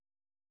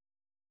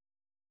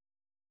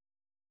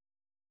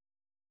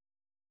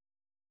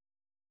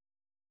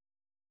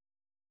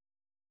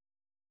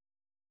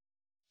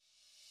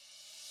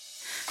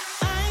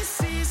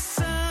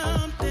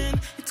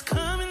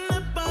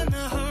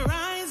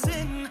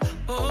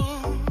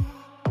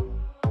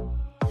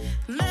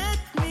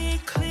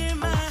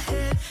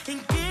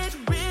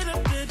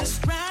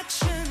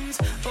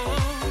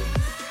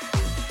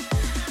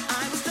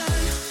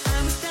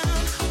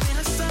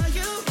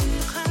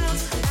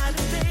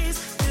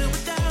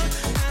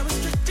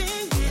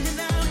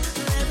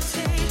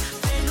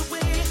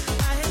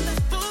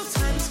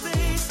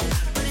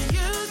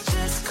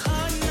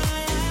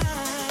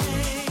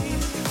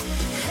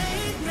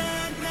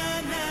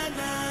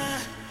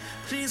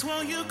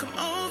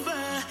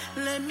over.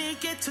 Let me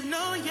get to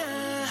know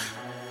ya.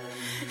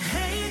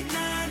 Hey,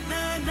 nah,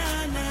 nah,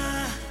 nah,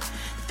 nah.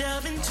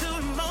 Delve into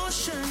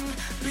emotion.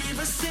 Leave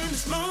us in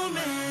this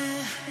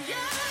moment. Yeah.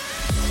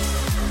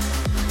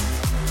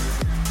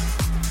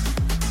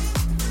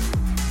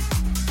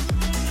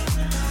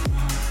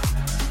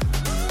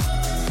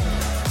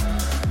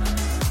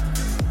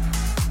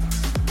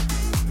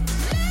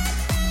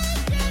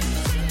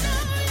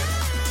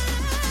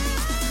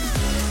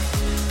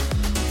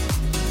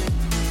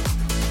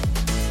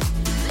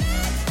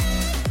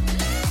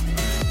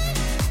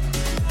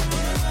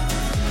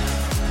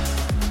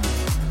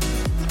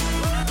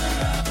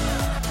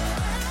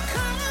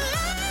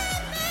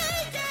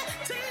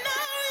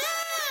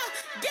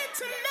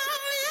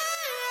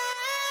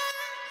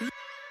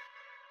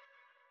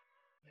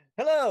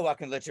 Hello,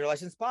 welcome to Literature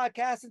Lessons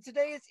Podcast, and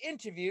today it's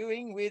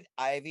interviewing with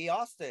Ivy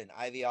Austin.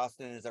 Ivy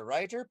Austin is a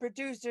writer,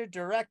 producer,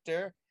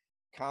 director,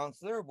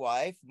 counselor,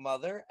 wife,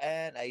 mother,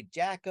 and a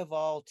jack of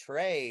all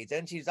trades.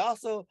 And she's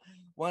also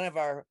one of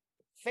our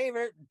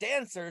favorite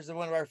dancers in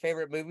one of our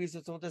favorite movies,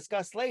 which we'll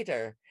discuss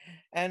later.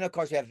 And of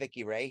course, we have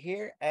Vicky Ray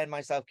here and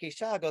myself,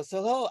 Keillor.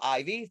 So hello,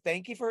 Ivy.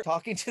 Thank you for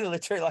talking to the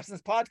Literature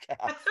Lessons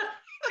Podcast.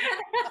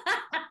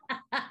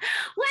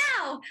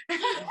 Wow.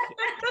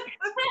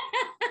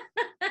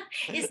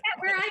 Is that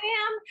where I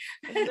am?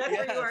 That's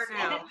where you are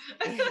now.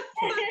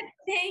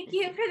 Thank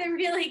you for the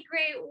really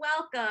great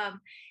welcome.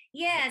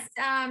 Yes,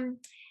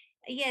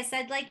 yes,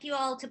 I'd like you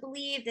all to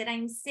believe that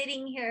I'm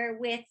sitting here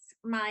with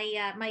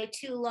my my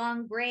two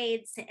long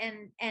braids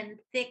and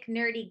thick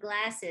nerdy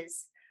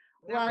glasses.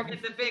 Don't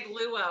forget the big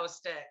luau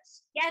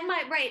sticks. Yeah, and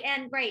my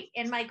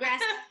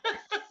grass.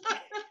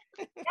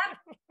 Yep,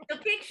 so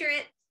picture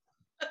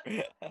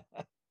it.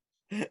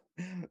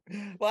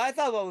 Well, I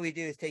thought what we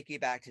do is take you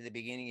back to the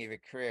beginning of your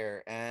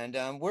career. And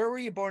where were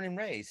you born and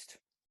raised?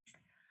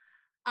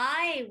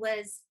 I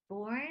was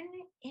born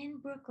in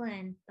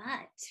Brooklyn,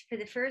 but for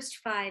the first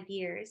 5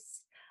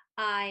 years,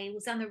 I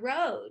was on the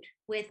road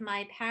with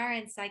my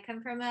parents. I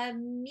come from a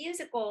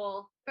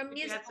musical,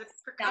 That's a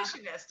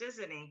percussionist,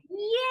 isn't he?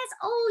 Yes.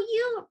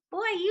 Oh,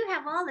 you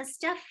have all the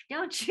stuff,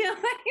 don't you?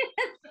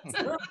 It's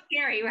a little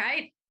scary,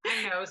 right?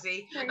 I'm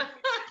nosy.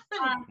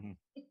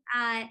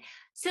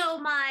 So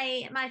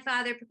my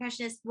father,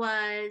 percussionist,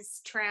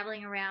 was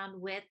traveling around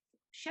with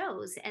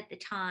shows at the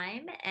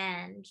time,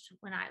 and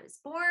when I was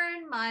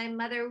born, my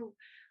mother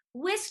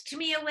whisked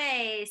me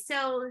away.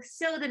 So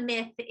the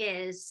myth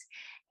is,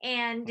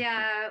 and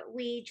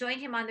we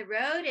joined him on the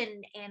road,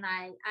 and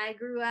I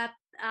grew up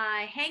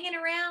hanging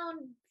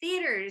around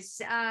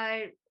theaters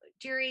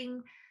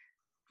during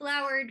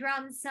Flower,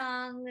 Drum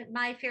Song,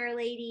 My Fair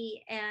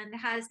Lady, and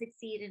How to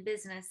Succeed in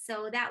Business.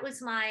 So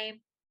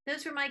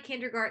those were my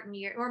kindergarten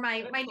year or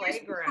my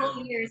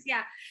school years.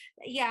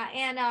 Yeah.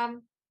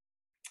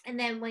 And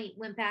then we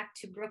went back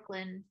to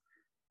Brooklyn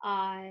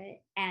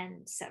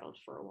and settled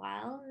for a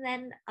while.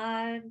 And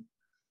then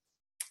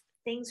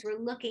things were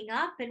looking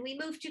up and we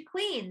moved to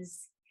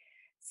Queens.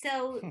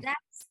 So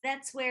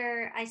that's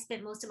where I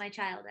spent most of my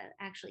childhood,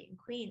 actually, in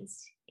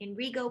Queens, in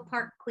Rego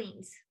Park,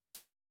 Queens.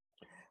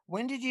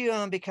 When did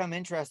you become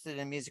interested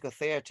in musical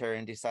theater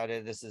and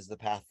decided this is the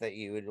path that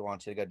you would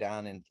want to go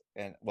down?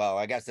 And well,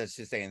 I guess I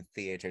should say in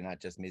theater, not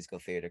just musical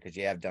theater, because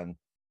you have done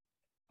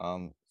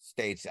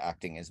stage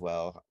acting as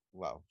well.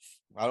 Well,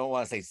 I don't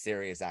want to say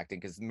serious acting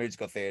because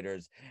musical theater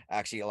is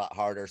actually a lot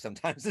harder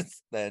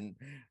sometimes than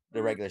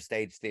the regular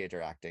stage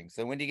theater acting.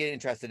 So when do you get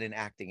interested in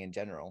acting in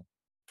general?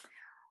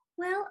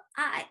 Well,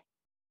 I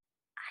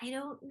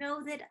don't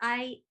know that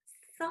I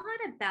thought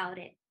about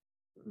it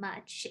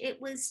much.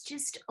 It was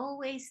just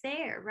always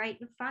there right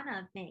in front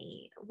of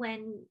me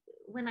when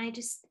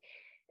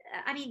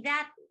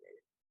that,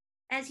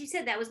 as you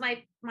said, that was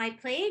my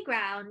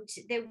playground.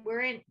 There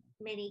weren't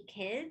many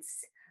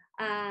kids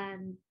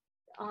on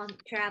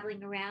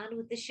traveling around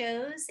with the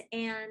shows,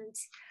 and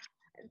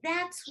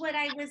that's what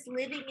I was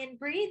living and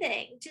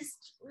breathing,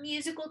 just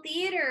musical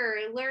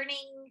theater,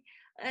 learning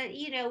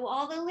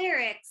all the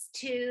lyrics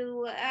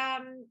to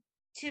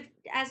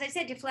as I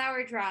said, to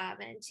Flower Drum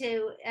and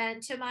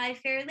to My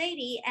Fair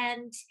Lady,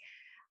 and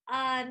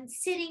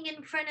sitting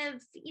in front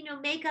of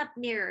makeup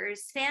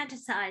mirrors,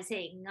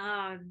 fantasizing,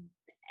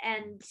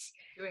 and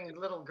doing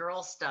little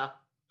girl stuff,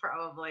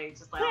 probably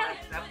just like all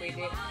that stuff we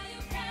did.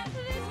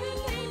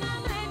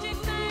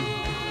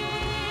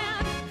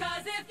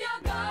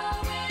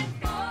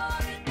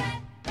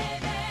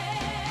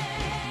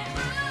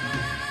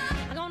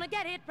 I'm gonna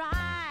get it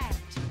right.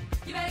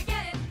 You better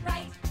get it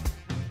right.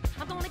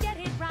 I'm gonna get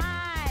it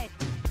right.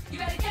 You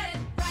better get it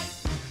right.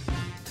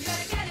 You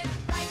better get it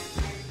right.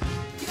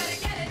 You better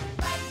get it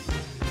right.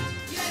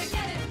 You better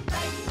get it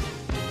right.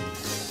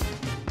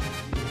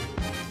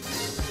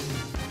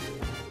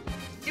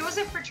 It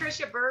wasn't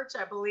Patricia Birch,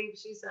 I believe.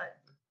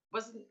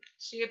 Wasn't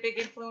she a big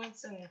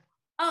influence?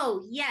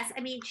 Oh yes,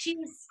 I mean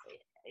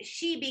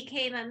she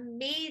became a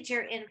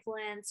major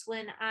influence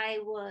when I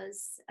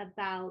was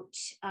about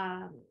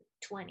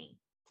 20.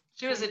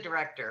 She was a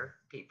director,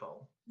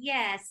 people.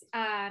 Yes.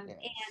 And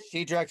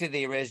she directed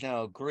the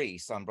original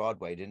Grease on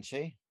Broadway, didn't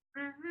she?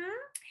 Mm-hmm.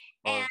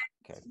 And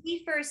Okay.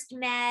 we first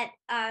met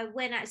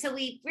so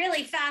we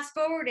really fast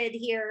forwarded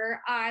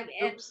here.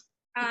 Oops.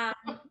 We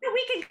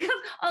can go.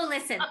 Oh,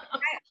 listen,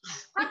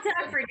 I'll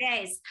talk for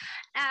days.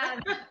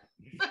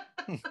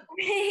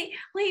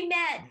 We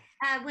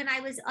met when I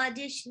was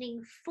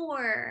auditioning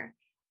for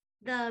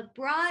the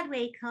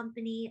Broadway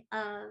company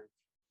of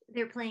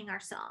They're Playing Our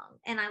Song,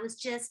 and I was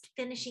just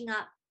finishing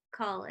up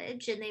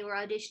college, and they were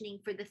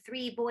auditioning for the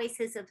three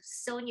voices of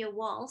Sonia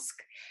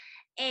Walsk,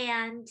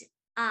 and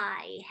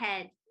I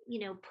had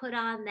put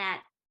on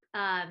that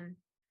I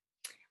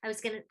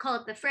was going to call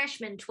it the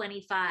freshman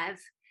 25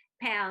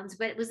 pounds,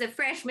 but it was a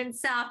freshman,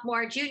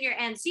 sophomore, junior,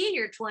 and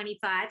senior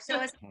 25. So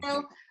it's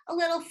a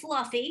little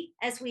fluffy,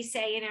 as we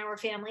say in our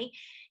family.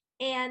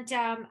 And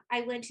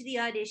I went to the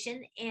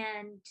audition,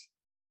 and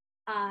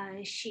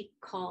she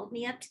called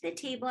me up to the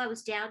table. I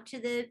was down to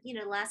the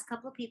last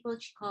couple of people.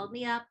 She called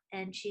me up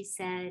and she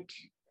said,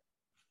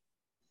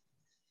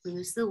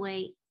 lose the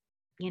weight,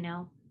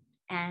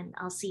 and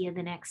I'll see you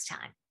the next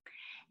time.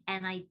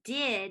 And I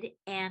did.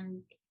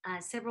 And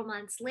several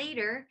months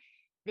later,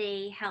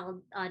 they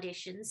held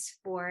auditions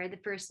for the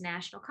first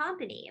national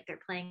company if They're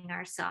Playing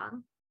Our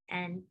Song.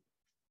 And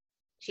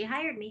she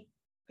hired me.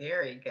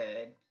 Very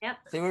good. Yep.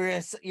 So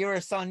you were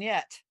a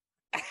Soniette.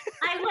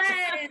 I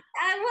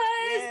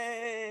was.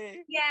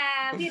 Yay.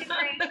 Yeah, we had a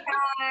great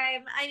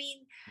time.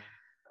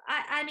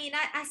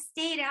 I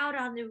stayed out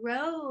on the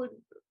road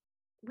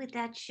with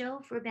that show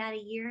for about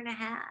a year and a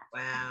half.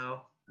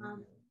 Wow.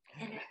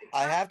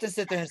 I have to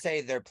sit there and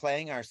say They're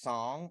Playing Our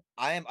Song.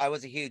 I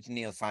was a huge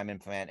Neil Simon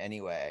fan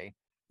anyway,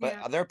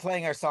 but They're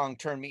Playing Our Song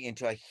turned me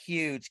into a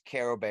huge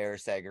Carol Bayer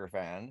Sager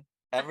fan.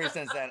 Ever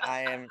since then,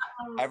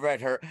 I've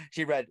read her.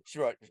 She wrote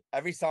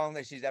every song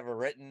that she's ever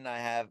written. I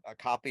have a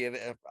copy of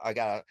it. I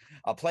got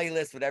a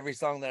playlist with every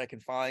song that I can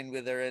find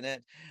with her in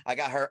it. I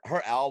got her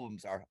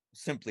albums are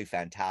simply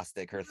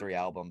fantastic. Her 3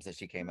 albums that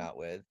she came out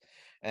with.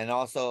 And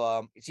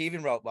also, she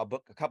even wrote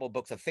a couple of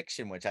books of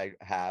fiction, which I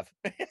have,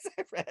 as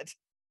I've read.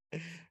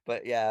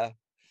 But yeah,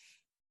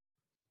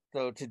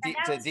 so to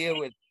deal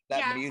with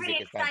that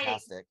music is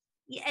fantastic.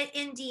 Yeah,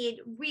 indeed,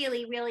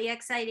 really, really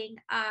exciting.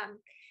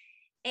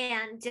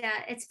 And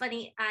it's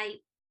funny.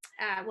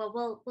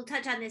 We'll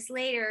touch on this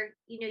later.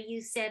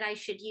 You said I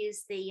should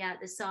use the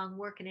song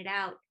 "Working It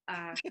Out,"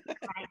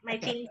 my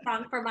theme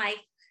song for my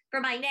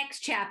next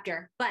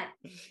chapter, but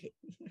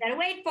gotta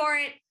wait for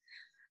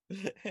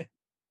it.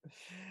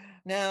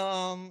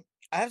 Now,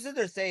 I have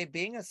to say,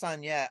 being a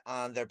Soniette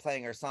on They're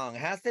Playing Her Song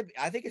I think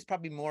it's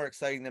probably more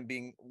exciting than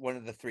being one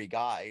of the 3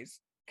 guys,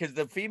 because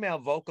the female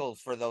vocals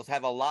for those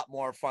have a lot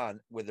more fun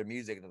with their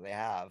music that they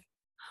have.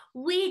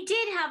 We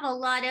did have a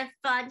lot of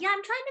fun. Yeah,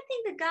 I'm trying to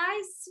think. The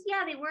guys,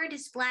 they weren't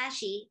as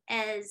flashy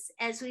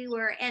as we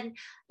were. And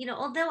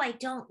although I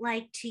don't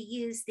like to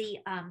use the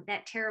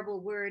that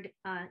terrible word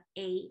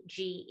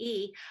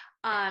AGE,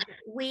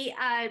 we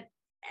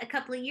a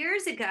couple of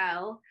years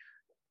ago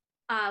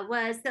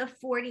was the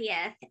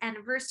 40th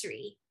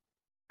anniversary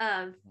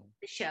of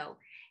the show,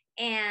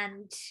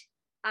 and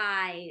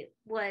I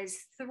was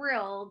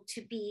thrilled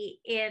to be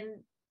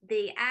in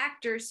the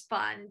Actors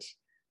Fund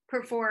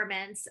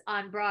performance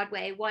on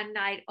Broadway, one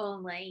night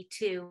only,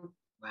 to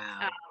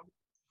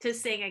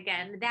sing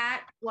again.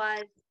 That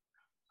was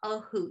a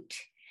hoot,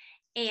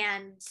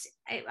 and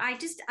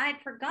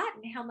I'd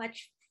forgotten how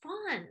much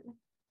fun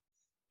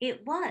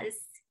it was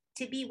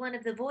to be one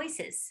of the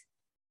voices.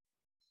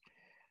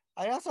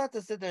 I also have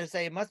to sit there and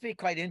say it must be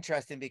quite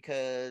interesting,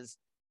 because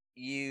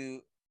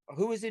who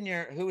was in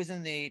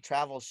the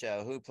travel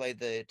show? Who played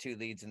the 2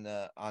 leads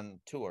on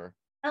tour?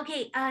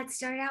 Okay, it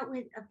started out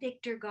with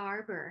Victor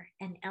Garber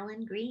and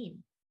Ellen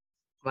Green.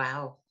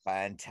 Wow.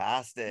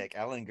 Fantastic.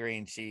 Ellen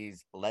Green,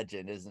 she's a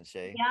legend, isn't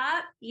she?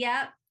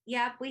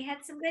 Yep. We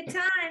had some good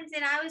times,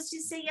 and I was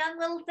just a young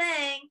little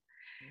thing.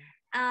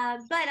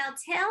 But I'll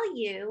tell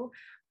you,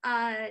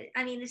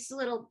 this is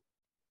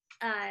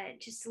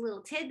just a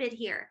little tidbit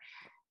here.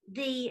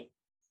 The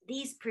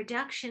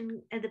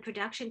production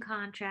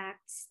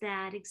contracts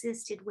that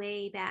existed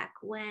way back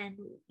when,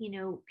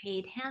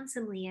 paid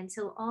handsomely, and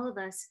so all of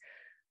us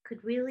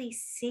could really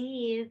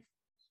save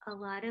a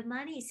lot of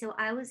money. So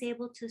I was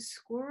able to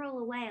squirrel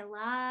away a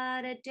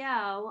lot of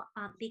dough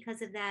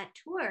because of that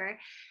tour,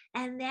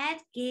 and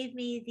that gave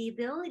me the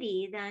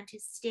ability then to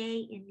stay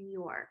in New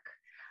York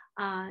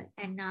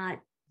and not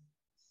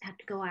have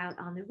to go out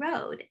on the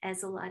road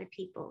as a lot of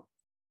people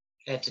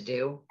had to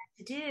do.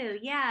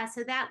 Yeah,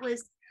 so that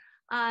was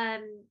I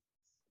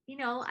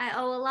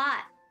owe a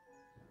lot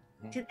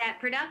to that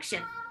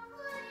production.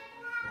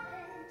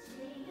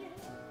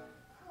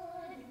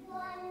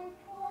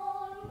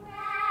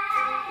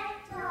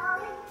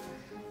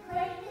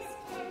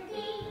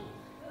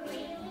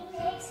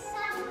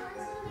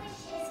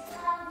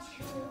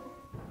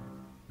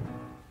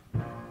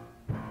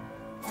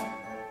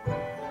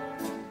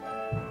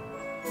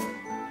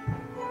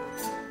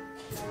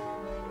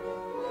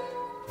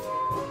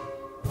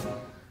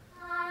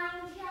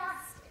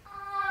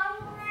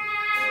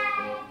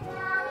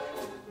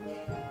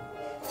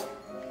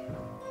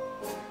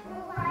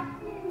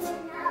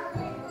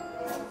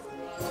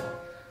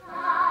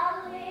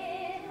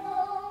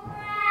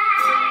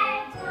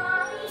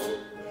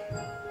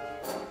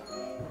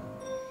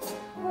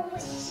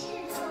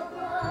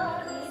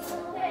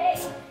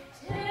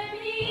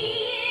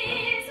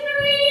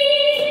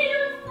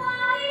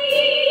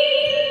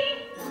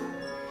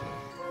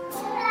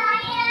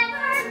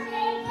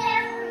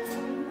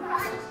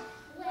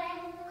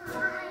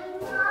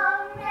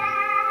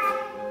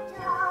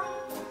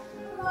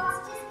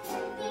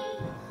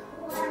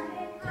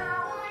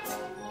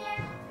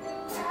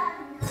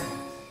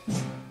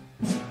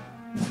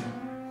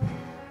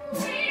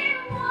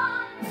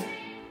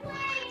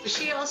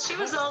 she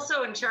was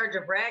also in charge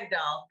of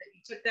Ragdoll.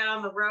 You took that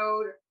on the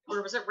road,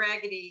 or was it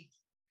Raggedy?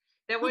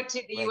 That went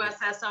to the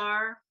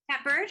USSR.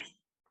 Peppered.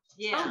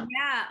 Yeah.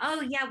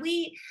 Oh yeah.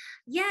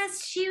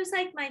 Yes, she was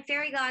like my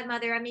fairy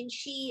godmother. I mean,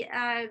 she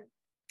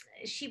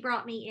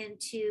brought me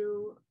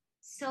into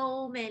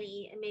so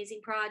many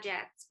amazing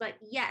projects. But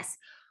yes,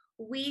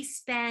 we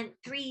spent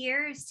 3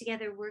 years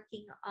together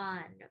working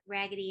on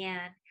Raggedy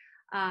Ann.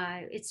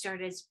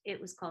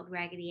 It was called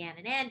Raggedy Ann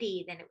and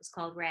Andy, then it was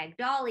called Rag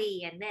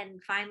Dolly, and then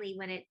finally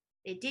when it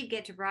did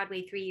get to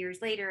Broadway 3 years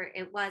later,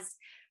 it was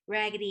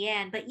Raggedy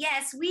Ann. But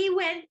yes, we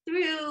went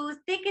through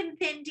thick and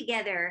thin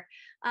together.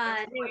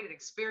 That's quite an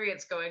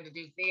experience going to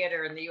do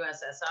theater in the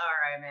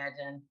USSR, I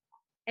imagine.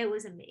 It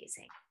was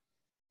amazing.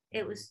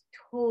 It was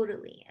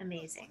totally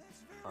amazing.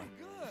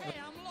 Hey,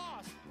 I'm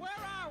lost. Where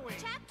are we?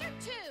 Chapter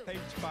 2. Page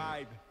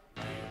 5.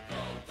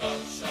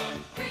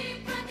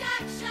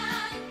 Reproduction.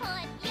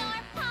 Put your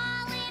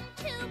pollen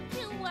tube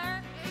to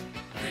work.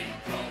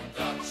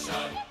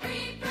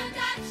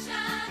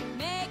 Reproduction.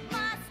 Make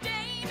my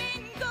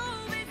stamen go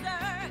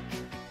berserk.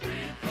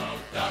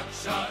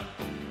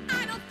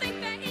 I don't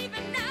think they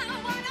even know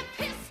what a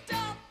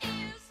pistol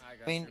is.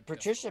 I mean,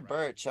 Patricia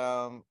Birch,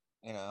 I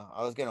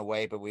was gonna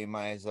wait, but we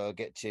might as well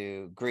get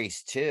to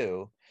Grease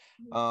 2.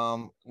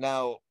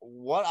 Now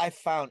what I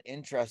found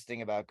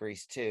interesting about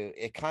Grease 2,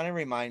 it kind of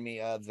reminded me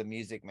of the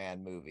Music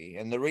Man movie.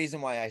 And the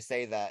reason why I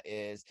say that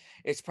is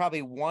it's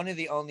probably one of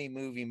the only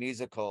movie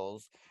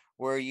musicals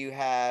where you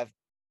have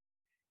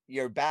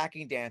your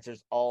backing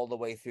dancers all the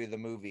way through the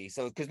movie.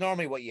 So because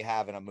normally what you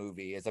have in a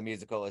movie is a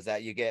musical is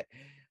that you get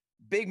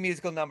big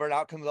musical number and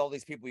out comes all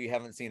these people you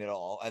haven't seen at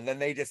all, and then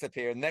they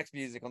disappear. Next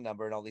musical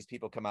number and all these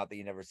people come out that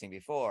you never seen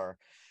before.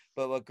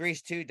 But what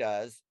Grease 2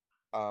 does,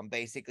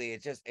 basically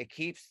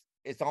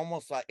it's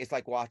almost like it's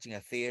like watching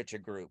a theater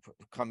group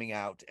coming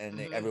out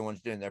and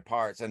everyone's doing their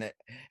parts, and it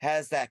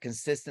has that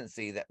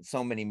consistency that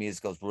so many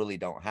musicals really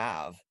don't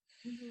have.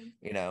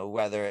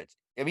 Whether it's,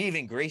 I mean,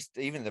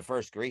 even the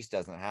first Grease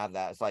doesn't have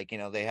that. It's like,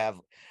 they have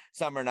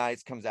Summer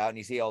Nights comes out and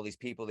you see all these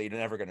people that you're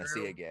never going to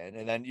see again.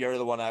 And then You're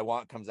the One I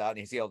Want comes out and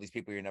you see all these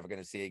people you're never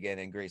going to see again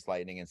in Grease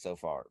Lightning and so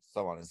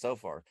on and so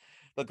forth.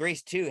 But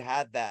Grease 2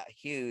 had that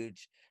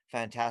huge,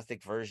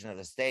 fantastic version of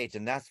the stage.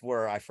 And that's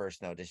where I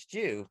first noticed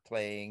you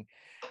playing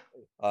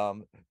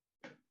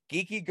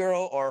Geeky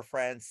Girl or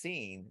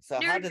Francine. So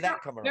Nerd how did that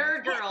Girl. come around?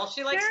 Nerd Girl.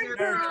 She likes Nerd Nerd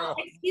Girl. Girl.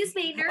 Excuse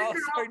me, Nerd Oh,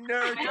 Girl. sorry,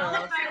 Nerd In all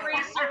Girl. of my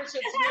research,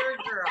 it's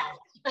Nerd Girl.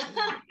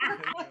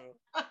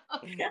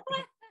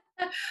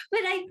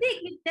 But I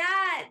think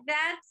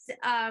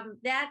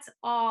that's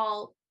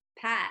all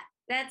Pat.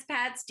 That's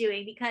Pat's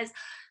doing, because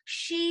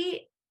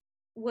she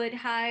would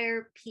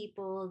hire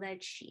people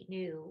that she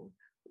knew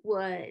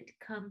would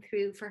come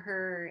through for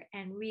her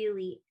and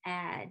really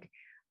add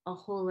a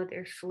whole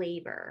other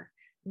flavor,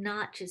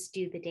 not just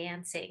do the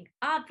dancing.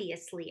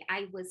 Obviously,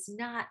 I was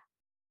not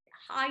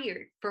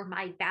hired for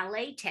my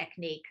ballet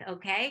technique,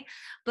 okay?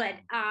 But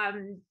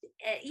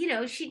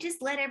she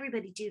just let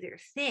everybody do their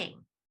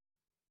thing,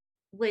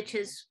 which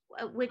is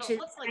It looks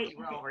like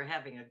you all were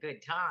having a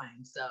good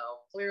time, so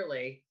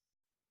clearly.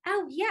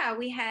 Oh yeah,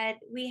 we had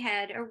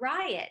a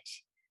riot.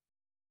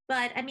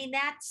 But I mean,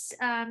 that's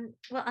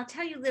I'll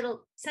tell you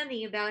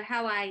something about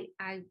how I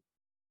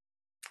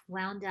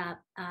wound up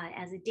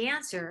as a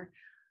dancer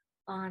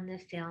on the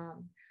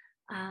film.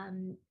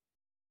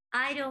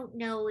 I don't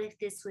know if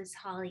this was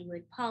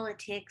Hollywood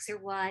politics or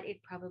what.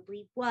 It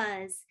probably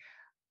was,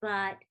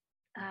 but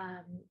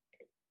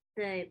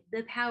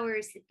the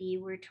powers that be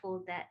were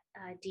told that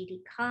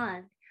Didi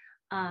Khan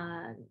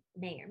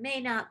may or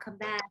may not come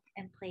back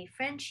and play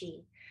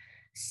Frenchie.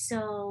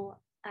 So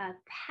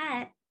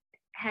Pat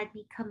had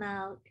me come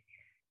out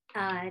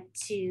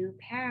to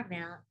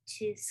Paramount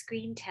to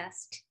screen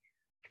test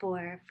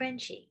for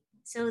Frenchie.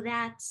 So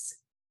that's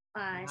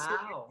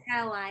Wow.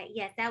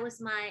 that was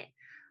my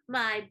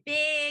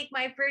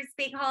first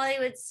big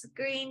Hollywood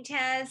screen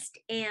test.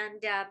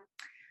 And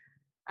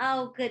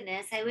oh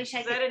goodness, I wish I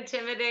Is could. that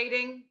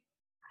intimidating?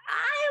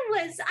 I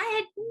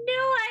had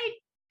no idea.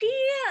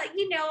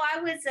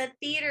 I was a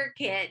theater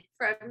kid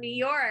from New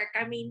York.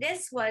 I mean,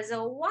 this was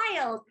a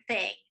wild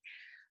thing.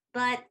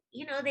 But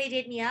they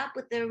did me up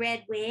with the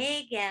red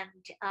wig and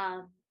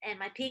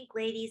my pink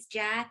lady's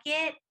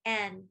jacket,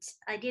 and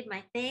I did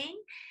my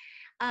thing.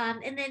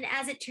 And then,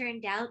 as it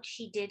turned out,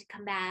 she did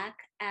come back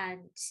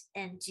and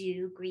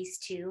do Grease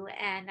 2.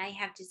 And I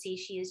have to say,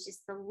 she is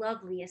just the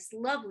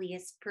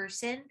loveliest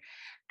person.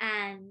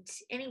 And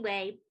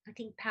anyway, I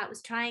think Pat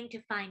was trying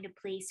to find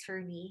a place for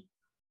me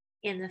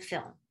in the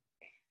film.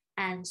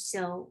 And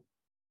so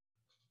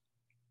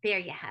there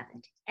you have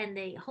it. And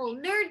the whole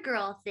Nerd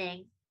Girl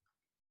thing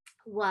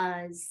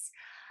was,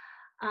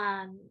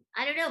 I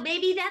don't know,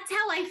 maybe that's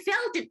how I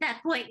felt at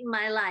that point in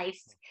my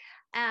life.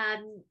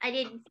 I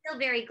didn't feel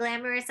very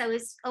glamorous. I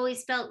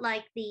always felt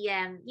like the,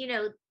 I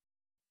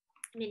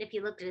mean, if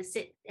you looked at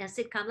a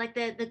sitcom, like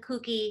the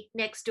kooky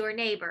next door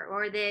neighbor,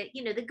 or the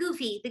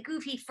the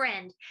goofy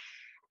friend.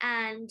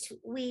 And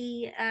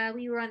we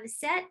were on the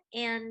set,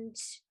 and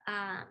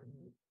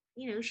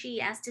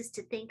she asked us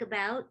to think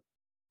about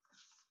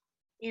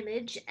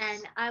image,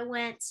 and I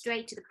went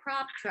straight to the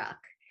prop truck,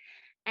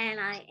 and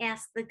I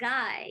asked the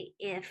guy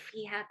if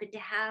he happened to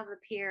have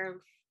a pair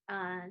of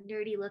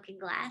nerdy looking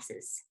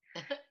glasses.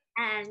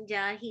 And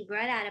he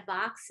brought out a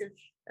box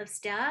of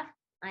stuff.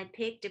 I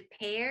picked a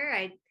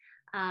pair.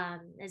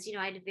 As you know,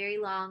 I had very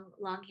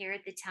long hair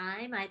at the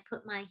time. I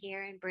put my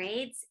hair in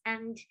braids,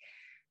 and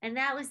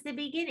that was the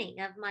beginning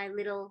of my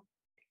little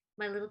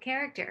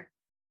character.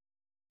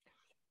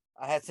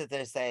 I had to sit there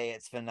and say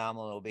it's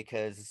phenomenal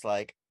because it's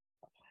like,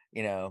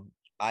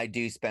 I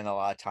do spend a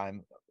lot of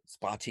time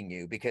spotting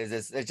you because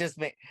it's just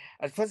me.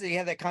 Plus, you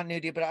have that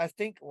continuity. But I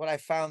think what I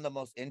found the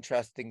most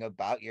interesting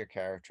about your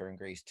character in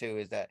Grease too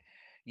is that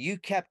you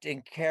kept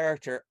in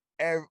character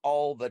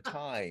all the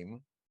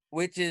time,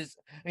 which is,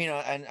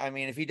 and I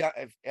mean, if you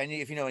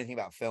know anything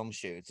about film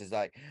shoots, it's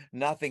like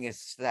nothing is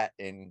set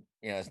in,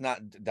 it's not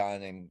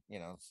done in,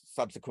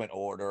 subsequent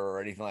order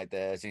or anything like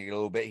this. You get a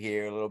little bit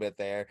here, a little bit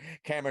there,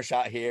 camera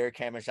shot here,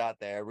 camera shot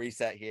there,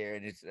 reset here,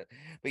 and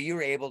but you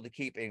were able to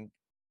keep in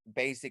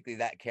basically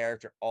that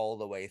character all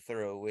the way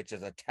through, which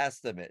is a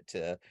testament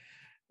to,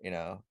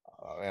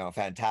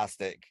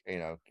 fantastic,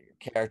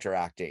 character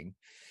acting.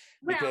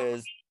 Well,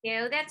 Because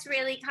that's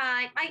really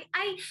kind.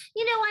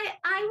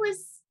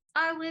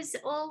 I was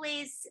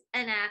always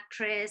an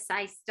actress.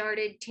 I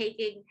started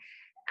taking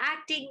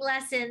acting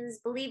lessons,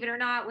 believe it or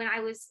not, when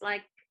I was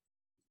like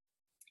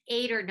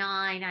 8 or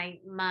 9.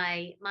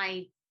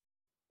 My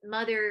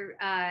mother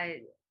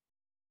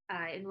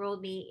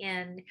enrolled me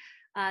in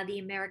the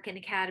American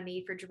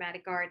Academy for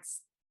Dramatic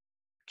Arts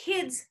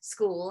kids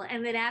school,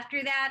 and then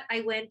after that,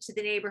 I went to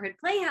the neighborhood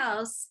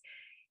playhouse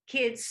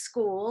kids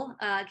school,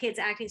 kids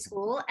acting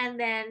school, and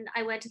then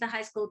I went to the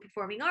High School of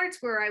Performing Arts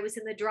where I was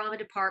in the drama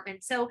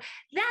department. So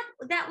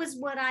that was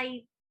what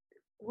I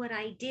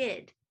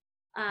did.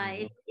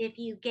 If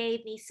you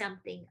gave me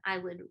something, I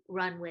would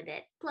run with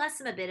it. Plus,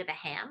 I'm a bit of a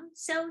ham,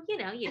 so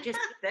you just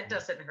That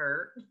doesn't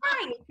hurt.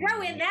 I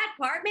throw in that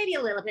part, maybe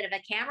a little bit of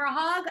a camera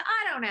hog.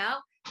 I don't know.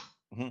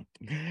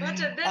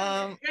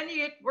 Then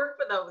you work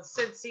with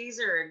Sid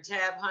Caesar and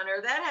Tab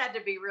Hunter. That had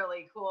to be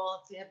really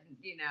cool.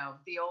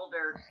 The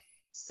older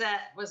set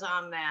was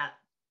on that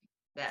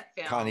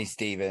film. Connie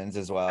Stevens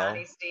as well.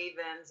 Connie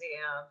Stevens,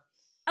 yeah.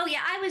 Oh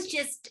yeah, I was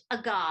just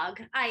agog.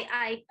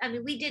 I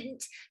mean, we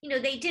didn't,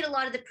 they did a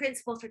lot of the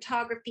principal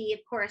photography, of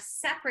course,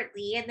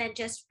 separately, and then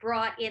just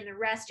brought in the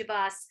rest of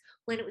us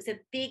when it was a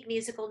big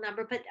musical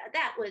number. But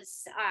that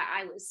was,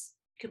 I was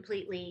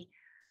completely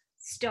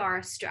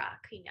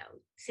starstruck.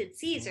 Sid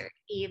Caesar,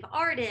 Eve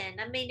Arden.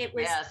 I mean, it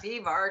was. Yes,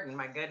 Eve Arden.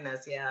 My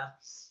goodness, yeah.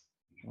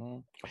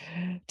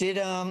 Did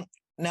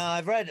Now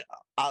I've read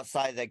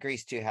outside that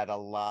Grease 2 had a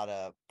lot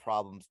of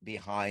problems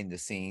behind the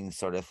scenes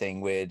sort of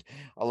thing with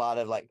a lot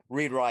of like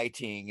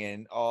rewriting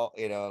and all,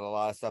 and a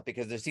lot of stuff,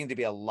 because there seemed to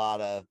be a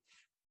lot of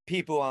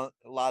people on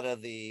a lot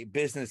of the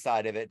business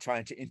side of it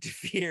trying to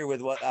interfere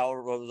with what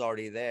was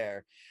already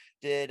there.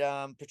 Did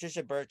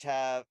Patricia Birch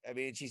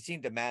she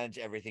seemed to manage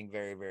everything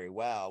very, very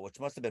well, which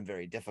must have been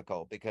very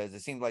difficult because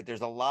it seemed like there's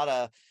a lot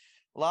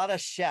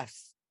of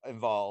chefs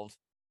involved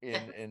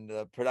in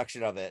the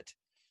production of it.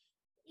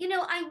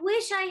 I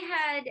wish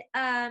I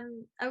had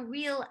a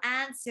real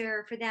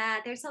answer for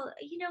that. There's I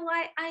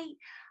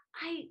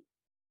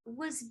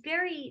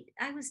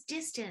was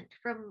distant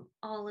from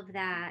all of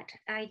that.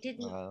 I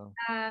didn't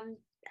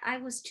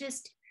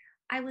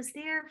I was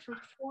there for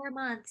 4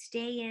 months,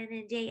 day in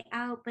and day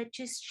out, but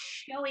just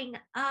showing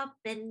up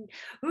and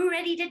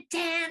ready to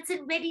dance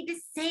and ready to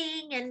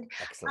sing. And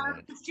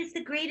it's just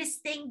the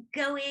greatest thing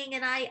going.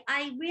 And I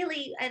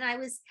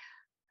was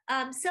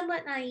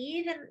somewhat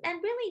naive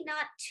and really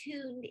not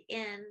tuned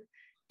in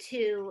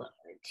to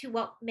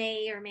what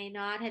may or may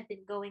not have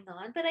been going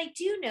on. But I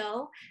do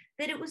know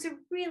that it was a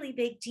really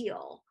big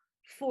deal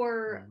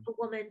for a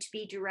woman to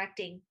be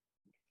directing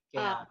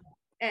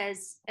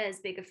as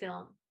big a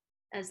film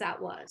as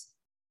that was.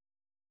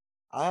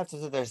 I have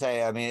to sit there and say,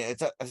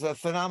 it's a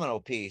phenomenal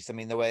piece. I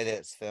mean, the way that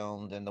it's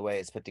filmed and the way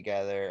it's put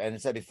together, and I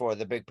said before,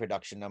 the big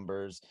production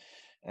numbers.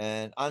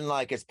 And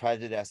unlike its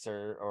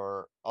predecessor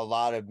or a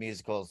lot of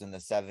musicals in the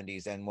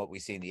 70s and what we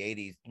see in the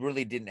 80s,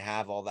 really didn't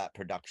have all that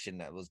production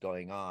that was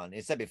going on.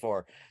 It said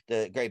before,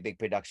 the great big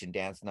production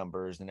dance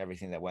numbers and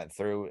everything that went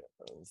through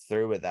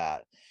with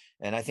that.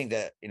 And I think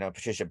that,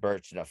 Patricia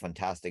Birch did a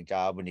fantastic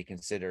job when you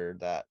consider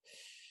that,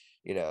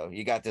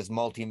 you got this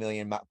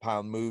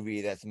multi-million-pound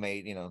movie that's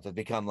made, to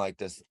become like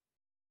this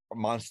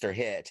monster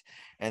hit.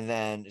 And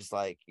then it's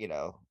like,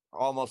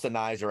 almost the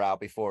knives are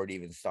out before it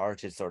even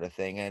started sort of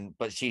thing.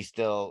 But she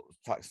still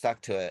stuck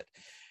to it.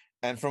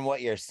 And from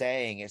what you're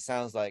saying, it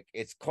sounds like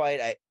it's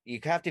you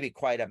have to be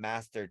quite a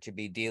master to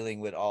be dealing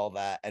with all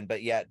that.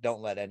 But yet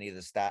don't let any of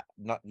the staff,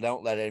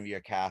 don't let any of your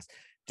cast,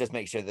 just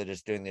make sure they're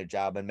just doing their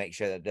job and make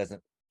sure that it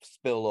doesn't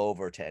spill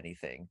over to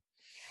anything.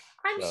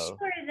 I'm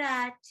sure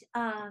that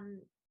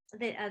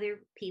that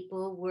other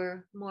people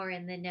were more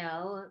in the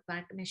know,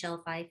 like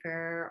Michelle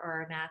Pfeiffer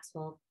or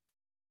Maxwell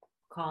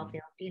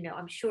Caulfield.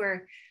 I'm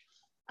sure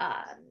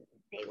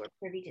they were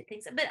privy to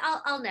things, but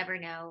I'll never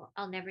know.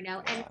 And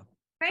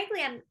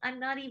frankly, I'm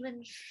not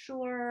even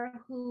sure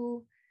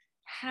who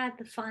had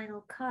the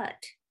final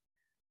cut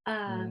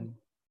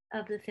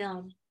of the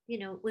film. You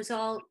know, it was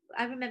all,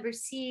 I remember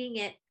seeing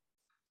it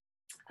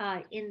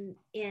in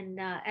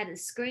at a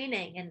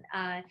screening, and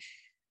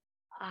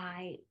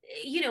I,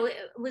 you know, it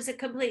was a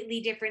completely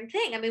different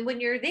thing. I mean,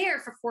 when you're there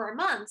for 4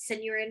 months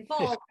and you're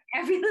involved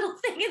in every little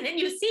thing, and then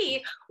you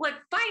see what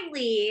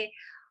finally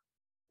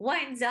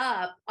winds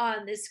up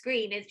on the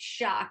screen, it's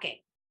shocking.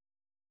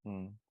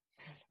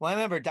 Well, I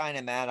remember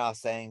Dinah Manoff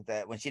saying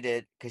that when she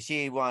did, because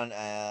she won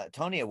a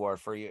Tony Award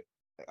for you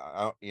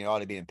know, ought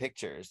to be in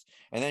pictures,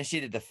 and then she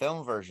did the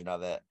film version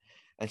of it,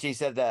 and she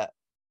said that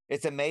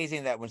it's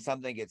amazing that when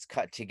something gets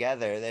cut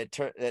together,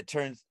 that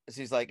turns.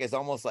 She's like, it's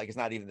almost like it's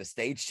not even the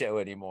stage show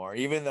anymore,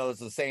 even though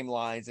it's the same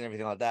lines and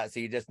everything like that. So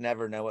you just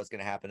never know what's going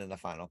to happen in the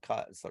final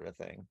cut, sort of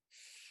thing.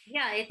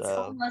 Yeah, it's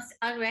almost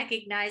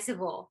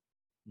unrecognizable.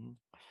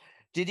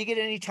 Did you get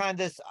any time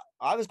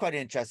I was quite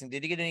interesting.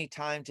 Did you get any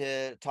time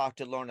to talk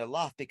to Lorna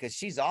Luft, because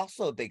she's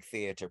also a big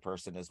theater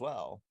person as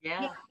well?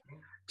 Yeah.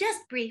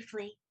 Just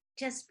briefly.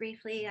 I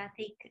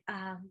think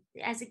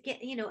as again,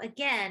 you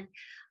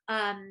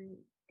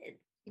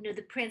know,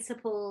 the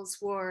principals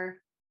were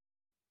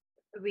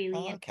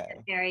really in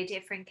a very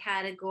different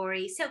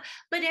category. So,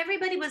 but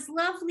everybody was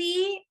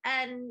lovely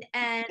and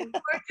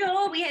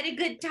cordial. We had a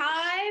good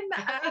time.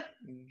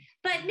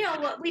 But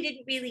no, we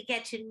didn't really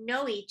get to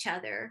know each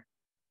other.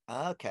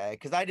 Okay,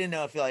 because I didn't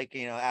know if, like,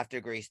 you know, after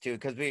Grease too,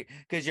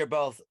 because you're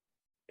both,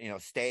 you know,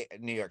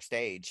 New York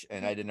stage,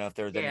 and I didn't know if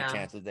there was any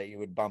chances that you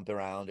would bump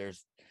around or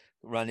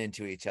run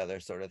into each other,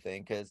 sort of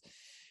thing, because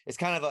it's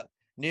kind of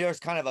New York's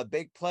kind of a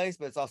big place,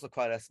 but it's also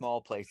quite a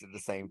small place at the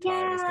same time.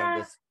 Yeah. It's kind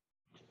of this...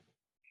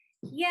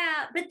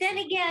 Yeah, but then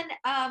again,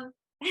 well,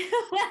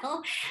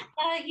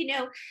 you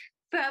know,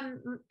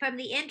 from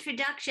the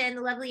introduction,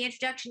 the lovely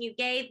introduction you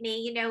gave me,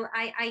 you know,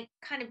 I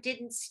kind of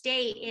didn't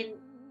stay in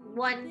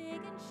one. Big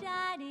and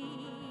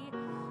shiny,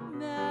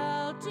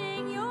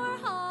 melting your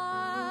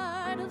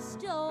heart of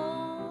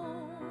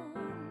stone.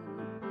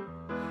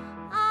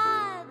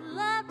 I'd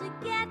love to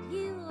get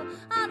you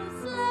on a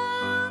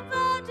slow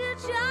boat to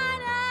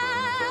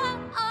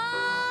China,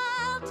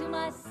 all to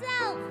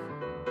myself,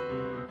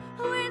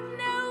 with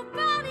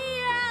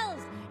nobody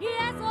else.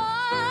 Yes,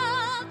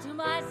 all to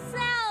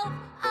myself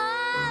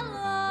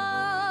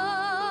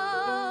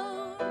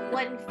alone.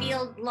 One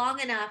field long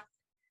enough.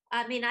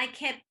 I mean, I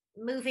kept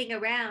moving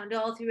around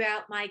all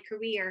throughout my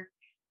career.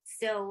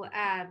 So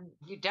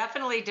you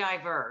definitely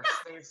diverse.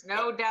 There's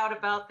no doubt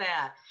about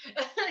that.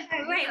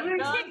 Right, we're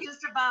done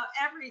just about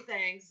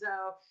everything.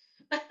 So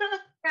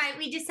right,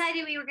 we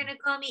decided we were going to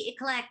call me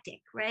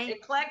eclectic, right?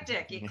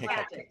 Eclectic,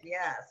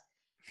 yes.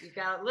 You've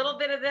got a little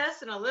bit of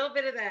this and a little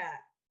bit of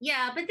that.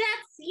 Yeah, but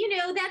that's, you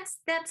know,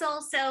 that's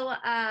also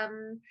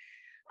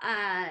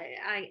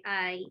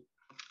I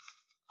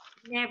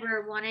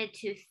never wanted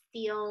to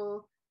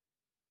feel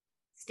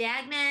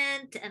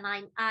stagnant, and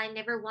I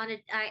never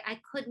wanted, I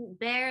couldn't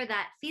bear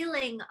that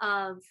feeling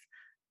of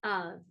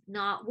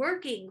not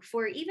working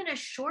for even a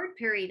short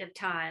period of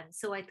time.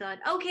 So I thought,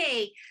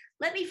 okay,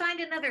 let me find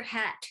another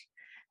hat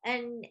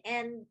and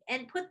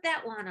put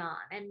that one on,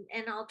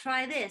 and I'll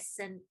try this.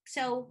 And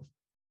so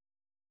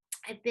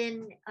I've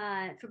been,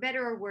 for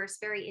better or worse,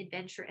 very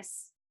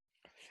adventurous.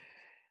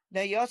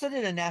 Now, you also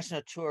did a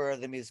national tour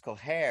of the musical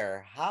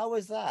Hair. How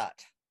was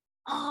that?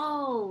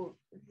 Oh,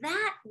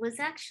 that was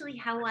actually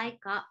how I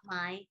got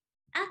my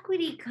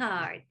equity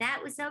card.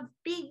 That was a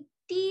big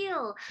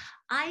deal.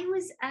 I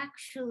was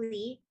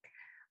actually,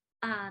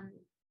 I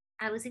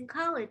was in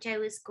college. I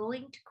was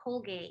going to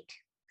Colgate,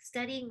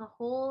 studying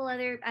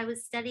I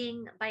was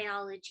studying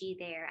biology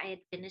there. I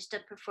had finished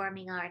up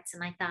performing arts,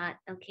 and I thought,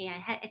 okay,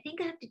 I think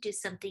I have to do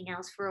something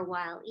else for a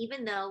while,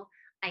 even though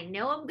I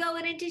know I'm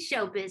going into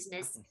show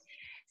business.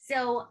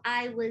 So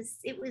it was,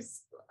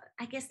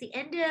 I guess the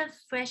end of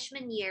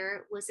freshman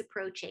year was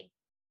approaching,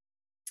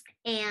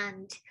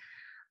 and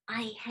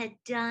I had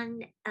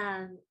done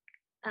a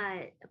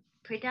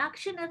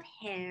production of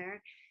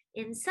Hair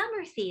in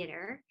summer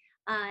theater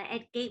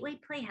at Gateway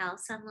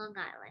Playhouse on Long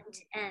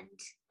Island. And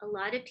a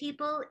lot of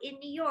people in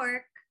New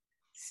York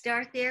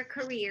start their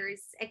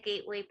careers at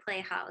Gateway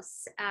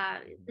Playhouse,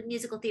 the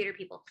musical theater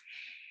people.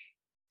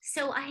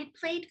 So I had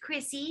played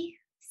Chrissy,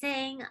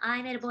 saying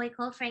I Met a Boy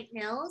Called Frank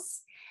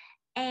Mills.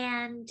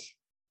 And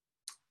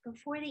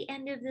before the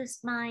end of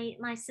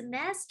my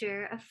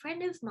semester, a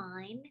friend of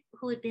mine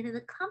who had been in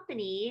the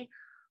company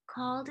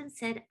called and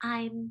said,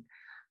 I'm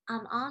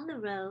on the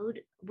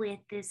road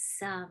with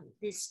this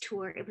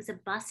tour. It was a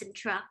bus and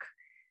truck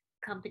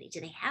company. Do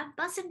they have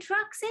bus and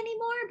trucks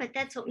anymore? But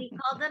that's what we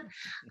call them.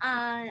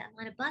 I'm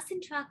on a bus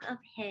and truck of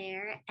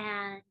Hair,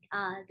 and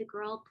the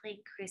girl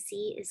playing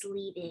Chrissy is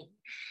leaving.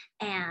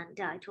 And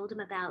I told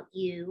him about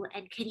you,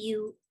 and can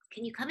you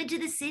come into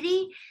the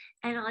city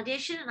and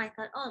audition? And I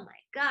thought, oh my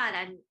God,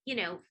 I'm,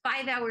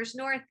 5 hours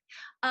north.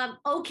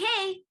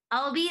 Okay,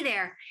 I'll be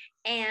there.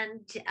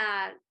 And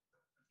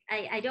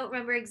I don't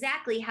remember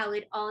exactly how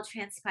it all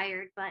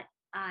transpired, but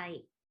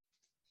I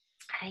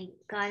I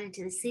got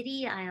into the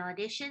city, I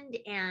auditioned,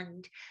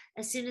 and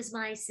as soon as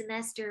my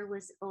semester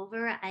was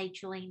over, I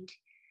joined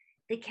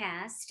the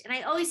cast. And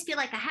I always feel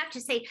like I have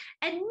to say,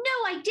 and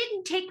no, I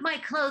didn't take my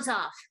clothes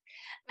off.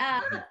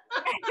 Uh,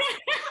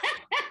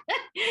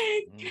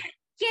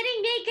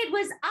 getting naked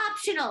was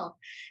optional.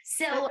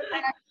 So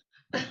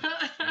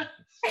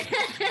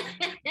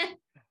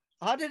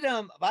How did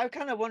I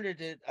kind of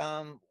wondered,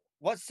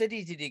 what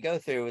cities did you go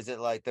through? Was it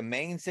like the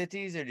main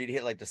cities, or did you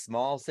hit like the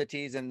small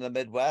cities in the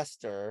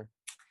Midwest, or?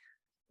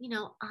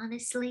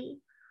 Honestly,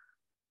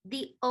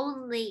 the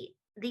only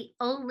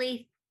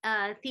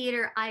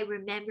theater I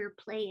remember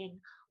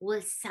playing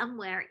was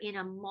somewhere in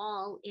a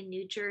mall in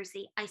New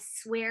Jersey. I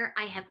swear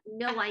I have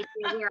no idea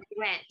where I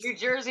went. New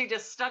Jersey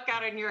just stuck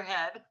out in your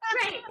head.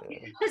 Right,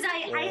 because I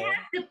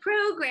have the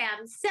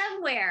program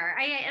somewhere.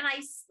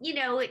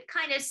 It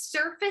kind of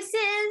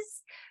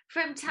surfaces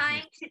from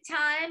time to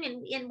time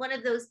in one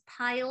of those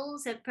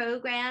piles of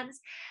programs.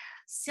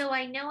 So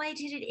I know I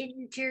did it in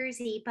New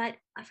Jersey, but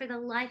for the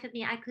life of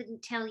me, I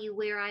couldn't tell you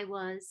where I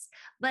was.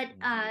 But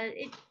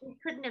it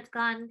couldn't have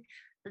gone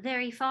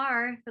very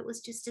far if it was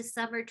just a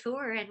summer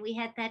tour and we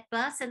had that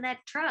bus and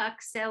that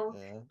truck. So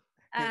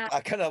I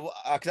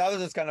was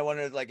just kind of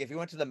wondering, like, if you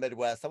went to the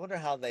Midwest, I wonder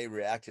how they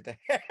reacted to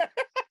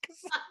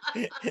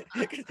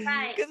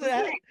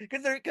Right.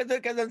 because there's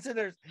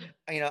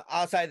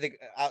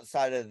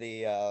outside of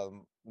the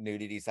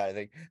nudity side of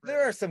things,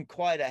 there are some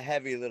quite a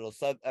heavy little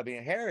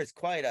hair is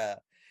quite a,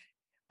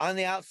 on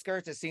the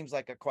outskirts it seems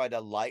like quite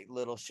a light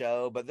little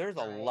show, but there's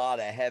a lot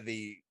of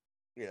heavy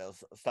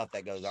stuff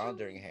that goes on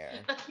during hair.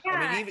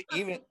 I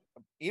mean,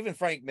 even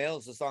Frank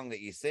Mills, the song that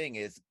you sing,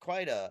 is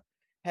quite a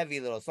heavy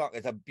little song.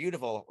 It's a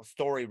beautiful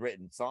story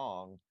written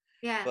song,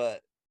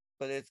 but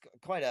it's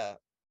quite a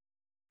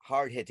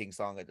hard-hitting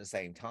song at the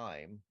same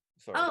time,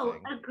 sort of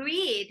thing.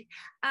 Agreed.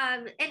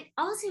 And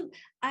also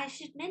I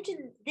should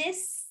mention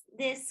this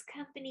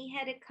company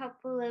had a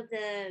couple of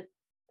the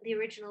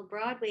original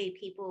Broadway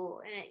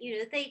people, and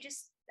they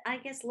just, I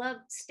guess,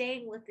 loved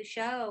staying with the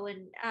show.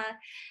 And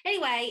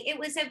anyway, it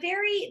was a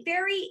very,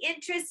 very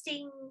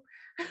interesting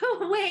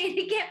way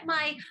to get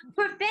my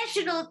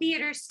professional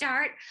theater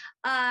start,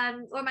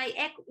 or my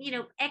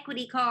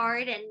equity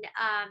card. And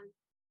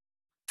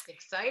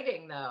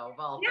exciting though.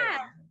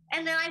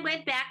 And then I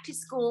went back to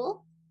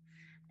school,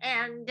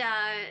 and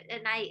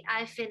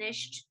I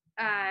finished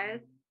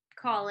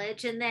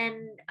college, and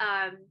then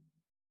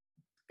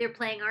they're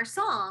playing our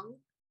song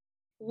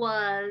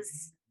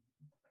was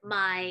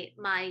my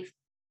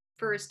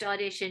first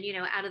audition,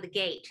 out of the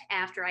gate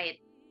after I had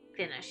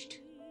finished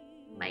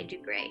my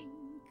degree.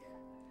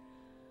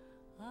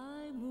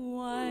 I'm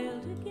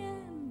wild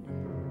again,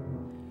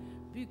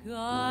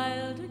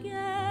 beguiled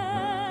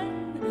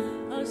again,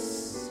 a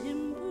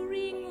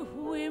simpering,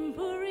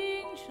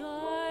 whimpering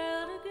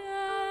child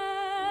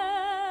again,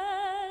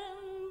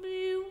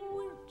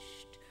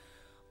 bewitched,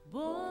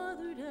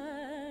 bothered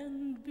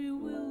and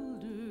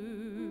bewildered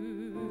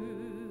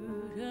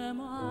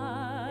am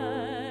I.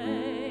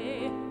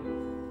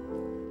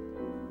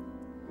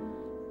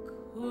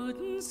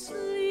 Couldn't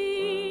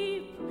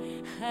sleep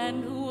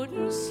and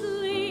wouldn't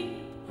sleep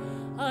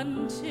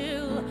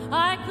until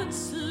I could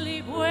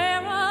sleep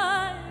where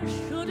I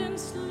shouldn't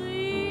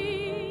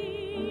sleep.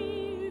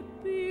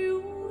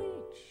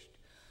 Bewitched,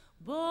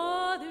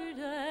 bothered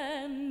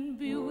and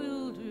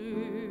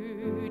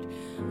bewildered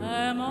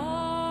am I.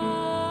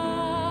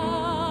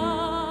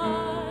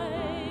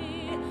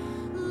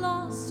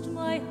 Lost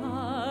my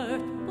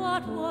heart,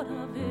 but what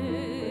of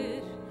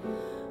it?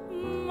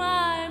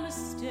 My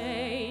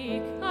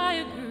mistake, I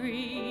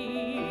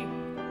agree.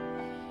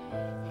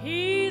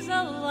 He's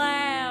a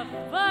laugh,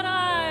 but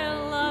I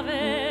love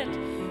it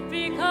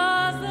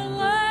because the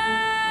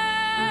laugh's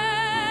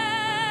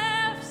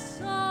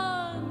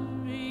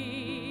on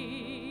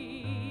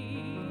me.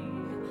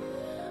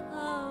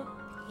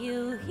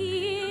 Uphill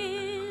he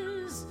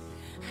is,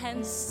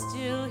 and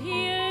still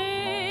he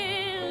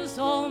is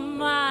all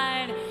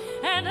mine,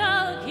 and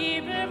I'll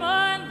keep him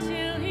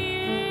until he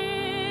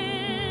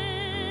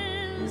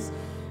is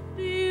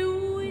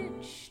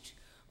bewitched,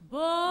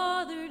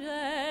 bothered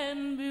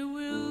and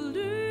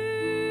bewildered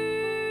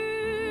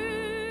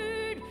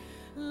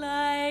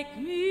like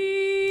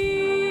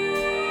me.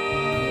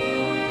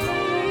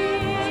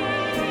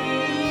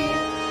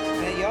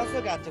 And you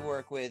also got to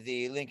work with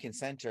the Lincoln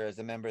Center as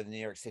a member of the New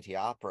York City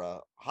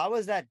Opera. How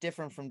was that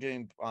different from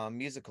doing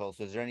musicals?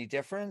 Was there any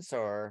difference,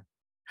 or?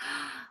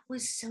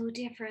 Was so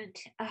different.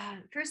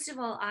 First of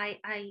all,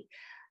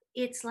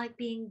 it's like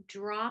being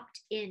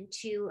dropped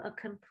into a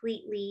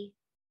completely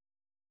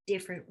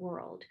different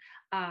world.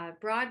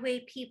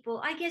 Broadway people,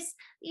 I guess,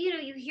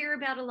 you hear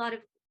about a lot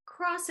of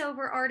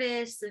crossover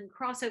artists and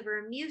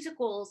crossover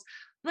musicals,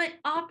 but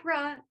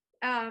the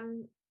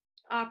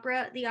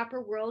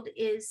opera world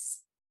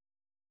is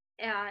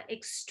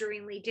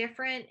extremely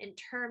different in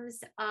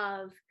terms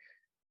of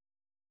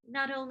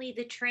not only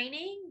the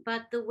training,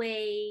 but the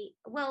way,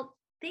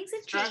 things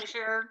have changed.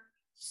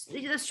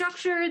 The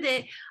structure,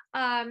 it's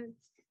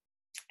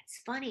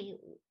funny,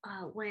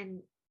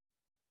 when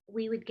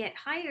we would get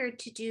hired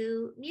to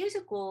do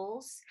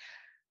musicals,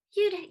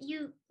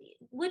 you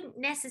wouldn't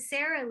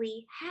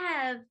necessarily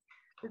have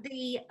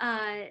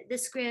the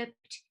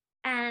script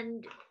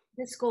and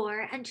the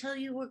score until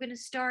you were going to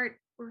start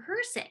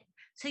rehearsing.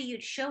 So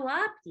you'd show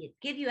up, you'd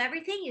give you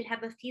everything, you'd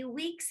have a few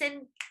weeks,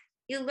 and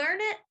you learn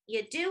it,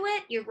 you do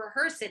it, you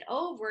rehearse it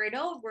over and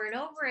over and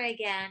over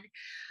again,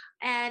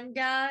 and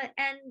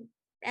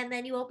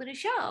then you open a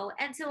show.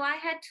 And so I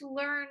had to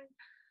learn,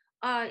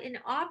 in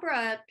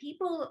opera,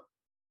 people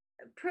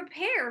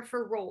prepare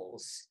for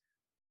roles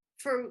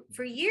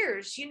for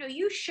years.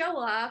 You show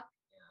up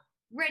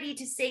ready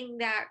to sing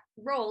that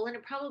role, and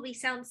it probably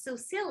sounds so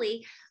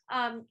silly,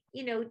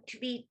 to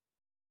be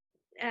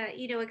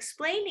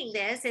explaining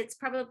this. It's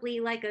probably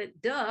like a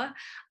duh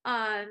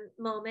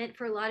moment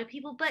for a lot of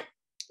people, but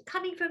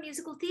coming from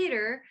musical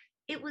theater,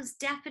 it was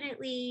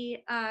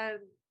definitely a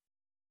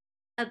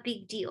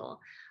big deal.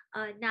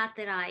 Not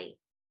that I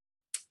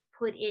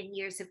put in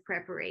years of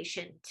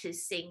preparation to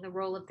sing the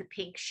role of the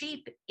pink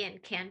sheep in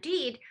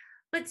Candide,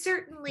 but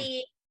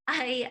certainly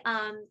I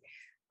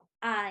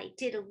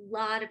did a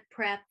lot of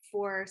prep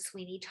for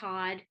Sweeney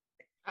Todd.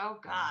 Oh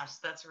gosh,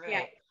 that's right.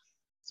 Yeah.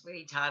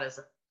 Sweeney Todd is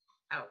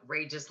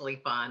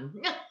outrageously fun.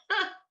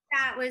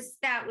 That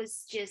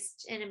was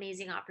just an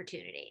amazing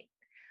opportunity.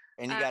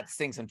 And you got to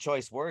sing some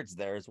choice words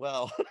there as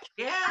well.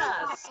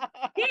 Yes.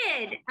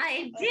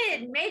 I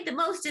did made the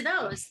most of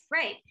those,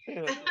 right?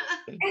 But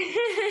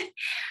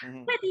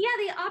yeah,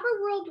 the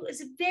opera world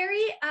was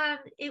very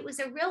it was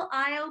a real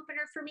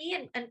eye-opener for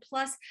me, and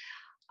plus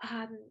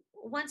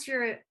once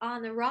you're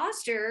on the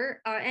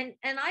roster, and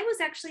I was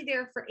actually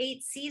there for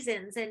 8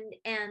 seasons,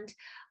 and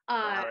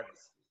Wow,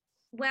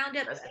 wound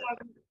up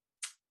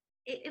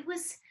it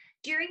was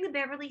during the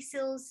Beverly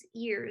Hills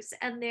years,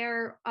 and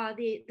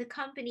the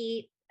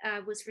company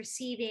was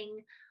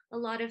receiving a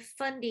lot of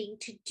funding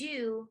to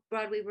do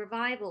Broadway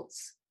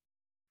revivals.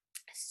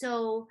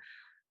 So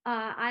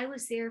I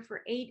was there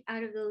for 8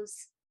 out of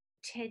those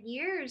 10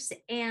 years,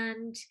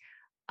 and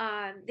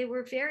there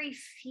were very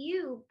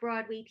few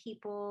Broadway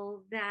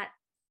people that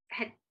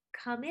had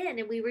come in,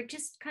 and we were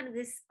just kind of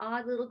this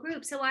odd little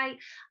group. So I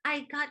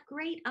got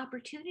great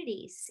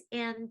opportunities,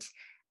 and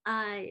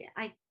I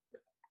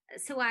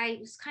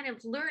was kind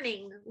of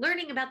learning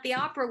about the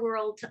opera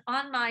world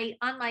on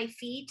my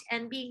feet,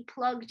 and being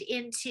plugged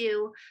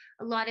into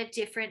a lot of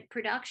different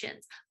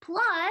productions.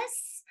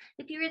 Plus,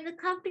 if you're in the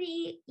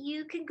company,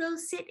 you can go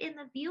sit in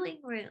the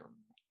viewing room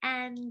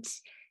and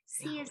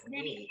see as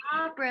many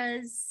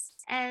operas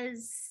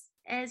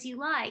as you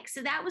like.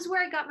 So that was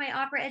where I got my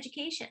opera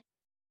education.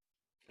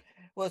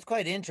 Well, it's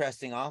quite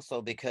interesting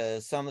also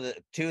because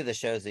two of the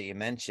shows that you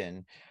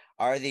mentioned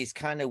are these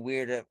kind of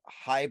weird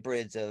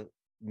hybrids of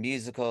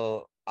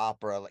musical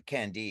opera, like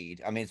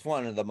Candide. I mean, it's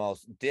one of the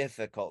most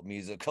difficult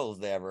musicals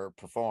they ever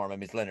perform. I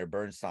mean, it's Leonard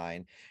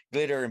Bernstein.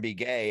 Glitter and Be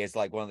Gay is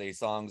like one of these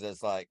songs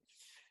that's like,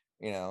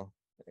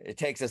 it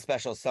takes a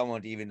special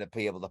someone to even to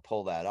be able to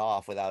pull that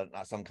off without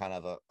some kind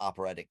of a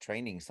operatic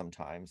training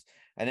sometimes.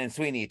 And then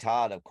Sweeney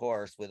Todd, of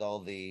course, with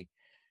all the,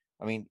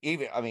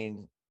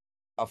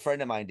 a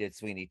friend of mine did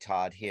Sweeney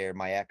Todd here.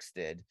 My ex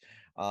did.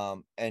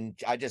 And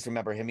I just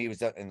remember him, he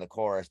was in the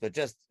chorus, but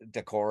just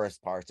the chorus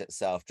parts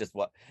itself, just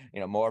what,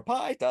 more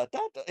pie, da, da,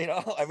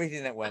 da,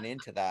 everything that went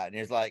into that. And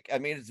it's like,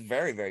 it's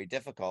very, very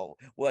difficult,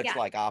 which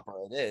like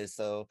opera it is.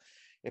 So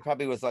it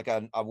probably was like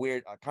a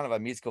weird kind of a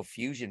musical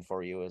fusion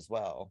for you as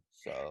well.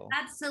 So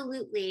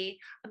absolutely.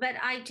 But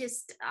I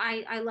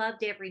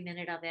loved every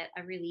minute of it.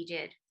 I really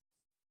did.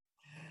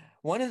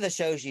 One of the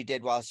shows you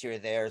did whilst you were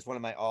there is one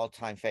of my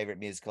all-time favorite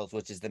musicals,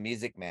 which is The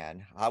Music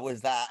Man. How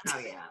was that? Oh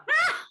yeah.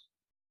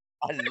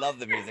 I love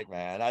The Music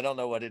Man. I don't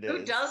know what it is.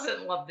 Who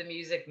doesn't love The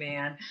Music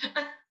Man?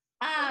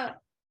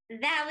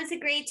 That was a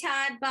great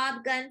time.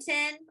 Bob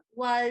Gunton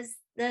was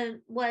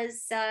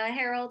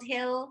Harold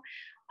Hill.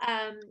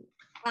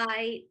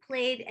 I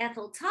played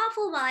Ethel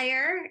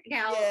Toffelmeyer.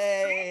 Now,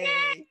 yay!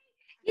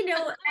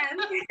 Sort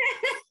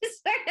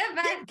of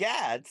a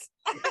gads.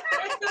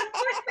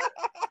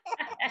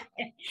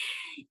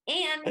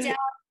 And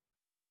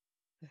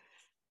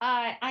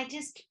I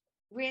just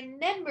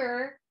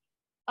remember,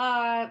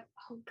 oh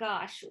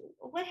gosh,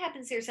 what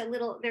happens? There's a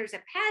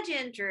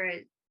pageant or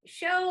a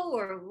show,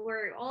 or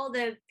where all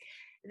the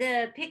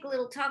Pick a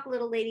Little Talk a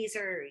Little ladies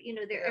are,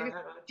 they're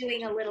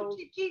doing a little.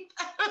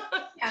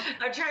 Yeah.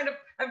 I'm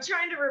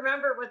trying to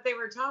remember what they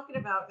were talking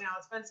about now.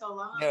 It's been so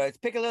long. No, it's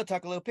Pick a Little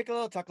Talk a Little, Pick a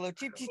Little Talk a Little,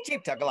 cheap, cheap,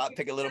 cheap, talk a lot,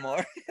 pick a little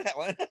more. That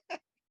one. But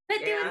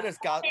they're That'll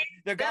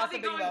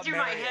gossiping be going about through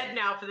Marion. my head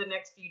now for the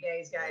next few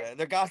days, guys. Yeah,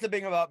 they're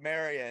gossiping about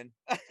Marion.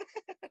 But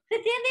then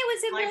there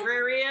was a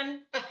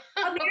librarian.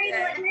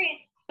 Librarian.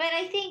 But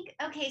I think,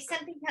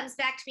 something comes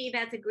back to me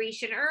about the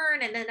Grecian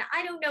urn, and then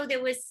I don't know,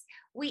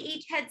 we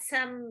each had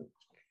some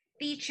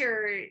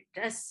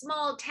a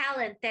small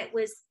talent that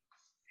was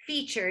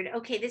featured.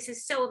 Okay, this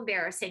is so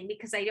embarrassing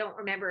because I don't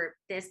remember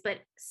this, but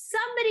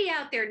somebody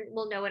out there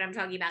will know what I'm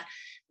talking about.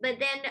 But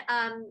then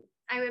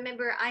I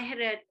remember I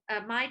had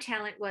my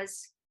talent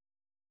was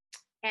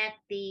at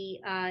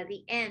the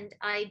end.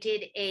 I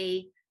did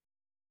a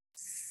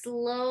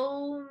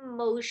slow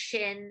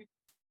motion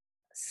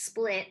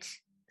split.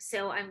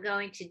 So I'm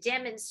going to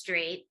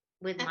demonstrate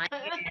with my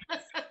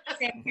hands,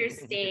 center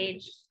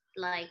stage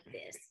like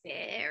this,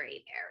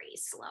 very, very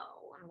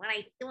slow. And when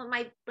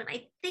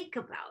I think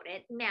about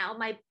it now,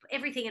 my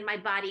everything in my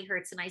body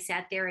hurts, and I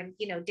sat there and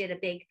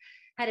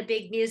had a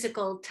big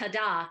musical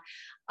ta-da.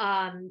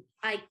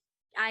 I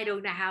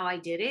don't know how I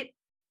did it.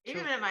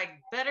 Even in my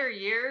better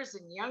years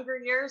and younger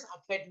years, I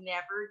could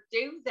never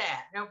do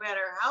that. No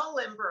matter how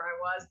limber I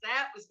was,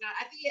 that was not.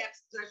 I think you have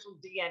special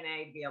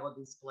DNA to be able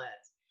to do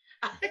splits.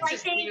 I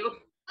just do.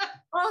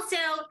 Also,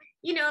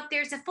 if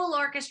there's a full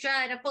orchestra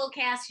and a full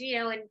cast,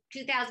 and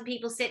 2,000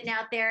 people sitting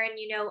out there, and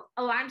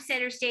oh, I'm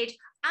center stage,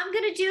 I'm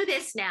gonna do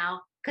this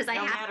now because I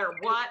have. No matter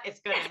what,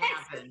 it's gonna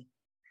happen.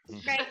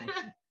 Right.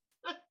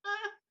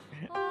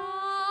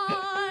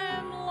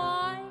 I'm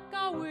like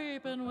a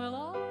weeping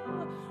willow,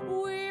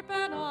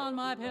 weeping on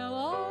my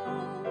pillow.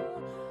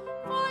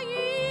 For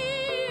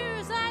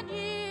years and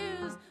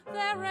years,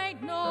 there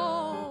ain't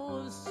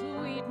no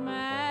sweet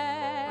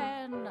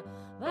man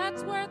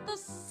that's worth the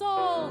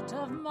salt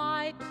of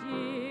my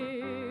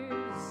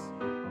tears.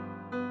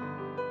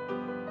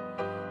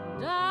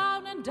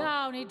 Down and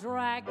down he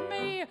dragged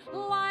me,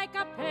 like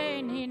a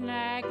pain he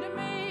nagged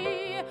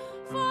me.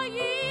 For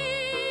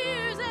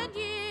years and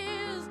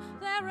years,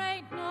 there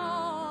ain't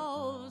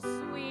no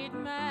sweet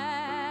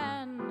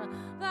man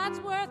that's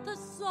worth the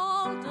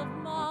salt of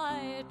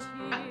my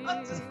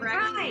tears.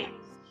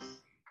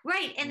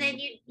 Right. And then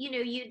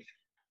you'd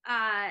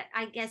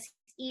I guess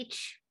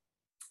each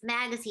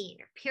magazine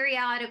or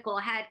periodical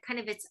had kind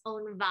of its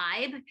own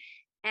vibe,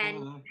 and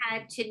you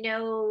had to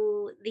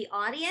know the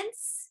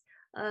audience,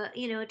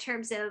 in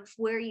terms of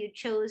where you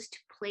chose to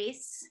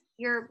place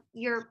your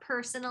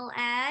personal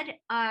ad.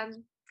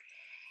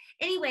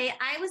 Anyway,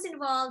 I was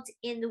involved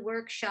in the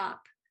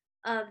workshop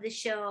of the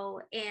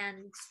show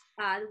and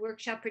the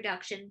workshop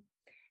production,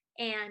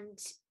 and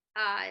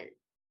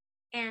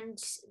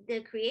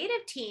the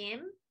creative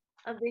team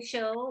of the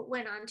show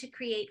went on to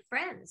create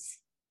Friends.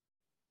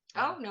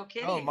 Oh, no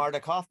kidding. Oh,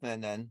 Marta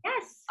Kaufman then.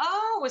 Yes.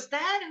 Oh, was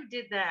that who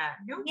did that?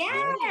 No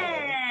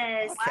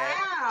Yes. Okay.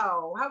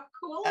 Wow. How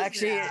cool is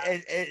Actually,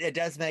 that? it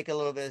does make a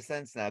little bit of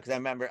sense now, because I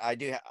remember I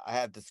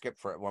have the script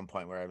for it at one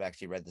point where I've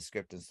actually read the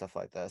script and stuff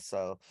like this.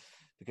 So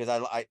because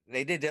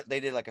they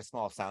did like a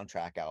small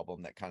soundtrack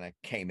album that kind of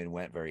came and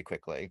went very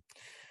quickly.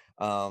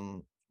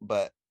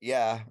 But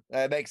yeah,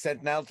 that makes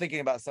sense now.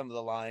 Thinking about some of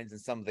the lines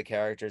and some of the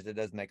characters, it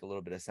does make a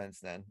little bit of sense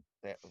then.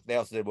 They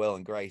also did Will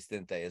and Grace,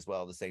 didn't they, as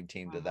well? The same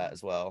team did that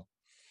as well.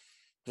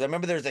 Because I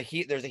remember there's a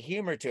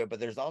humor to it, but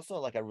there's also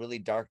like a really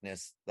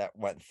darkness that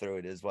went through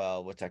it as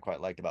well, which I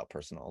quite liked about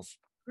Personals.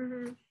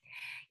 Mm-hmm.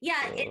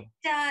 Yeah, So.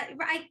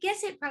 I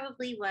guess it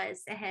probably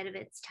was ahead of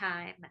its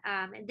time.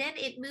 And then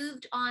it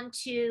moved on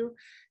to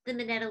the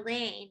Minetta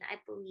Lane, I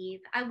believe.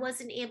 I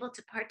wasn't able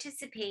to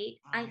participate,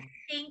 I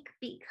think,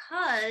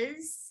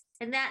 because,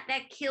 and that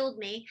killed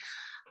me.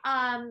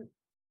 I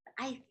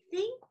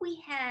think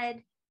we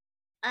had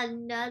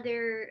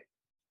another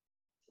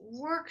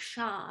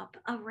workshop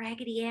of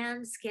Raggedy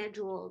Ann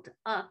scheduled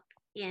up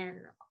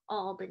in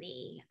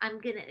Albany.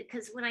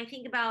 Because when I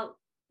think about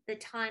the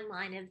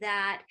timeline of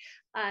that,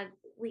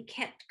 we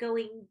kept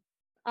going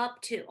up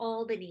to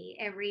Albany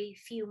every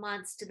few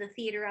months to the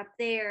theater up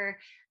there,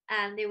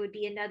 and there would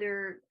be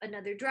another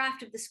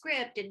draft of the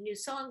script, and new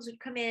songs would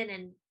come in,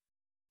 and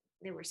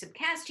there were some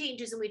cast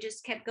changes, and we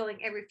just kept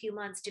going every few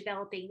months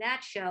developing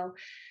that show.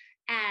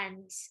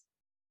 And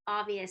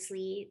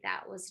obviously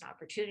that was an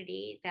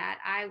opportunity that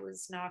I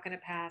was not going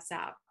to pass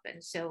up.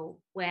 And so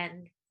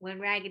when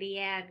Raggedy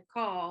Ann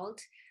called,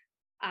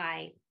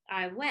 I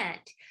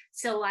went.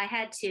 So I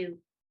had to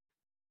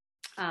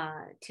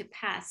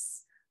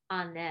pass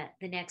on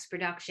the next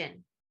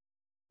production,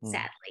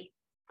 sadly.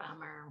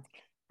 Bummer.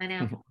 I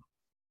know.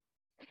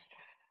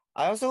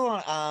 I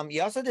also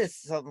you also did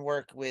some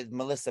work with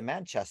Melissa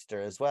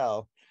Manchester as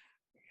well,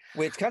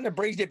 which kind of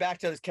brings you back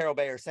to this Carol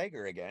Bayer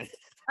Sager again.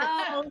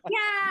 Oh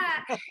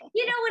yeah,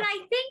 when I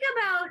think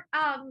about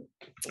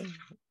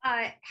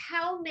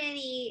how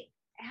many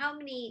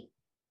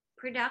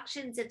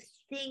productions of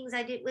things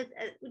I did with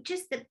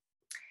just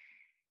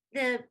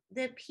the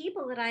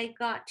people that I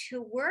got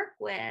to work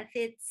with,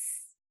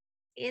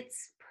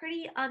 it's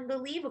pretty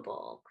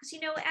unbelievable, because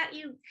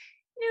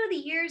the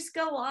years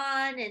go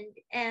on,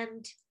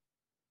 and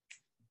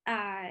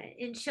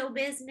in show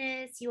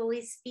business, you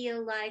always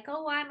feel like,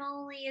 oh, I'm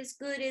only as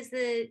good as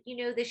the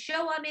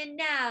show I'm in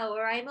now,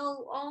 or I'm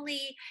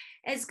only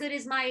as good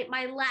as my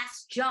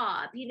last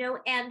job,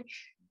 and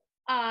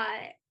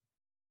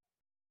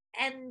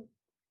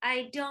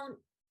I don't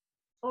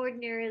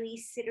ordinarily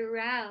sit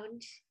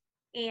around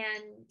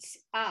and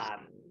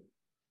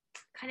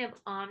kind of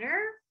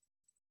honor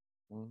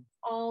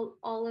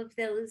all of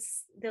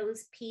those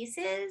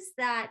pieces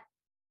that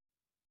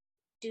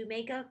do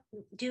make up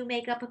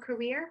a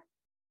career.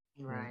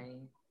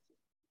 Right.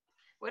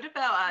 What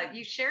about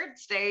you shared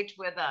stage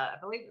with I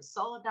believe it was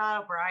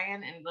Soledad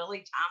O'Brien and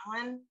Lily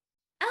Tomlin?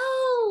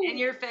 Oh, In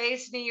Your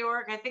Face, New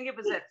York. I think it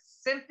was at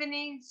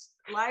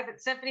live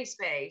at Symphony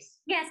Space.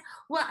 yes.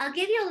 Well, I'll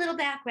give you a little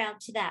background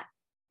to that.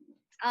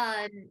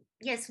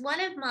 Yes, one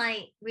of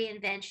my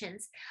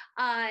reinventions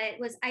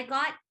was I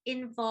got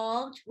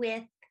involved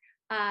with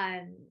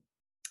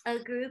a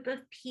group of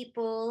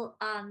people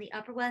on the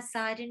Upper West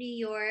Side of New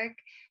York.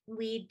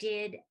 We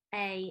did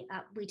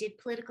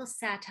political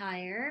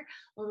satire,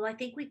 although I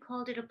think we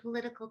called it a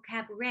political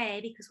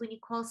cabaret, because when you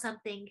call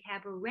something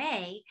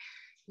cabaret,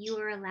 you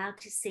are allowed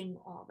to sing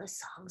all the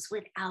songs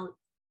without,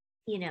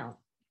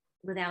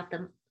 without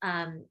them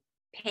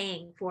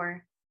paying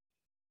for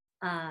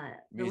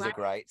Music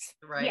rights.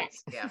 Right.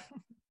 Yes. Yeah.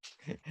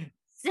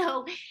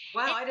 So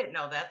Wow, I didn't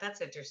know that.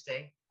 That's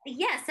interesting.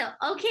 yeah, so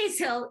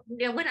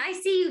when I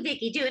see you,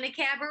 Vicky, doing a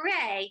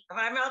cabaret, If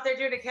I'm out there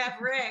doing a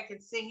cabaret, I can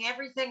sing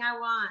everything I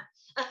want.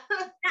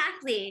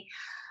 exactly.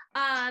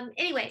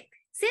 Anyway,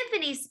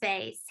 Symphony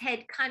Space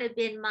had kind of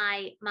been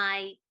my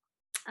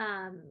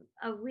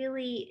a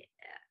really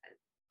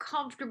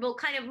comfortable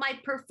kind of my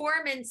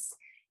performance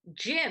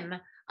gym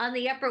on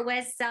the Upper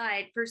West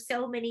Side for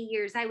so many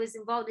years. I was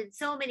involved in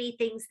so many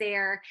things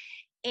there,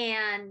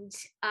 and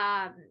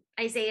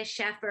Isaiah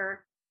Sheffer,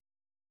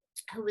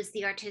 who was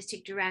the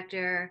artistic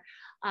director,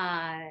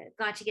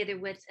 got together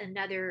with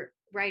another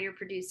writer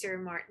producer,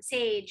 Martin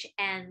Sage,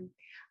 and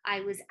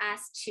I was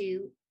asked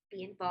to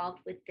be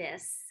involved with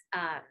this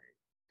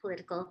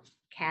political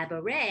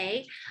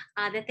cabaret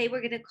that they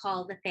were going to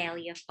call the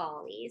Thalia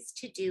Follies,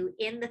 to do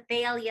in the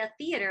Thalia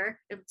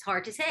Theater. It's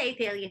hard to say,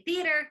 Thalia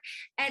Theater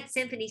at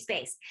Symphony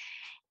Space.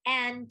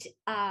 And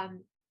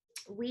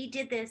we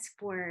did this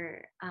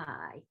for,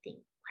 I think,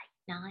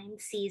 like 9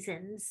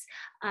 seasons.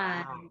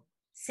 Wow.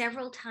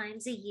 Several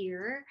times a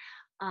year,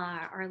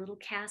 our little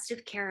cast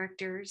of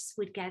characters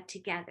would get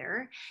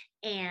together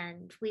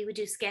and we would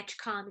do sketch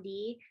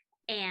comedy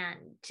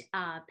and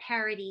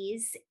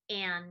parodies.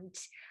 And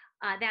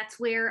that's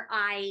where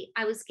I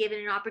was given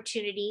an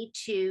opportunity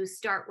to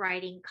start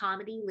writing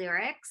comedy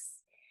lyrics.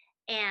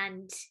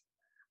 And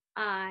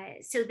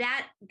so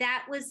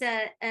that was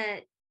a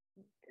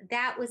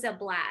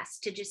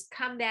blast to just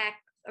come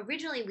back.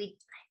 Originally, I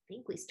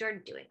think we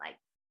started doing like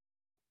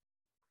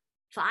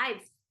five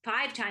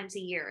times a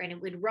year, and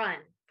it would run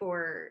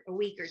for a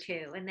week or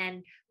two, and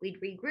then we'd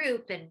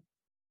regroup and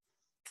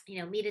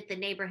meet at the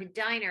neighborhood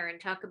diner and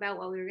talk about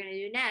what we were going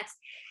to do next.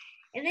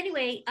 And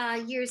anyway,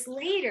 years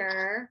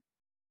later,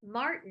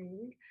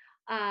 Martin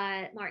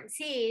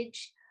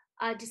Sage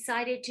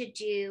decided to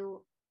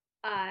do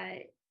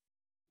a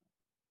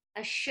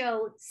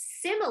show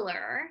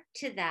similar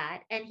to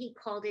that, and he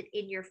called it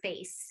In Your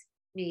Face,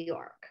 New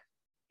York.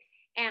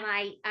 And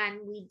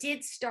we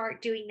did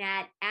start doing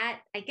that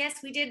at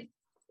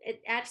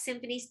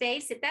Symphony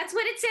Space. If that's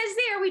what it says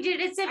there, we did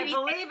it at Symphony I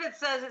believe it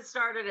says it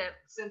started at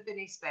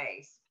Symphony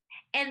Space.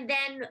 And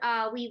then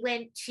we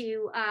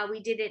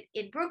did it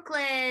in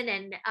Brooklyn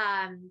and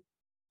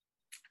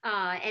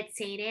at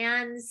St.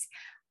 Anne's.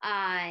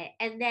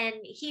 And then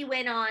he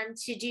went on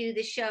to do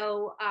the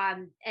show.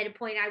 At a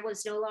point, I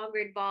was no longer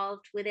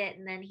involved with it.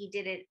 And then he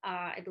did it,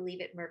 I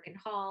believe, at Merkin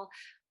Hall.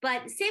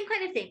 But same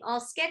kind of thing, all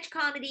sketch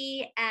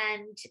comedy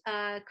and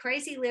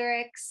crazy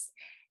lyrics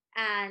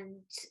and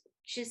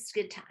just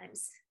good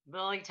times.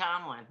 Lily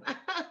Tomlin.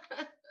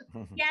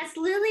 Yes,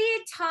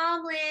 Lily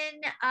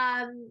Tomlin.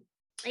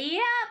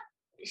 Yeah,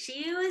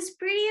 she was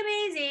pretty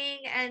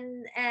amazing,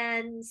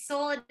 and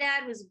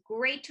Soledad was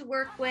great to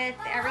work with.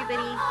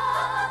 Everybody.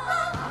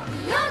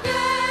 Your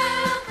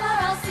girl for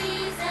all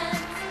seasons,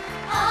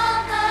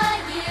 all the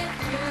year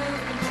through.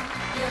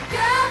 Your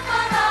girl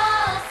for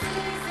all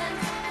seasons,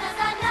 'cause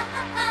I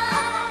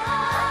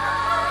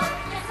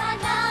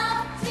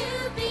love to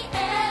be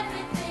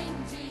everything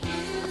to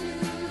you,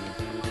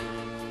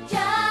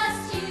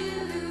 just you.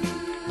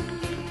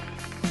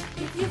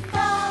 If you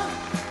fall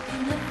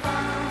in the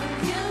fall,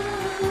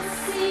 you'll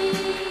see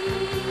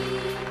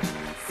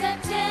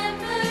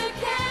September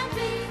can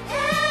be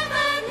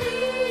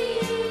Emily.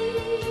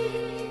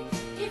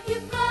 If you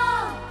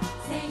fall,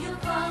 say you'll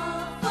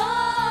fall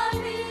for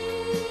me.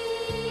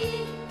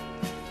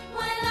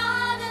 When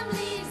autumn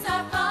leaves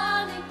are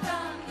falling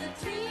from the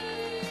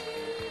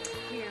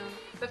tree.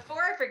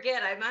 Before I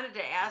forget, I wanted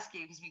to ask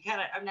you, because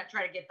I'm not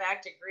trying to get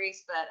back to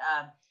Greece, but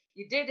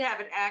you did have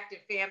an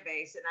active fan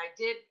base, and I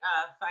did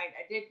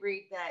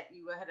read that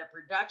you had a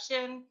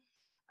production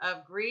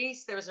of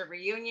Greece. There was a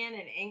reunion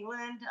in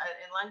England,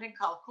 in London,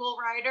 called Cool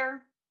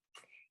Rider.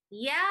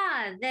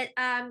 Yeah, that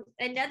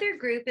another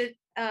group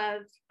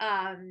of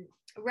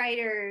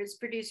writers,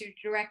 producers,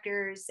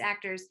 directors,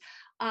 actors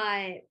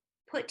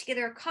put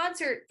together a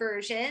concert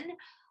version.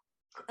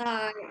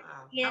 Wow.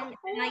 And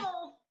How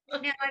cool.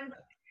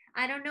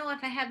 I don't know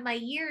if I have my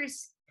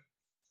years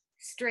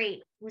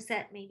straight.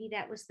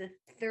 That was the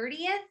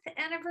 30th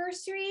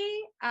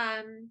anniversary?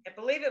 I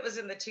believe it was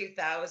in the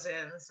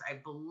 2000s, I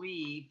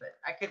believe, but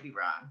I could be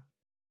wrong.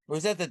 It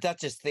was at the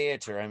Duchess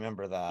Theater. I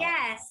remember that.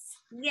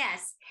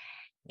 Yes.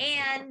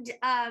 And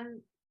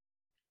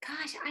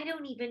gosh, I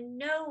don't even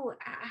know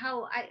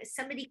how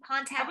somebody I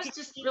contacted was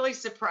just me. really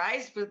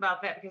surprised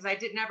about that because I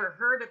never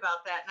heard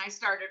about that, and I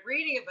started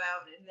reading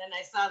about it, and then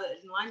I saw that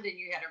in London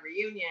you had a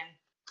reunion,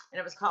 and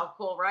it was called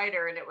Cool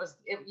Writer, and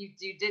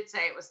you did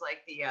say it was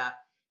like the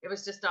it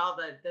was just all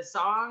the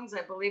songs.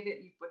 I believe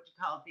it what you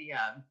call it the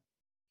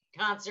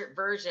concert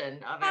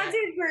version of it.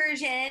 Concert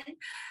version.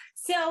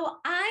 So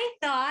I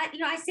thought,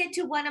 I said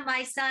to one of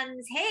my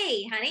sons,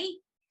 "Hey,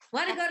 honey,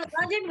 want to go to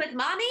London with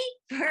mommy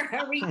for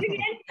a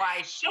reunion?"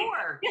 Why,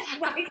 sure.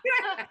 Why,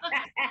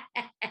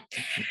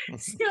 sure.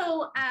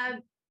 So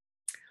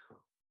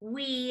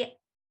we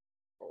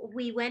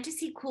went to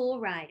see Cool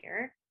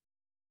Rider,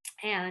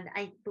 and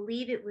I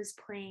believe it was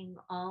playing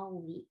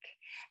all week.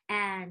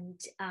 And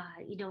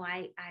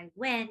I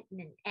went,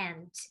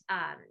 and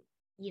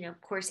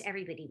of course,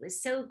 everybody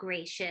was so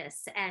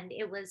gracious, and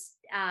it was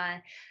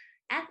at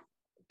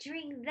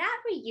during that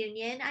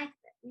reunion.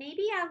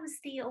 Maybe I was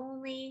the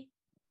only.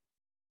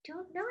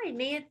 Don't know. I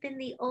may have been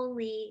the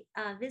only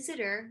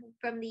visitor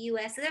from the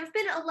U.S. So there have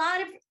been a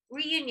lot of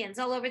reunions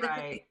all over the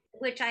place,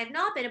 which I have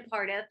not been a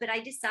part of. But I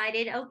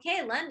decided,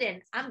 okay,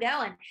 London, I'm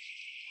going.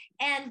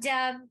 And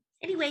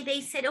anyway,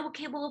 they said,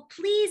 okay, well,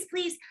 please,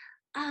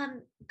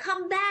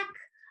 come back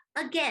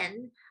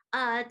again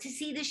to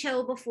see the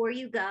show before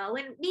you go.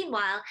 And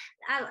meanwhile,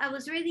 I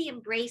was really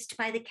embraced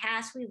by the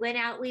cast. We went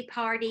out, we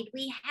partied,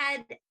 we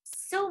had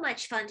so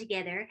much fun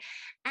together.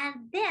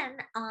 And then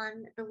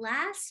on the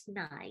last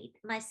night,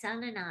 my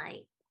son and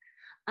I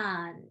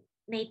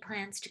made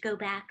plans to go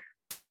back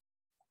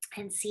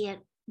and see it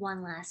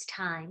one last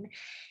time.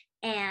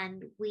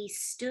 And we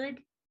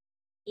stood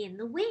in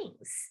the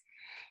wings.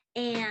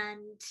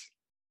 And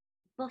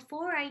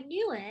before I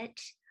knew it,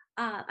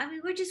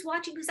 we're just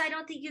watching because I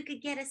don't think you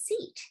could get a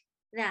seat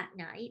that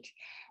night.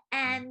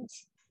 And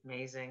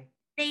amazing.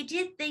 They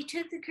took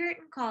the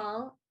curtain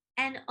call,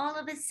 and all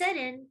of a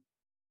sudden,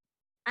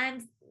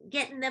 I'm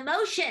getting the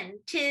motion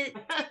to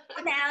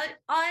come out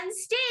on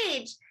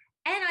stage.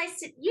 And I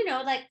said,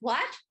 like,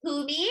 what?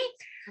 Who, me?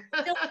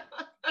 So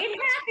it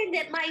happened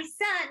that my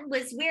son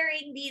was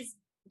wearing these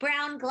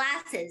brown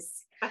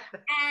glasses.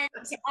 And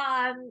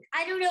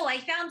I don't know, I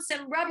found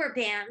some rubber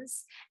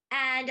bands,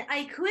 and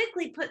I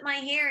quickly put my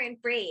hair in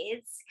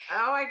braids.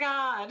 Oh my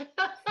God.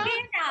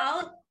 Ran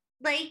out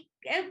like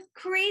a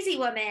crazy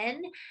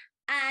woman,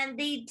 and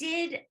they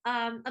did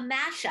a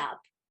mashup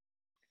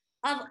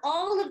of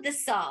all of the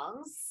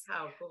songs.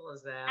 How cool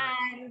is that?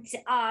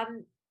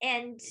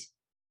 And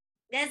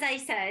as I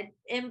said,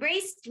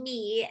 embraced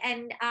me,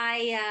 and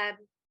I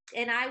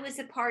was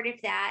a part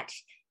of that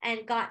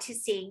and got to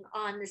sing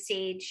on the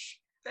stage.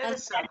 That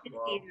is so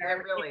cool. It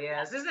really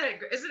is. Isn't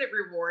it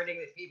rewarding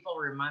that people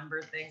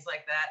remember things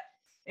like that,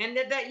 and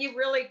that you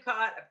really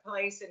caught a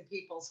place in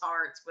people's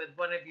hearts with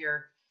one of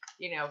your,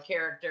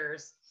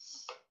 characters?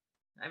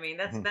 I mean,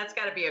 that's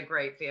got to be a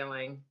great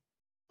feeling.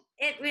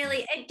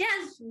 It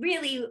does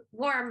really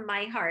warm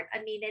my heart.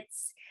 I mean,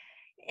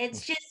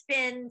 it's just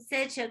been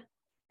such a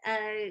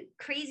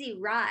crazy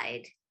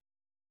ride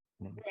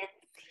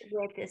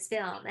with this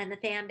film and the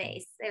fan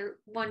base. They're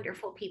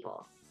wonderful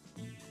people.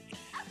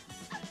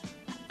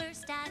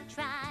 First I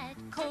tried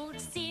cold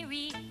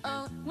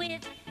cereal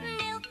with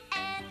milk,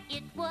 and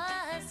it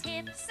was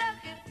hip. So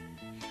good.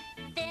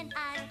 Then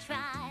I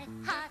tried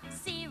hot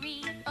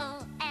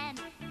cereal, and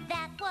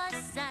that was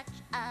such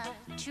a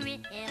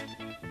trip.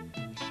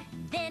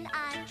 Then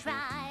I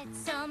tried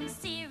some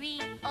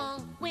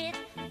cereal with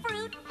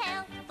fruit,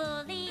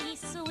 healthfully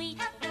sweet.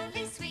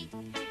 Healthfully sweet.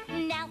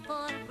 Now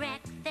for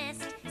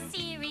breakfast,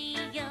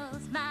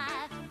 cereal's my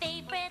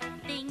favorite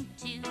thing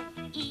to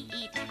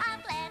eat.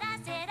 I'm glad I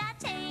said I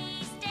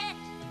taste it.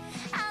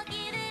 I'll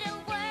give it a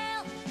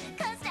whirl,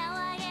 'cause now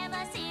I am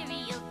a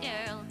cereal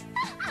girl.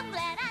 I'm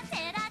glad I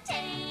said I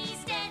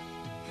taste it.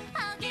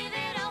 I'll give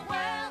it a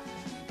whirl,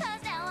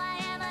 'cause now I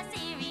am a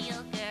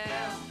cereal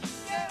girl.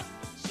 Girl,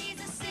 she's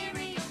a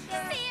cereal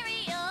girl.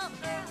 Cereal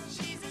girl,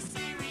 she's a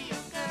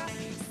cereal girl.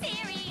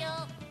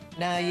 Cereal.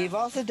 Now, you've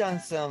also done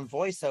some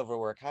voiceover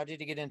work. How did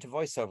you get into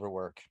voiceover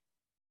work?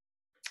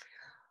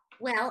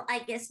 Well, I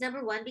guess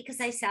number one,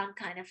 because I sound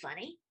kind of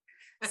funny.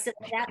 So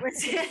that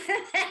was,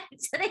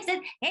 so they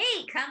said,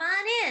 hey, come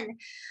on in.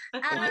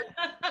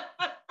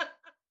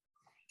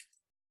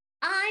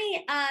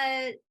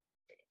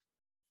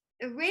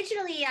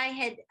 Originally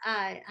I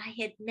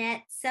had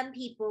met some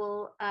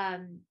people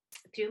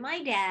through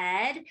my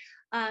dad.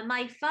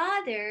 My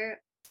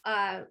father,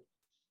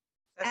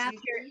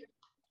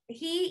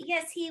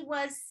 he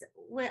was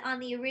on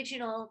the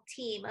original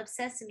team of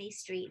Sesame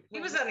Street. He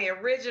was on the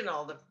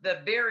original,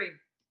 the very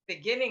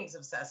beginnings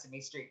of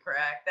Sesame Street,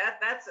 correct?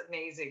 That's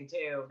amazing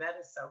too. That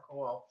is so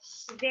cool.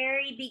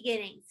 Very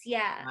beginnings,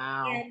 yeah.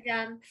 Wow. And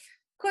of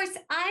course,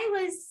 I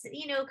was,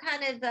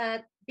 kind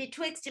of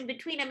betwixt and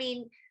between. I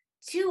mean,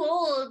 too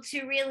old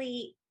to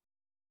really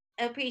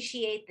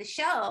appreciate the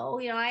show.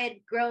 I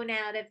had grown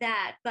out of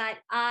that, but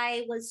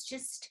I was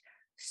just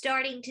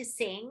starting to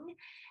sing,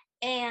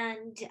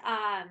 and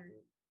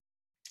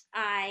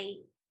I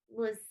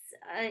was,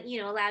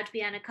 allowed to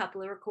be on a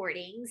couple of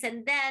recordings,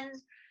 and then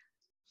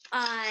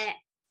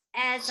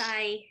as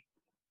I,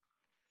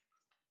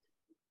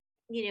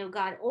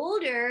 got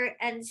older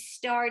and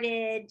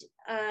started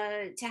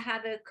to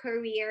have a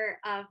career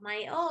of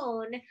my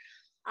own,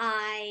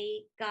 I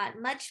got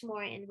much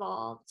more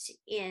involved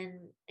in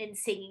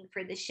singing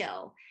for the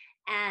show.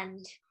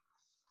 And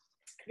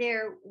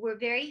there were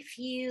very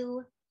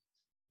few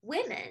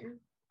women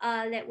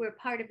that were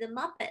part of the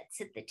Muppets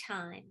at the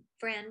time.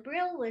 Fran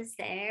Brill was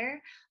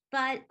there,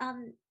 but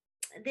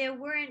there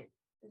weren't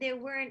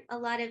a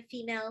lot of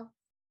female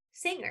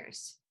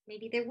singers.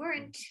 Maybe there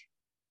weren't,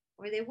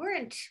 or there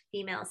weren't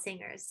female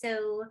singers.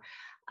 So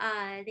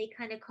they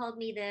kind of called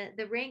me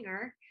the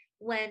ringer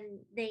when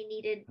they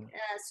needed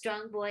a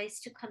strong voice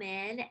to come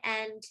in.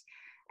 And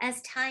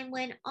as time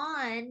went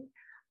on,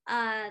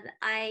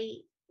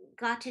 I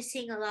got to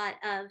sing a lot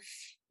of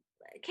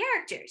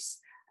characters.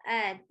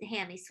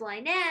 Hammy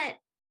Swinette,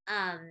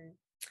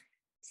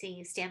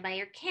 singing "Stand by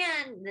Your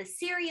Can," the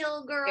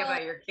Cereal Girl. Stand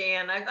by Your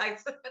Can. I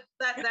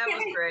that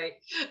was great.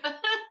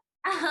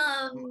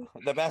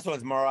 The best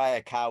one's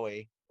Mariah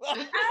Carey. Oh,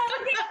 thank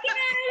you.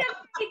 I'm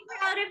pretty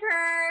proud of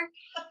her.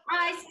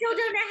 I still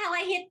don't know how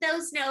I hit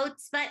those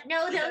notes, but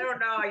no, I don't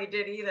know how you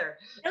did either.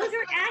 Those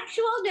are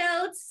actual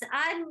notes.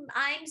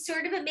 I'm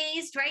sort of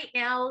amazed right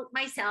now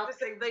myself.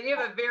 You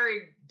have a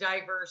very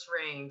diverse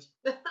range.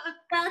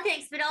 Well,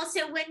 thanks. But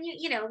also when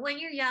when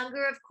you're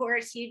younger, of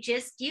course, you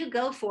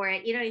go for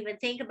it. You don't even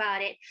think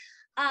about it.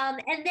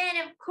 And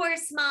then, of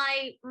course,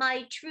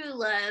 my true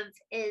love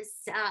is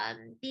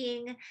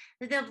being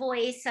the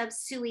voice of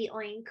Suey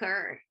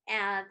Oinker,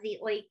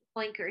 the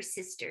Oinker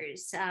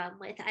sisters,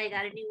 with "I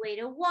Got a New Way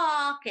to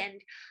Walk,"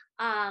 and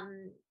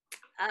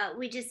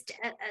we just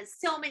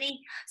so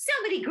many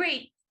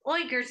great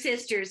Oinker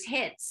sisters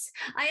hits.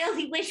 I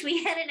only wish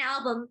we had an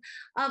album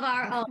of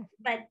our own,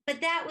 but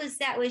that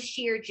was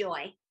sheer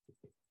joy.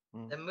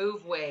 The Moo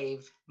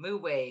Wave. Moo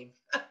Wave.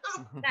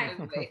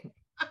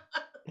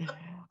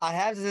 I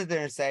have to sit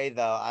there and say,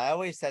 though, I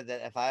always said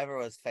that if I ever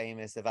was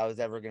famous, if I was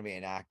ever going to be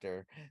an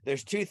actor,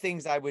 there's two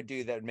things I would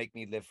do that would make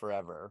me live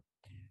forever.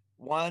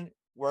 One,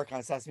 work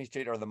on Sesame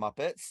Street or the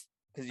Muppets,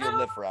 because you'll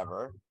live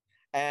forever.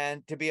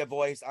 And to be a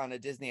voice on a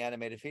Disney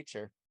animated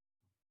feature.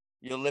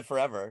 You'll live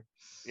forever.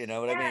 You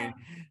know what I mean?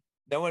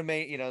 No one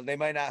may, they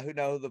might not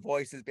know the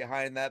voices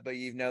behind that, but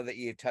you know that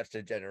you've touched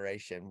a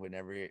generation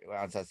whenever you're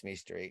on Sesame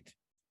Street.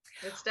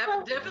 It's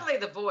definitely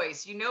the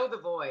voice. You know the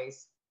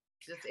voice.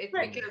 It's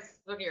because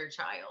when you're a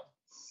child.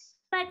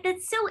 But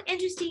that's so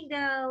interesting,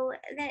 though,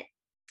 that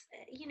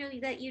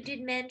that you did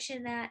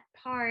mention that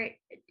part,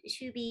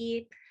 to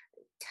be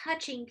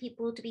touching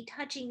people, to be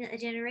touching a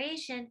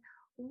generation.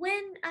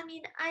 When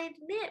I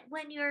admit,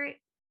 when you're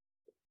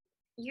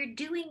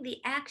doing the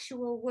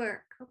actual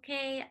work,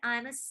 okay,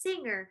 I'm a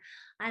singer.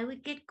 I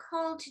would get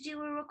called to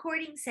do a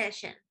recording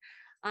session.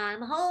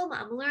 I'm home.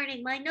 I'm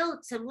learning my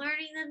notes. I'm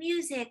learning the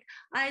music.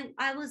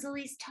 I was at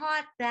least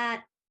taught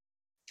that.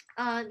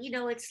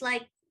 It's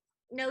like,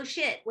 no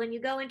shit, when you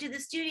go into the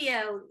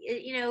studio,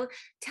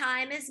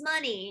 time is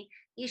money.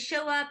 You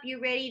show up,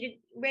 you're ready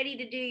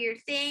to do your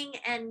thing.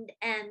 And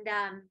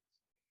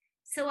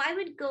so I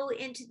would go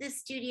into the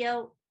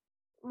studio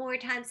more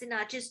times than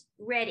not, just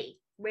ready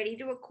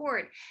to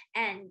record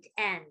and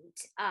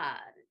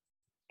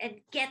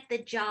get the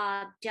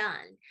job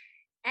done.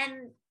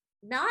 And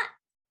not,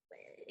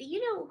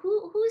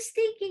 who's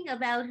thinking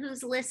about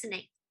who's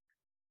listening,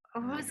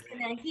 or who's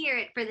going to hear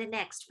it for the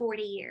next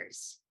 40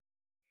 years.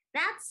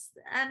 That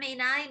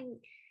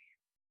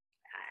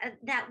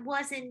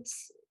wasn't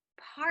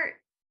part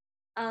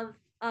of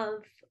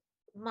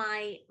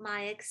my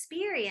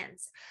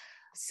experience.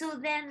 So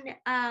then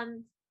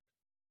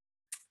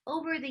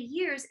over the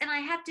years, and I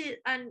have to,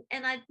 and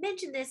I've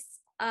mentioned this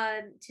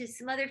to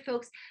some other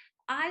folks,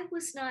 I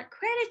was not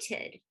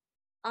credited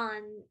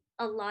on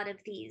a lot of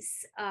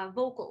these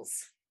vocal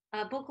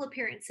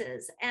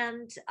appearances.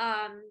 And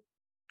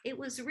it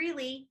was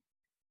really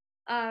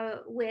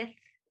with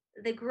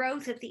the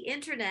growth of the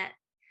internet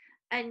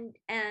and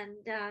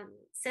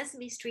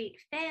Sesame Street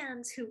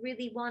fans who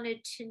really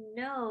wanted to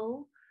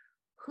know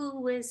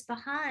who was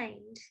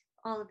behind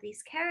all of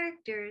these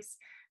characters,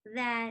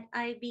 that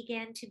I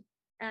began to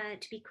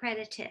be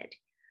credited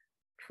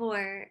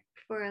for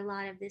a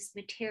lot of this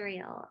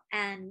material.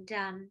 And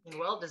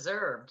well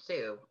deserved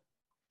too.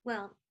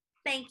 Well,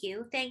 thank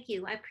you.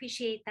 I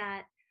appreciate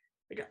that.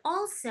 But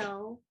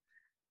also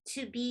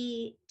to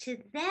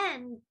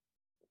then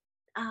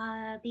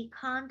be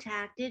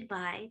contacted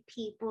by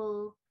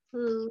people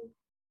who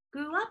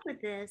grew up with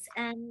this,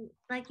 and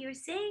like you're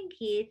saying,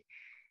 Keith,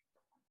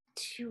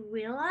 to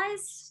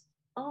realize,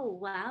 oh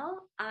wow,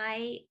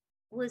 I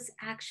was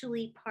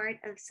actually part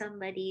of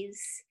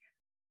somebody's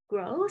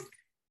growth,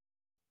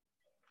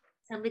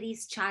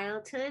 somebody's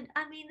childhood.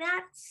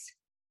 That's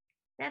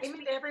came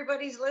into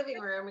everybody's living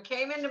room. It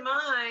came into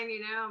mine, we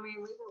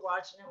were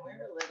watching it when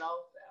we were little.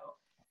 So.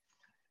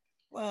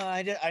 Well,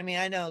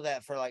 I know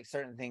that for like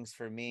certain things,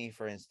 for me,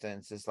 for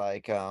instance, is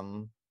like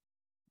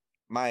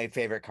my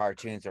favorite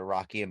cartoons are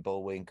Rocky and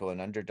Bullwinkle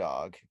and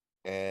Underdog,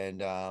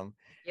 and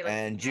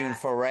June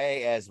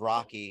Foray as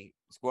Rocky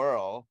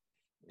Squirrel,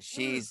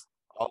 she's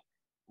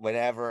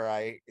whenever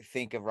I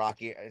think of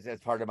Rocky as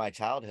part of my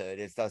childhood,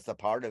 it's just a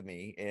part of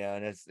me,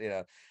 and it's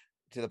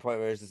to the point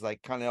where it's just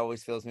like kind of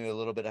always fills me with a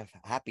little bit of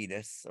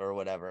happiness or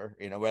whatever,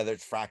 whether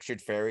it's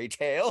fractured fairy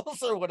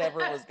tales or whatever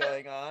was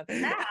going on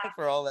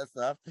for all that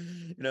stuff,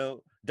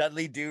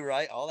 Dudley Do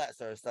Right, all that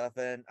sort of stuff.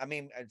 And I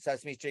mean,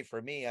 Sesame Street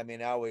for me, I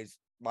mean,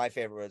 my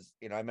favorite was,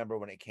 I remember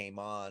when it came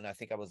on, I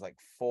think I was like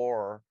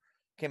 4,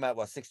 came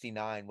out,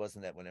 69,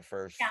 wasn't it, when it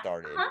first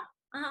started?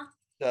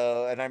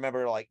 So, and I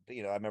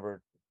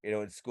remember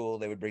in school,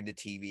 they would bring the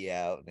TV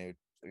out and they would,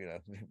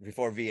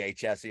 before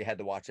VHS, so you had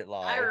to watch it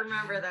live. I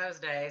remember those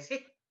days.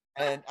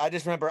 And I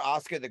just remember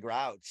Oscar the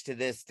Grouch. To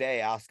this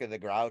day, Oscar the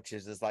Grouch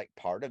is just like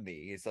part of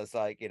me. It's just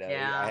like,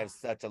 I have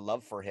such a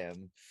love for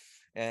him.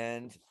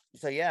 And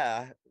so,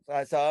 so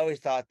I always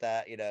thought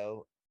that,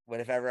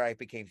 whenever I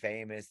became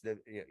famous,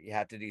 you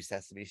have to do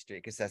Sesame Street,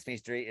 because Sesame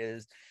Street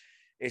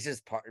it's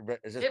just part of you.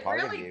 It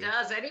really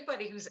does.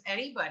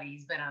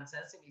 Anybody's been on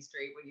Sesame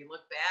Street when you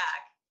look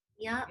back.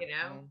 Yeah.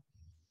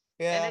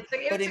 Yeah, and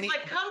it's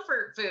like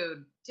comfort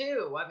food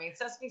too. I mean,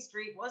 Sesame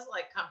Street was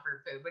like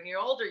comfort food. When you're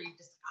older, you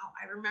just,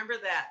 I remember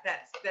that.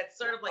 That's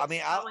sort of like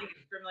smelling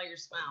a familiar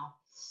smell.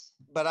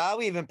 But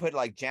I'll even put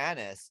like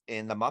Janice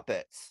in the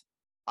Muppets.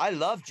 I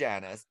love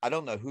Janice. I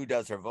don't know who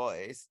does her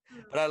voice,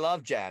 but I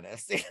love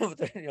Janice. The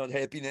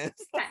hippiness.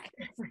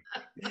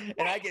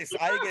 And I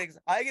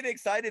get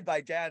excited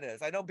by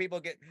Janice. I know people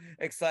get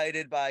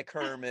excited by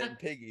Kermit and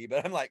Piggy,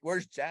 but I'm like,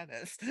 where's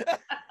Janice?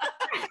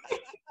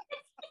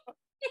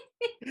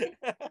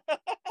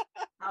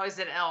 I was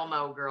an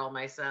Elmo girl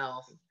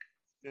myself.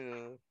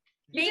 Yeah.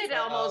 You did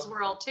Elmo's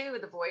World too,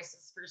 the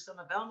voices for some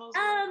of Elmo's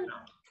World?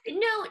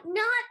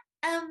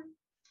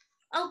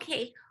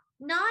 Okay,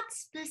 not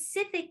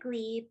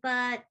specifically,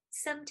 but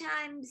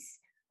sometimes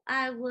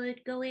I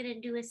would go in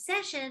and do a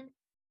session,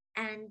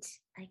 and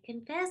I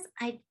confess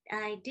I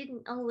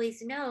didn't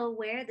always know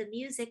where the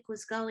music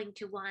was going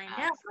to wind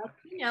up.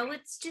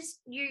 It's just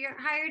you're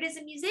hired as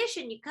a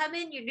musician. You come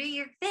in, you do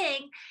your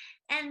thing,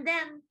 and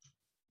then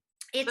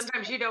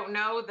sometimes you don't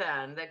know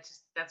then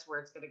that's where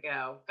it's going to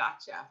go.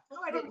 Gotcha.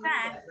 Oh, I didn't know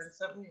that.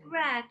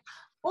 Correct.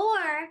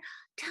 Or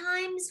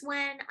times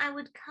when I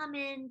would come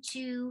in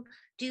to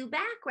do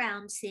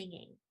background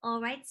singing.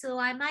 All right. So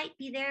I might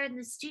be there in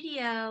the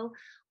studio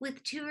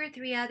with 2 or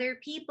 3 other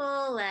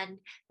people, and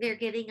they're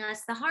giving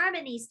us the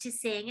harmonies to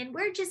sing. And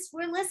we're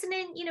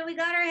listening, we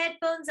got our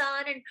headphones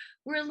on and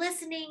we're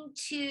listening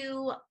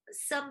to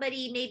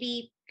somebody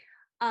maybe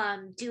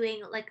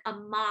doing like a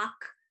mock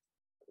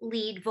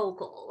lead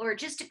vocal or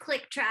just a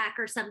click track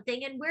or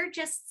something, and we're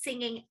just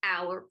singing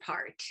our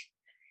part.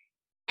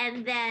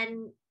 And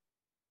then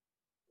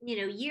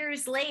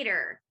years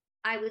later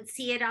I would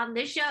see it on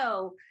the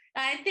show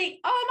and I think,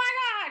 oh my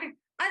God,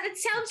 that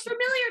sounds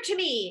familiar to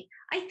me.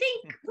 I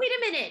think, wait a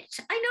minute,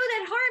 I know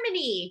that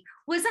harmony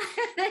was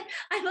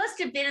I must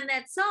have been in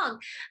that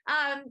song.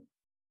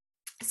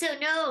 So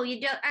no,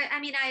 you don't. I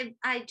mean,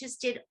 I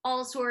just did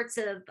all sorts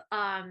of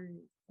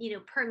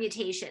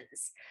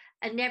permutations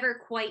and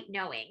never quite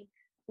knowing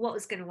what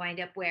was going to wind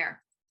up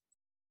where.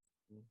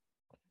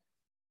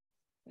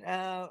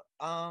 Now,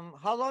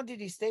 how long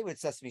did you stay with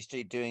Sesame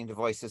Street doing the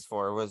voices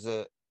for? Was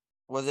it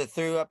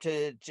through up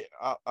to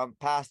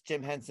past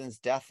Jim Henson's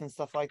death and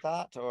stuff like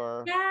that,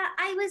 or? Yeah,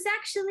 I was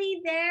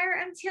actually there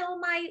until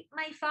my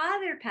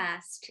father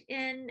passed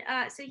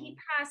so he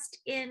passed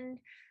in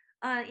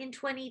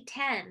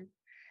 2010.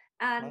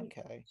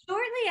 Okay.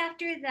 Shortly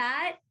after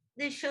that,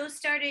 the show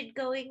started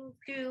going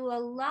through a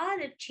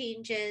lot of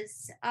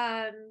changes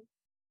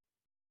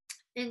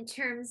in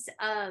terms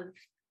of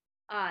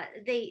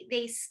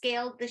they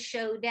scaled the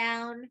show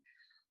down,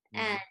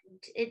 and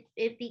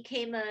it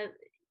became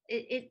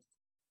it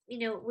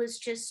was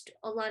just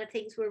a lot of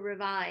things were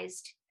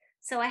revised.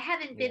 So I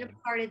haven't been a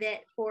part of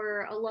it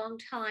for a long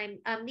time.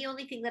 The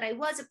only thing that I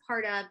was a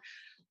part of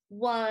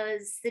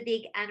was the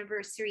big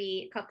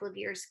anniversary a couple of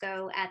years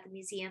ago at the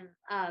Museum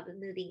of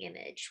Moving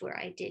Image, where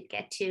I did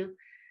get to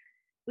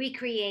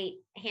recreate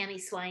Hammy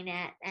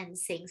Swinette and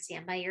sing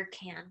Stand By Your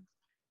Can.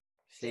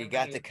 So you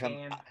got to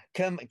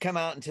come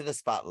out into the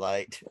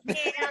spotlight.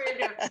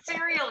 Yeah,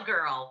 Serial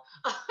Girl.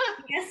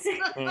 Yes.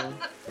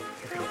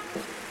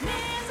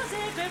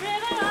 Mississippi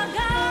River, I'm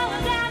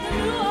going down to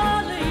New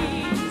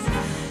Orleans.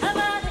 I'm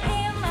about to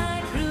end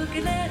my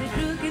crooked letter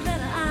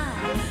I.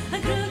 A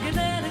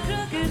crooked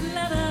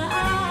letter I.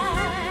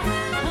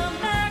 Come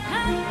back,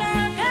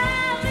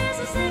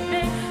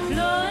 Mississippi,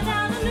 flowing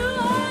down to New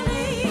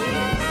Orleans.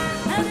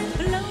 And it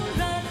flows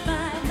right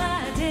by my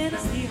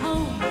Tennessee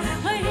home,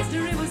 where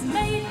history was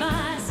made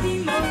by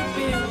Steamboat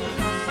Bill.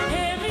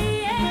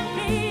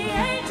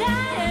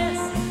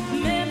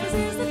 Memphis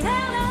is the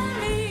town I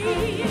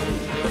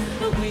need.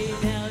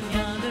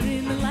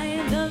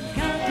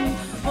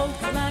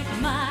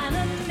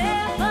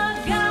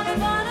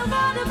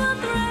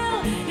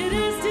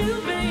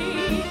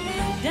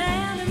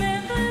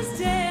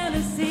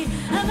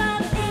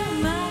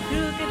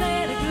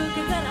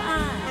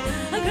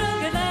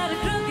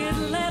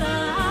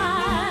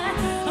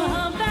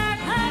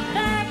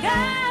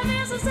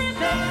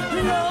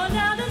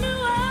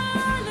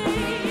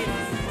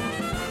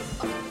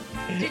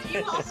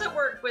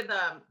 with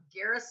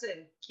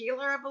Garrison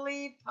Keillor, I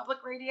believe, public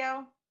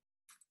radio.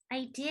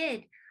 I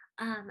did.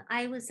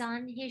 I was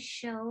on his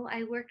show.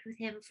 I worked with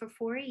him for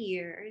 4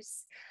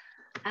 years.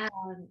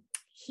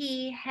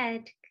 He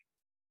had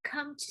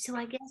come to, so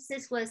I guess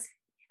this was,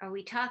 are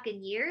we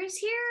talking years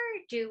here?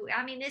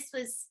 This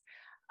was,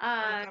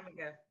 Long time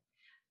ago.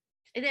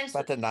 this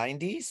About the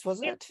 90s,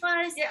 was it it?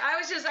 was, Yeah,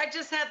 I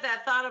just had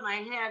that thought in my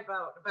head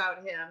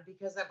about him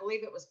because I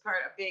believe it was a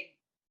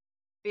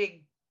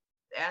big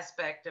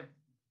aspect of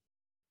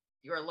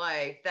your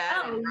life.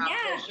 That and Rob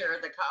Fisher,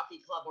 the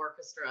Coffee Club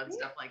Orchestra and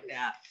stuff like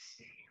that.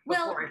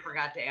 Before I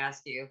forgot to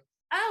ask you.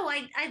 Oh,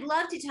 I'd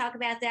love to talk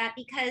about that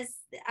because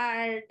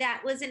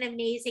that was an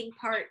amazing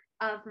part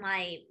of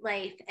my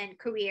life and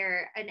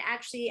career. And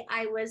actually,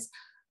 I was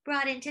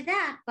brought into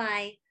that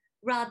by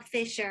Rob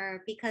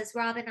Fisher because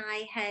Rob and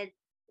I had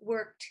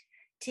worked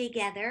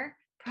together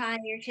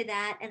prior to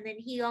that. And then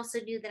he also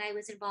knew that I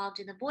was involved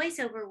in the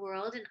voiceover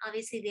world. And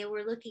obviously, they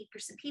were looking for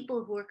some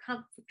people who were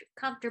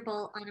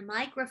comfortable on a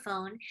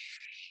microphone.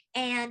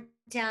 And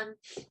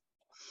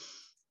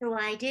so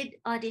I did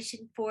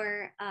audition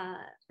for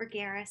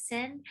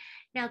Garrison.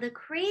 Now the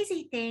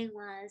crazy thing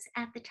was,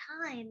 at the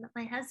time,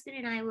 my husband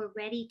and I were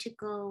ready to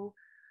go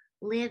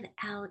live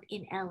out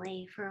in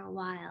LA for a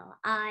while.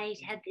 I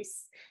had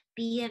this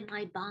bee in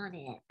my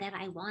bonnet that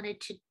I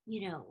wanted to,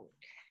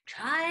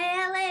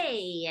 try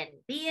LA and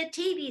be a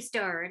TV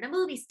star and a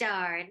movie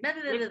star and blah,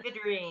 blah, blah, blah. Live the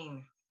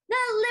dream. No,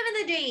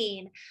 living the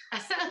dream.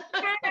 So we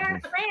had our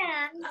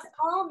plans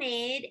all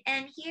made,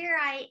 and here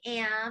I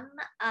am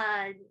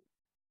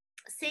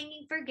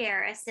singing for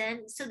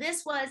Garrison. So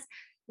this was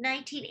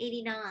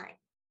 1989.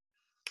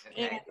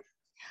 Okay. And,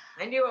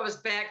 I knew I was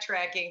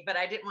backtracking, but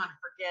I didn't want to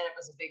forget it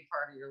was a big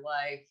part of your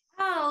life.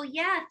 oh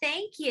yeah,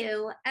 thank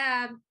you.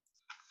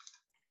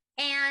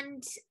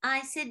 And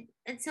I said,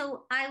 and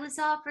so I was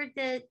offered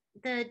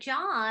the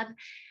job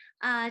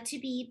to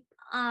be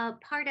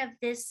part of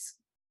this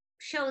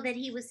show that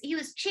he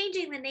was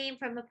changing the name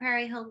from a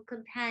Prairie Home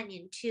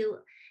Companion to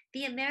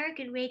the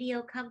American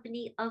Radio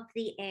Company of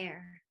the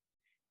Air.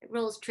 It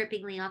rolls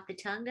trippingly off the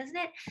tongue, doesn't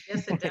it?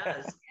 Yes, it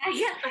does.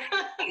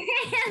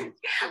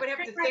 I would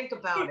have to think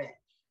about it.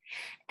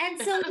 And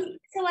so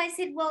I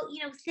said, well,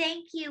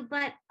 thank you,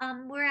 but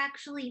we're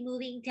actually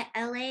moving to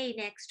LA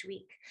next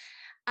week.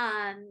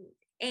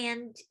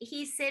 And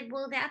he said,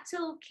 well, that's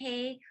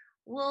okay.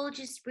 We'll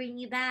just bring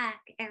you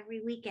back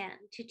every weekend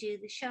to do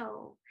the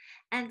show.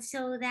 And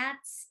so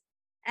that's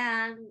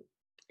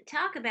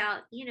talk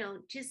about,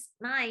 just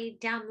my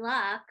dumb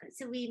luck.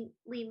 So we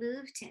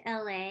moved to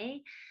LA.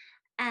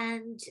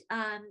 And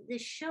the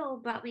show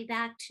brought me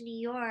back to New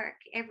York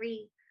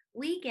every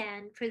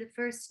weekend for the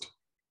first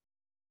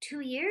 2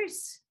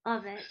 years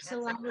of it. That's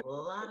so a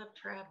lot of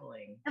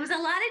traveling. It was a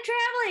lot of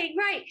traveling,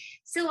 right?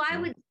 So I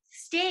would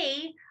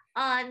stay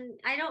on,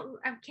 I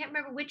can't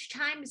remember which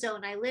time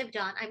zone I lived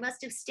on. I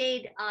must have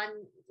stayed on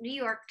New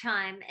York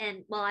time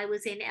and while I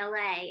was in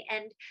LA.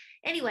 And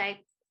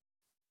anyway,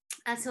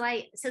 so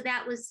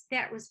that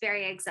was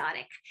very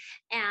exotic.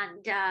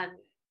 And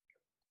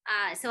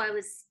so I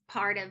was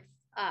part of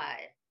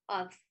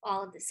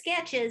all of the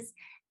sketches.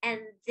 And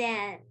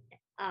then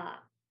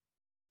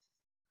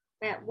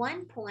at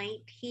one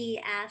point he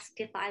asked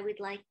if I would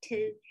like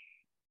to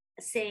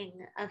sing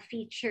a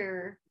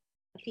featured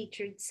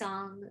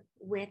song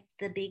with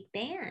the big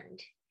band.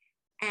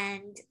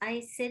 And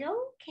I said,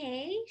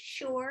 okay,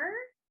 sure.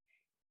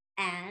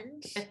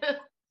 And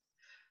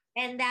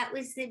that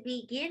was the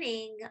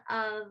beginning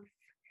of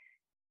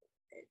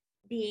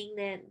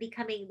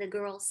becoming the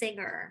girl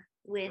singer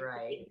with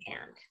the big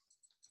band.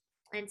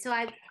 And so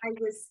I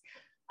was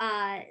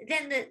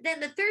then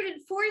the third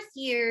and fourth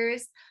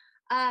years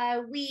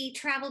we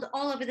traveled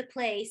all over the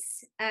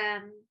place.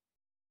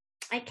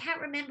 I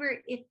can't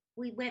remember if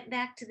we went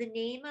back to the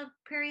name of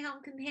Prairie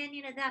Home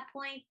Companion at that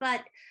point,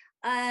 but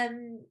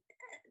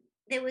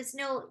there was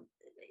no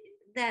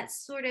that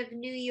sort of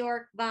New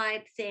York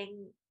vibe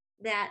thing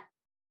that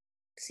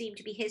seemed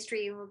to be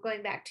history, and we're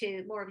going back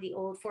to more of the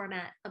old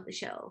format of the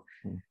show.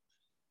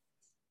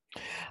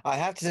 I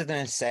have to sit there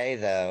and say,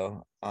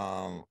 though,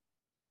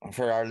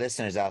 for our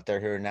listeners out there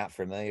who are not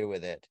familiar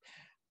with it,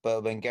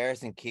 but when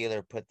Garrison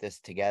Keillor put this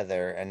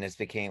together and this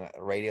became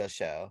a radio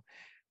show,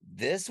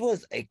 this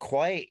was a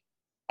quite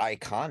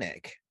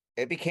iconic.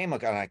 It became an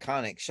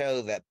iconic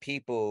show that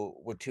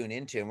people would tune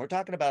into. And we're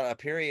talking about a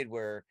period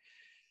where,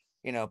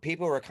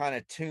 people were kind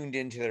of tuned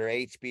into their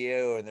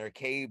HBO and their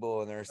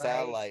cable and their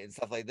satellite and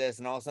stuff like this.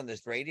 And all of a sudden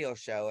this radio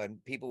show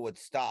and people would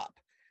stop,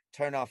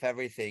 turn off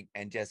everything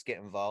and just get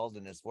involved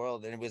in this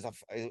world. And it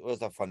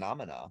was a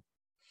phenomenon,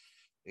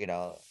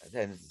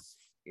 and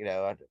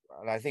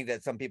I think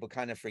that some people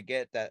kind of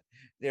forget that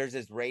there's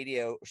this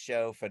radio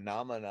show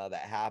phenomena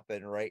that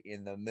happened right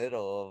in the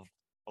middle of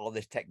all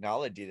this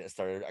technology that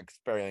started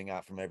experimenting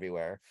out from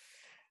everywhere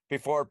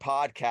before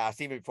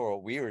podcasts, even before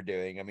what we were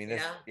doing. I mean,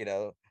 this,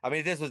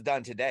 if this was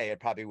done today, it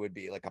probably would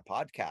be like a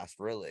podcast,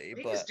 really.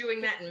 He was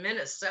doing that in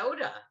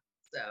Minnesota.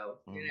 So,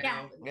 in the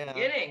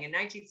beginning in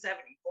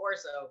 1974.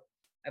 So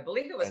I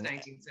believe it was And-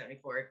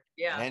 1974.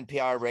 Yeah. an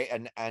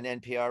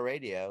NPR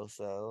radio.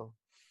 So,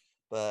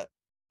 but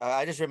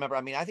I just remember.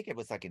 I mean, I think it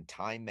was like in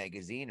Time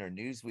magazine or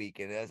Newsweek,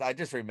 and I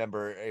just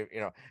remember,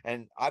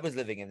 And I was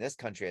living in this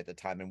country at the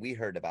time, and we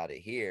heard about it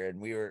here, and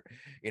we were,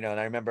 And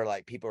I remember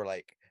like people were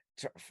like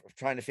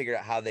trying to figure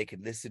out how they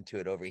could listen to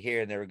it over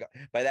here, and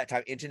by that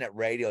time, internet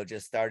radio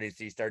just started.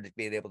 So you started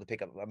being able to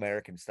pick up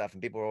American stuff,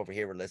 and people over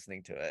here were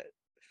listening to it.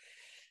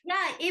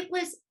 Yeah, it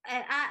was.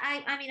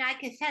 I mean, I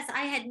confess,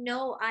 I had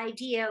no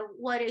idea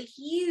what a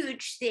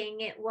huge thing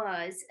it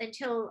was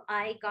until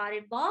I got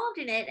involved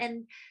in it.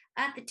 And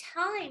at the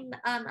time,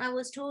 I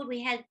was told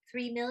we had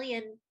 3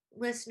 million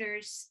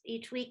listeners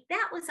each week.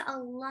 That was a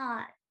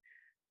lot.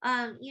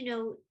 You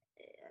know,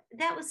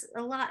 that was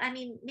a lot. I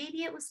mean,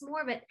 maybe it was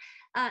more, but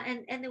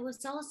and there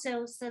was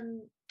also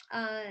some.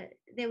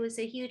 There was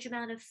a huge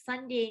amount of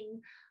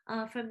funding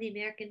from the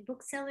American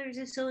Booksellers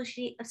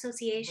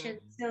Association. Mhm.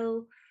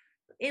 So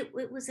it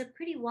was a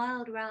pretty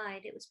wild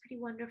ride. It was pretty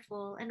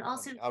wonderful. And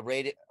also, A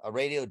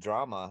radio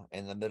drama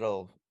in the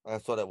middle.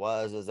 That's what it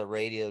was. Is a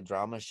radio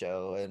drama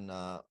show, and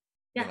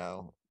you yeah,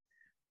 know,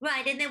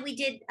 right. And then we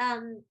did,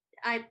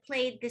 I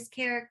played this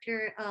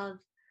character of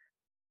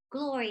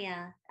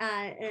Gloria.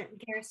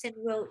 Garrison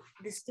wrote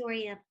the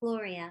story of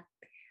Gloria.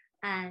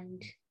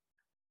 And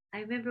I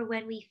remember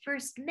when we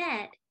first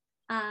met,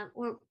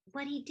 or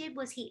what he did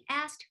was he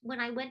asked, when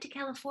I went to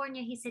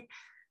California, he said,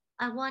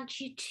 I want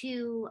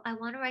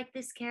to write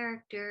this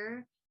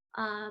character,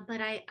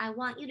 but I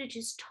want you to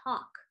just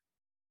talk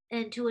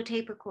into a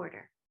tape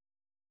recorder.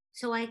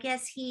 So I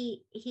guess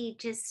he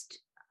just,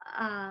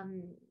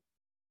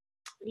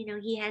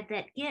 he had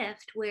that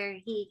gift where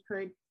he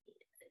could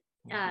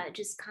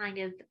just kind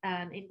of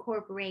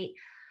incorporate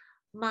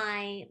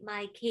my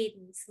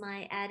cadence,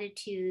 my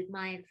attitude,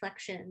 my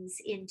inflections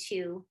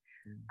into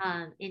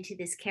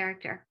this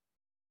character.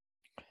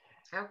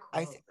 How cool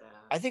I is th- that?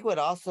 I think what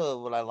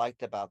I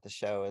liked about the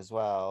show as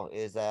well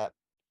is that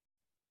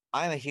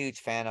I'm a huge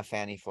fan of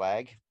Fannie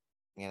Flagg.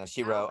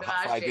 She Oh wrote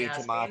gosh, Five Green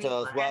yes, Fannie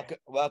Tomatoes, Flagg.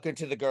 Welcome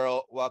to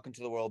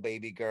the World,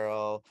 Baby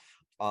Girl,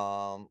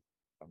 um,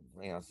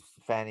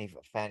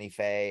 Fannie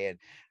Faye,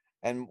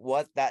 and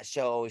what that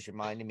show always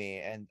reminded me.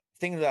 And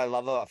thing that I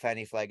love about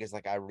Fannie Flagg is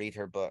like I read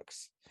her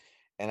books,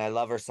 and I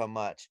love her so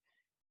much,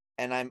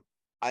 and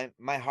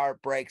my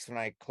heart breaks when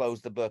I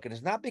close the book, and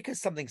it's not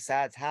because something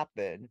sad's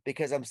happened,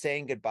 because I'm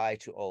saying goodbye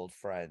to old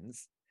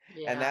friends. And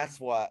Yeah. that's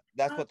what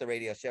the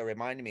radio show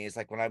reminded me. Is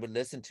like when I would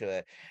listen to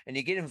it, and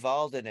you get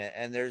involved in it,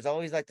 and there's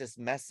always like this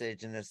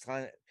message, and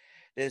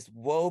this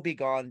woe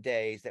begone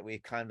days that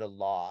we've kind of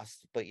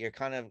lost, but you're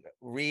kind of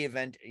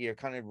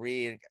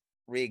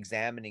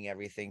re-examining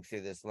everything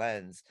through this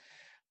lens.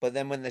 But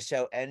then when the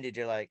show ended,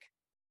 you're like,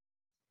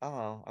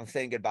 oh, I'm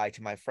saying goodbye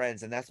to my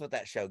friends, and that's what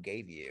that show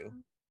gave you.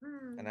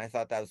 And I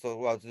thought that was it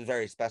was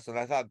very special. And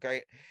I thought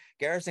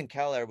Garrison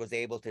Keillor was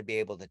able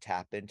to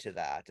tap into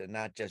that, and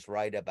not just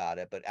write about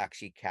it, but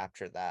actually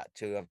capture that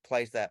to a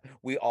place that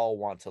we all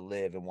want to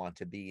live and want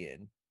to be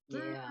in.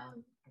 Yeah.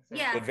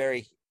 Yeah. But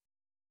very,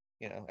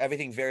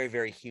 everything very,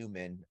 very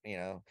human,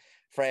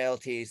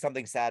 frailty,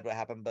 something sad would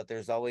happen, but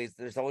there's always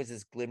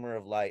this glimmer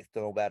of light,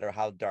 no matter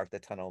how dark the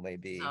tunnel may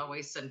be. There's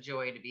always some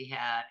joy to be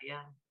had.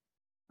 Yeah.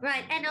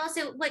 Right. And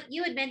also what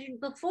you had mentioned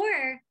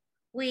before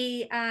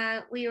we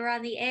were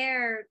on the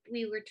air,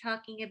 we were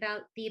talking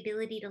about the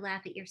ability to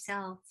laugh at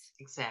yourself,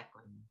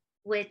 Exactly.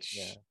 which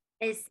Yeah.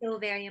 is so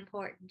very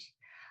important.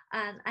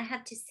 I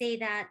have to say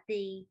that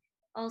the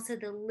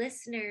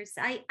listeners,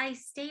 I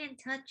stay in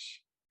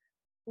touch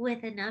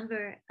with a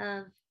number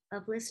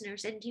of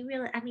listeners. And do you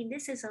really, I mean,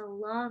 this is a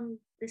long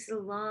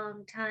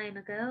time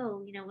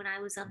ago, when I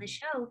was on the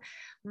show,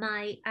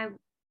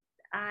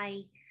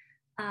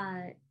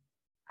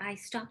 I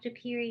stopped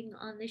appearing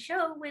on the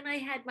show when I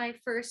had my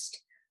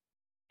first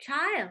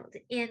child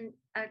in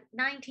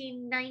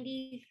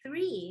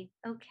 1993.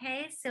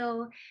 Okay,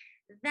 so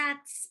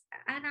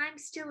and I'm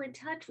still in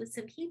touch with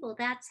some people.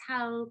 That's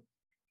how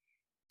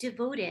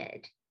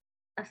devoted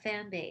a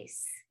fan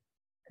base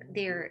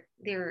there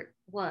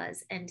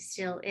was and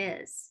still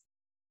is.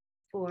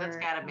 That's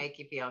got to make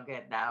you feel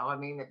good, though. I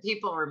mean, that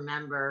people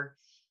remember,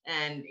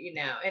 and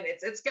and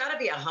it's got to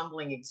be a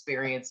humbling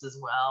experience as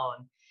well.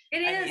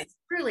 And it is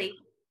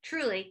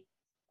truly.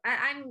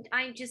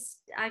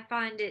 I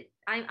find it.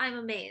 I'm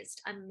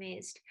amazed.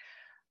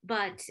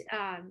 But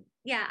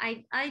yeah,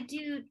 I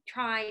do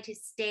try to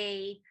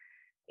stay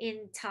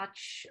in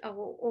touch,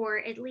 or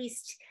at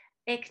least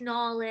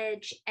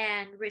acknowledge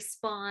and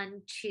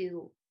respond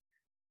to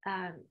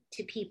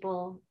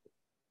people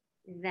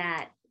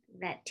that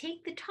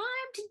take the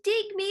time to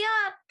dig me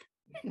up.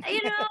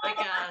 my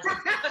gosh.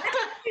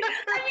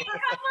 I mean,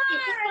 come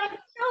on,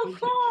 it's so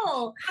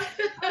cool.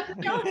 I'm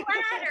so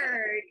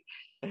flattered.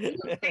 You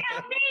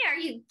found me? Are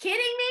you kidding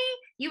me?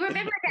 You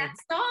remember that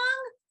song?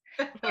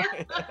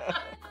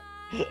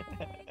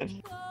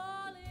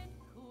 Call it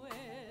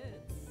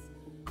quits.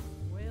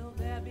 Will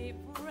there be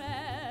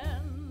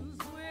friends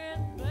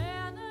with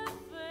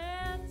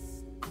benefits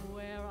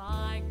where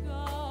I go?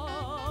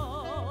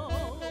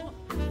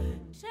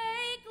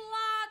 Take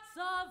life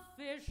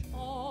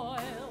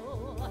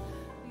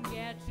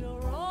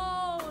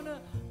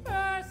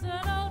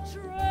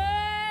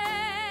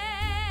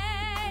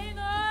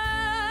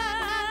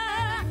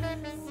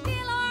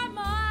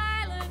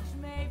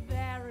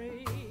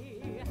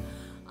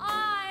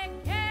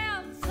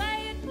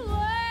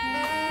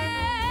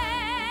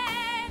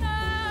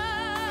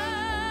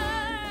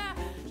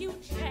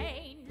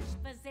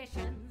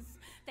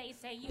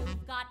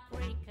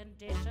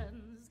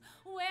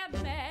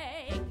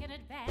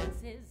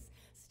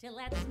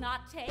let's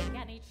not take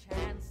any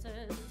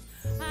chances.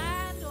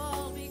 And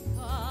all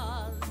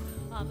because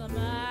of the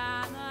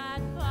man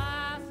that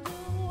passed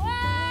away.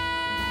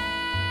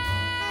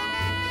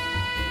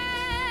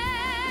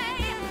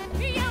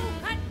 You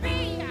could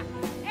be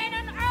in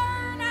an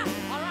urn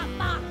or a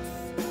box.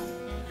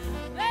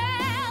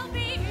 They'll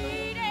be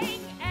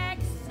eating egg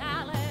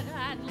salad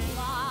and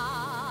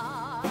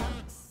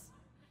lox,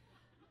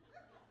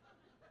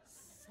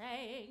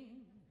 saying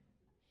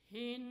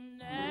he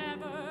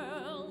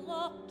never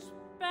looked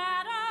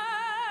better.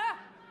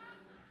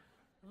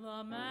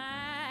 The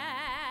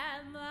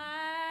man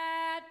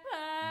that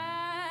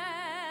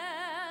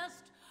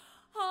passed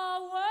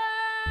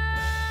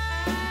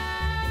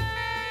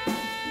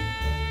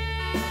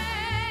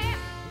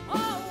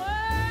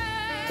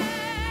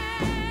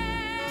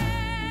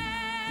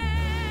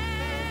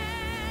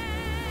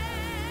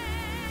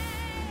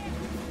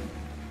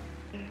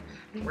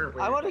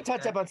I want to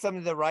touch up on some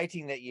of the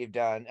writing that you've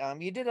done.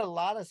 You did a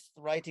lot of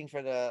writing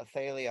for the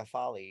Thalia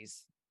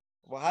Follies.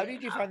 Well, how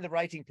did you find the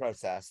writing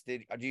process? Do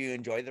you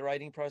enjoy the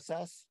writing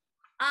process?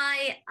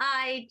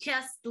 I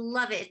just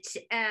love it.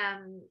 I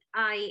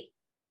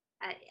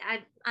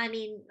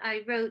mean,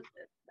 I wrote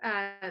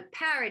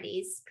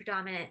parodies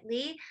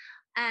predominantly,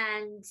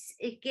 and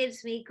it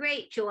gives me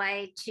great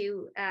joy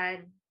to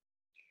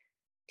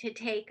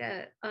take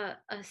a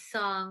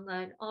song,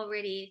 an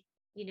already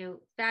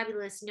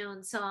fabulous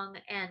known song,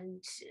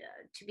 and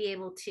to be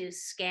able to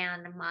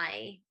scan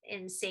my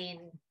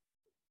insane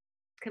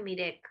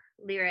comedic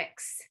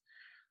lyrics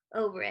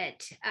over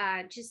it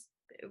just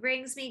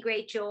brings me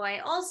great joy.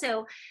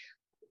 Also,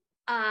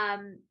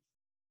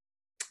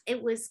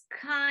 it was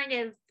kind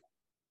of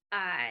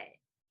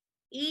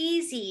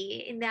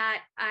easy in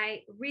that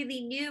I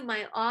really knew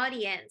my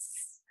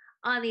audience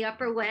on the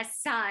Upper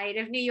West Side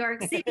of New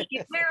York City,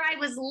 where I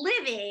was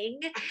living.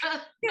 So,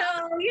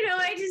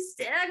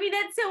 I mean,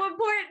 that's so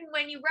important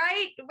when you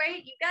write,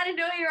 right? You got to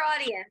know your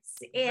audience.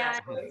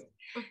 Exactly.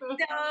 And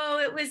so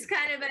it was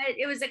kind of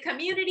it was a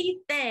community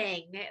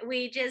thing.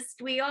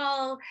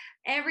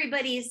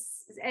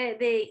 Everybody's,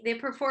 the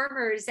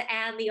performers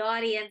and the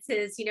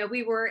audiences,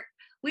 we were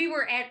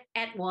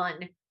at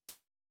one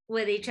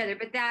with each other,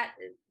 but that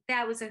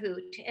was a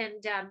hoot.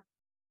 And,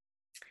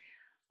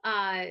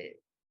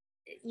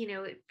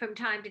 from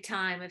time to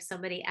time, if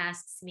somebody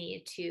asks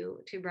me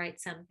to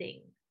write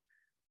something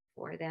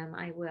for them,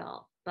 I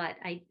will. But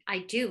I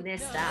do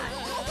miss that.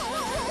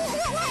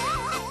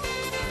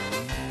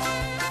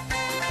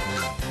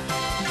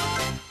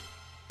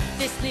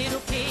 This little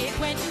pig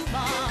went to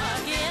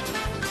market.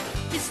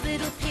 This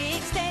little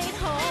pig stayed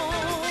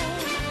home.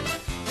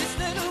 This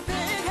little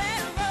pig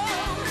had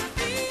roast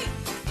beef.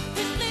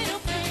 This little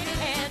pig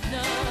had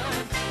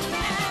none.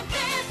 And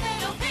this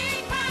little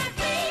pig cried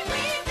wee,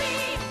 wee,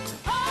 wee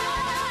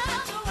all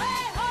the way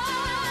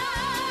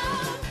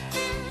home.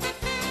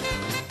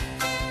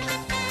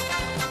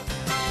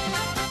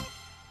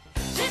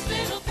 This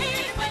little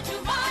pig went to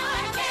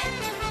market.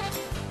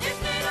 This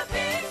little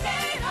pig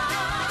stayed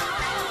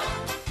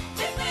home.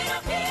 This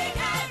little pig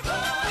had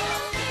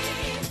roast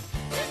beef.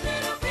 This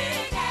little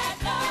pig had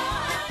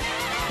none. And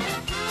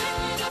this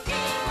little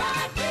pig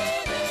cried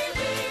wee, wee,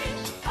 wee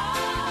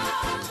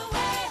all the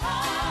way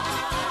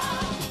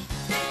home.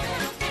 This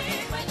little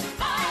pig went to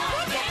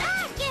market.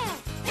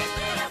 This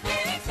little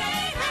pig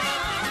stayed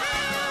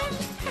home.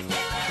 This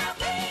little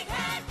pig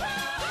had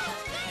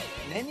roast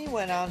beef. And then you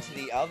went on to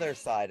the other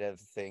side of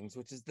things,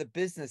 which is the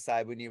business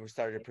side when you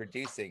started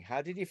producing.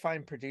 How did you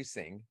find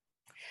producing?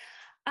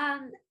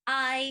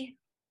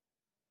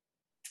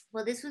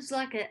 Well, this was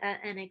like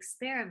an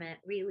experiment,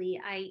 really.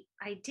 I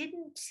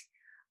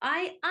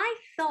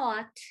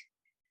thought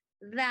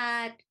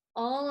that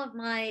all of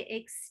my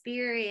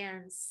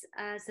experience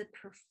as a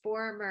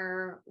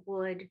performer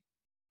would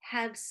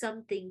have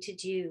something to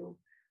do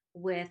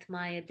with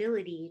my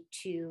ability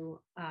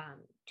to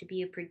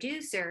be a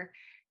producer,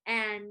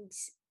 and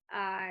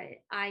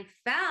I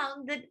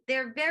found that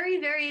they're very,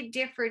 very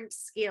different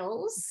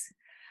skills.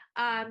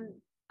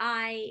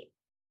 I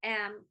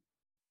am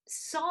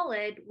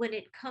solid when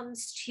it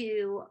comes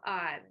to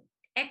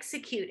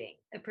executing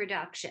a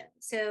production.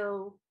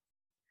 So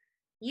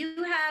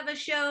you have a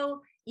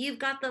show, you've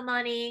got the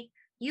money,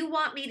 you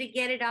want me to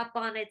get it up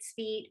on its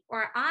feet,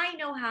 or I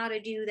know how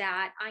to do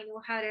that. I know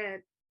how to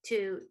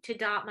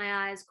dot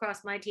my I's,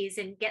 cross my T's,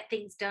 and get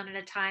things done in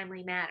a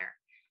timely manner.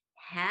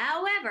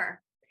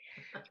 However,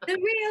 the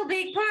real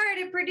big part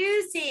of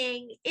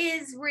producing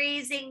is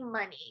raising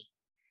money.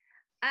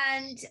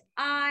 And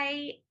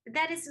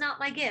that is not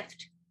my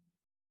gift.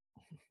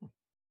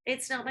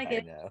 It's not my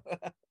gift.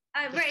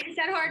 I know. Right, is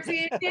that hard for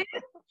you too?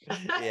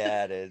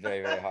 Yeah, it is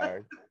very, very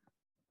hard.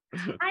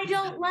 I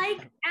don't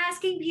like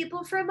asking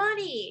people for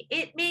money.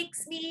 It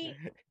makes me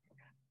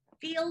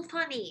feel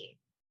funny.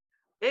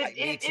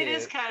 It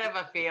is kind of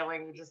a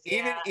feeling. Just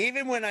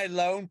Even when I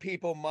loan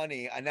people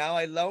money, now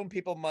I loan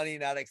people money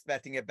not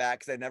expecting it back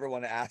because I never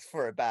want to ask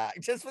for it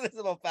back. Just for the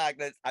simple fact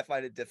that I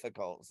find it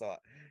difficult. So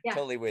Yeah.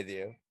 Totally with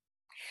you.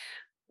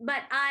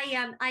 But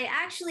I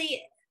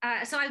actually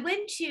so I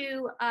went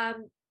to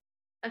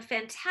a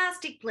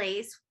fantastic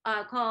place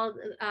called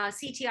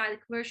CTI, the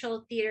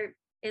Commercial Theater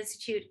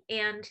Institute,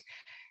 and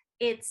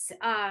it's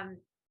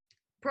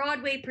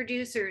Broadway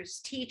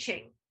producers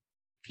teaching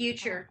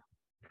future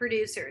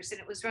producers,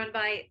 and it was run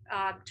by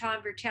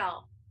Tom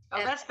Vertel.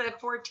 Oh, that's the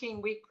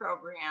 14-week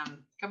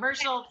program.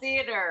 Commercial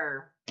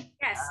theater.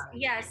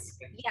 Yes.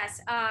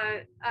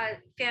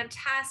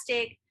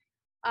 Fantastic.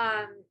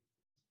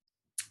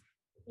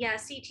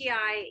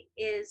 CTI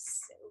is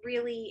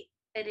really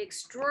an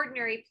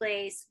extraordinary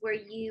place where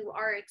you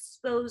are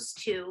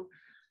exposed to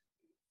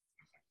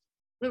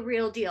the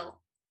real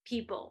deal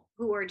people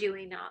who are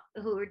doing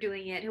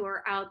it, who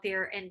are out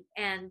there and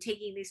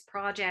taking these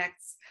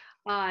projects,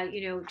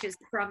 just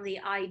from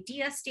the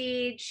idea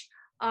stage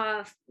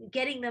of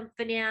getting them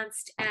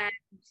financed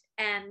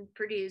and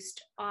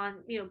produced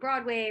on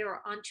Broadway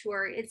or on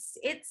tour. It's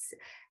a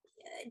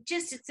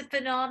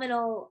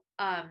phenomenal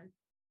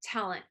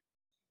talent.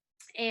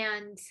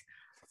 And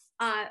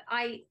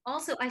I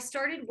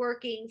started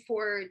working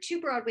for two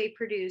Broadway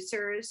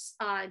producers,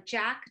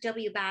 Jack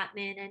W.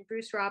 Batman and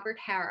Bruce Robert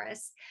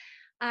Harris,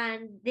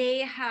 and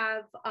they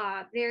are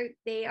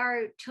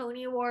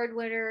Tony Award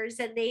winners,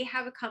 and they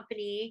have a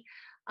company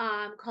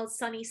called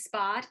Sunny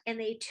Spot, and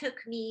they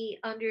took me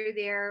under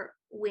their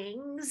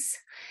wings,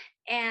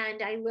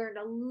 and I learned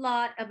a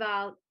lot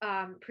about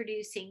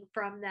producing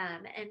from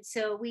them. And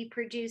so we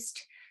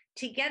produced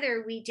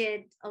together. We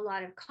did a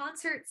lot of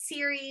concert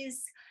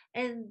series.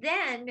 And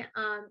then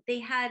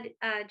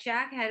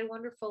Jack had a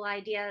wonderful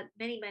idea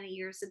many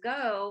years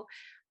ago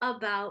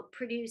about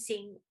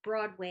producing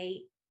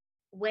Broadway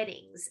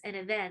weddings and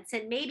events.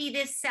 And maybe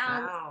this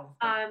sounds,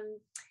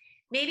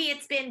 maybe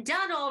it's been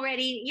done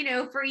already,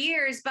 for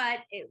years, but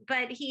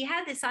he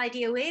had this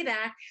idea way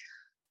back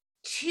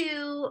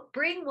to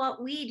bring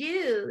what we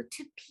do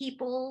to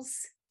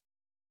people's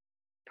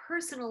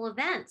personal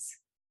events.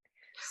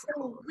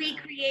 So we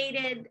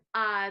created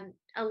a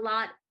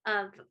lot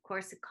of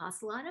course, it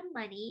costs a lot of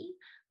money,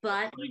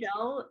 but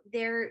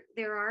there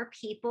are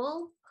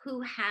people who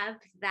have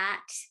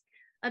that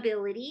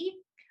ability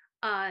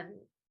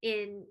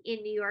in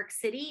New York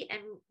City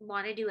and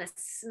want to do a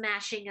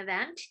smashing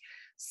event.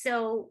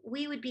 So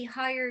we would be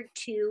hired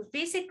to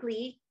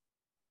basically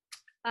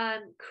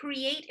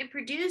create and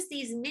produce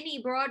these mini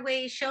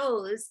Broadway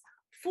shows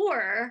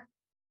for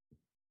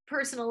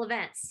personal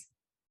events.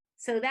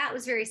 So that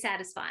was very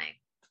satisfying.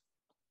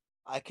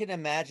 I can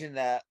imagine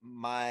that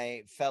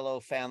my fellow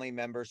family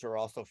members who are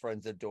also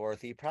friends of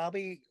Dorothy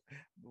probably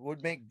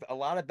would make a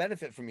lot of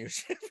benefit from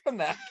from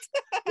that.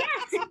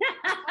 Yes.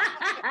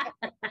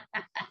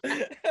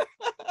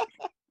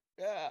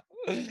 Yeah.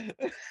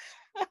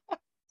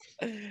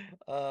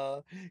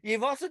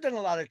 You've also done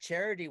a lot of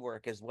charity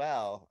work as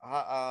well.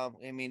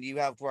 You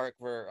have worked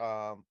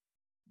for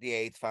the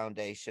AIDS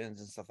foundations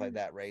and stuff like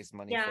that, raise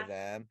money for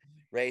them,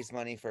 raise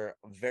money for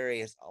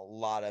a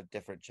lot of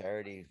different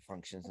charity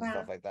functions and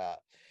stuff like that.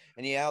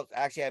 And you helped,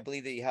 actually, I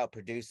believe that you helped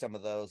produce some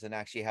of those and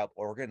actually help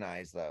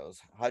organize those.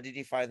 How did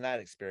you find that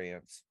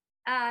experience?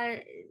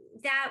 That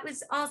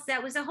was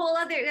a whole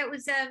other, I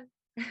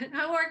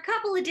wore a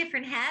couple of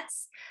different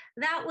hats.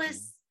 That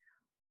was,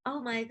 oh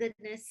my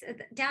goodness,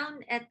 down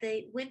at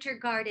the Winter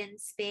Garden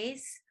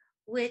space,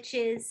 which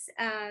is,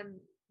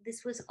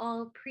 this was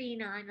all pre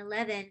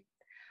 9/11.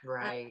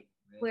 Right.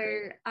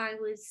 Where I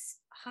was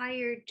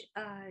hired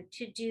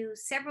to do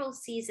several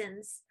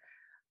seasons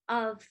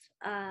of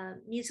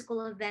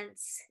musical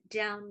events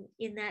down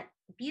in that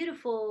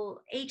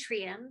beautiful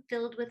atrium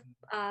filled with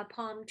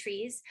palm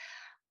trees.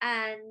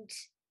 And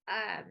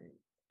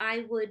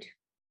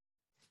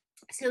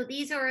so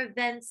these are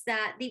events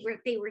that they were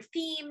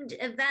themed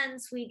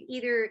events. We'd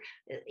either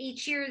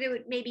each year there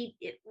would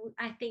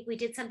I think we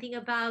did something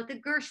about the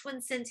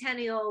Gershwin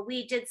Centennial.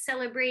 We did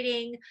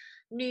celebrating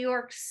New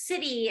York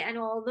City and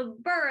all the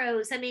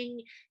boroughs. I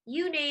mean,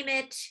 you name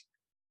it.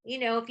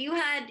 If you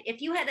had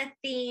a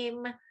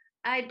theme,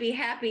 I'd be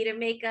happy to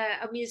make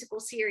a musical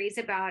series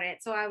about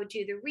it. So I would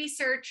do the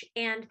research,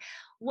 and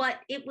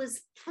it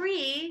was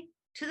free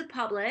to the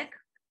public.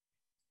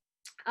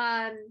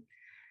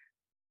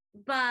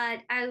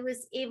 But I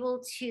was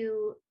able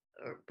to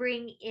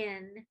bring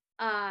in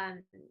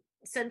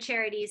some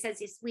charities,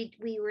 as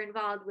we were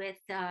involved with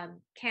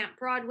Camp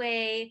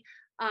Broadway,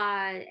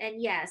 and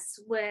yes,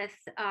 with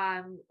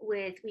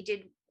we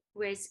did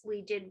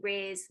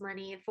raise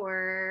money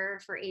for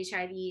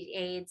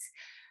HIV/AIDS,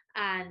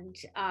 and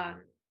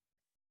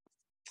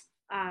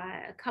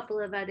a couple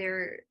of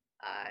other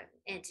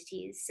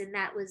entities, and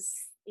that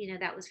was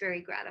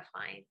very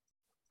gratifying.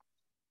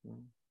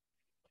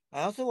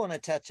 I also want to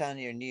touch on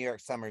your New York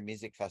Summer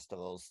Music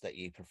Festivals that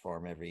you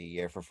perform every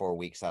year for 4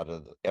 weeks out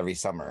of every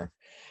summer.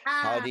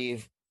 How do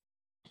you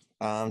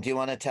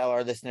want to tell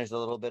our listeners a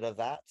little bit of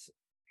that?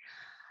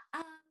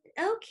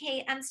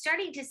 Okay, I'm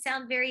starting to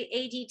sound very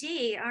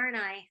ADD, aren't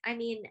I? I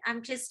mean,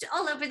 I'm just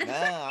all over the No,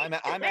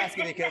 place. I'm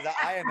asking because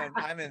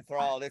I'm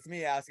enthralled. It's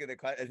me asking the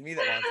question. It's me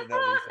that wants to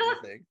know these sort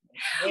of things.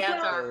 Yeah,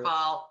 it's Well, our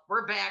fault.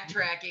 We're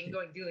backtracking,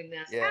 doing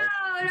this. Yeah.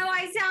 oh no,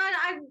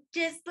 I'm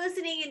just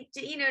listening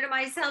to, to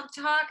myself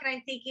talk, and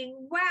I'm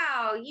thinking,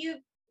 wow,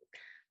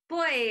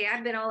 boy,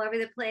 I've been all over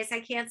the place. I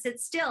can't sit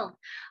still.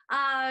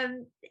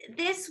 Um,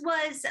 this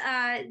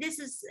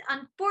is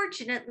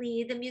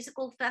unfortunately the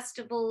musical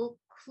festival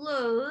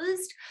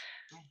closed,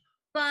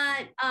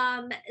 but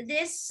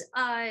this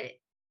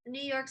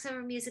New York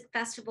Summer Music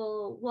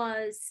Festival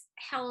was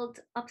held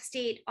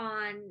upstate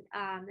on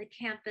the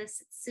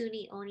campus at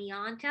SUNY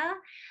Oneonta,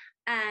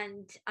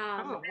 and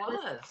Oh, it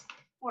was.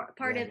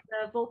 part Yeah. of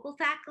the vocal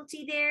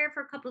faculty there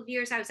for a couple of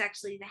years. I was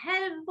actually the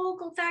head of the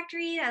vocal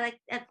factory. I like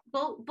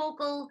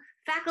vocal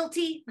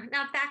faculty,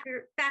 not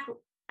faculty.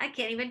 I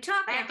can't even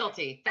talk now.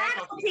 Faculty.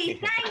 Faculty,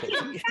 thank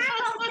you,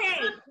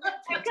 faculty.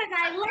 Because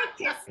I like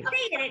to say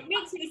it. It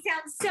makes me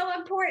sound so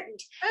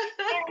important.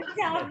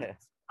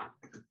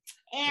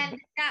 And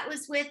that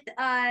was with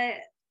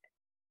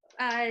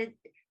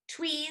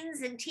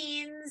tweens and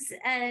teens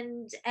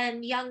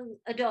and young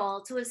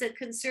adults. It was a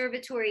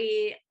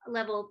conservatory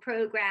level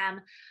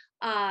program,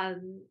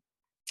 and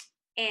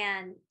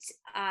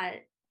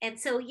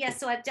so yes,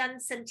 so I've done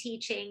some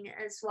teaching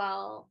as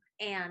well,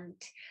 and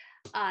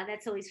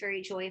that's always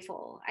very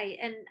joyful.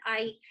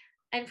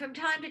 And from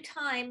time to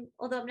time,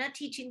 although I'm not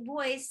teaching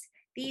voice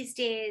these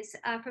days,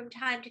 from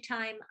time to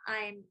time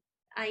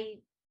I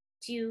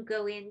do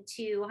go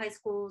into high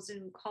schools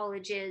and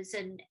colleges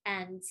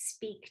and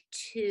speak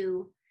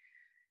to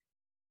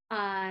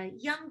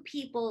young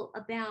people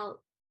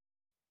about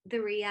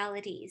the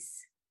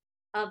realities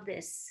of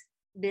this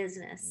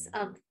business,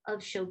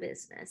 of show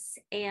business,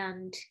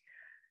 and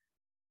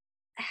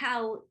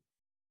how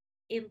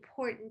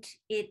important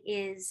it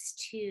is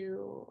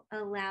to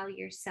allow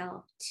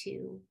yourself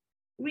to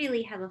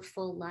really have a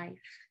full life,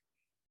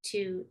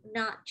 to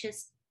not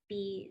just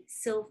be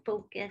so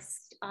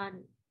focused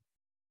on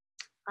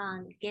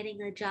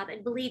getting a job.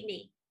 And believe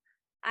me,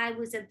 I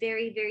was a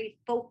very, very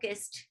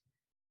focused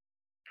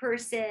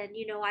person.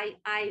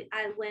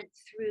 I went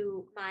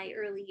through my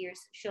early years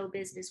of show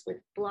business with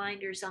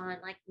blinders on,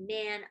 like,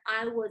 man,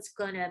 I was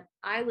gonna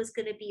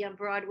be on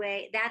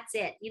Broadway. That's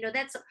it.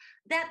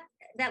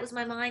 That was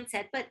my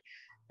mindset. But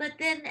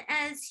then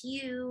as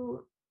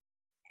you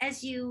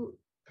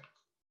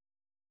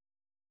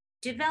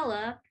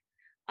develop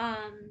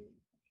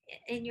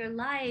in your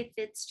life,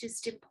 it's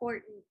just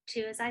important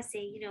to, as I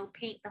say,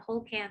 paint the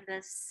whole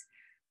canvas.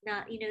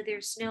 Not,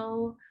 there's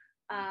no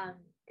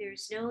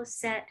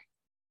set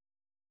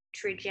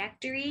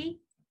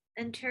trajectory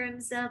in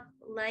terms of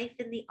life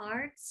in the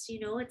arts.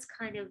 It's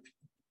kind of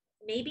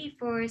maybe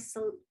for a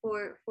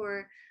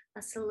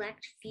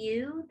select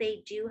few,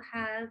 they do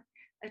have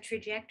a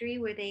trajectory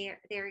where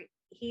they're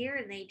here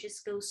and they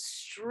just go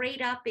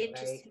straight up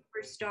into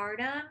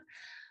superstardom.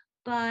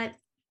 But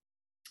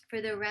for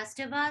the rest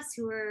of us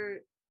who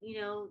are,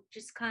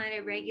 just kind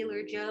of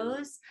regular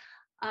Joes,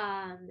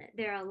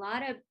 there are a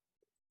lot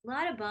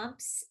of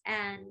bumps,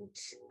 and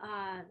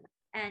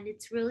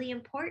it's really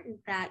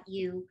important that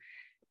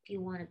if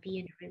you want to be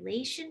in a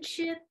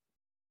relationship,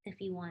 if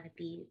you want to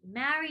be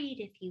married,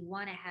 if you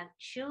want to have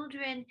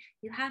children,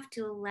 you have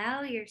to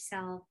allow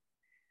yourself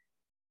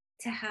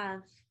to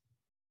have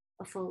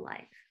a full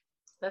life.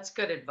 That's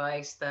good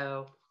advice,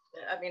 though.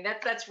 I mean,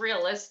 that's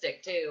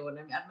realistic too, and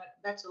I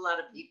bet a lot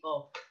of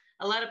people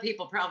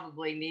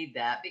probably need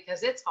that,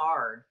 because it's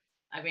hard.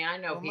 I mean, I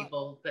know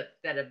people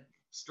that have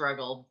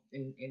struggled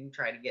in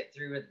trying to get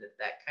through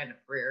that kind of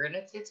career, and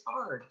it's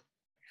hard.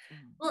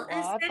 Well,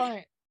 I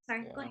find,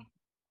 sorry, go ahead.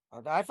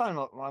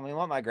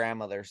 what my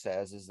grandmother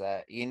says is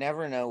that you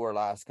never know where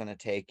life's going to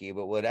take you,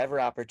 but whatever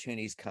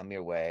opportunities come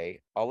your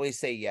way, always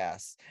say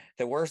yes.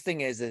 The worst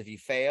thing is if you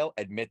fail,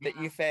 admit that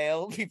you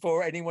failed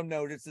before anyone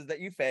notices that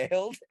you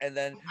failed, and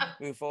then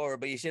move forward.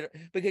 But you should,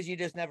 because you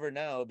just never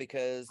know,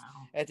 because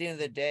at the end of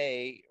the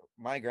day,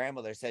 my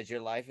grandmother says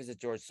your life is a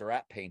George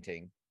Seurat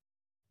painting.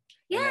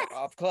 Yes. And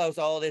up close,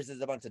 all it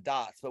is a bunch of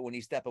dots, but when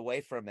you step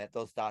away from it,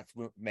 those dots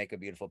make a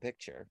beautiful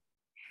picture.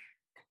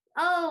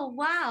 Oh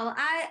wow!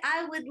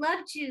 I would love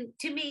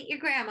to meet your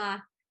grandma.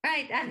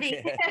 Right? I mean,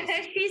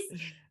 she's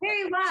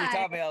very wise. She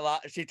taught me a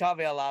lot. She taught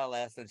me a lot of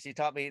lessons. She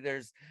taught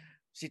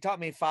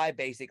me 5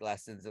 basic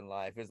lessons in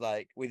life. It's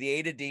like, with the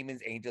aid of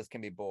demons, angels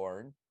can be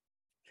born.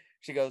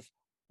 She goes,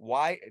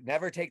 why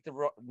never take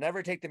the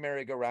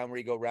merry-go-round where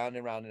you go round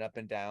and round and up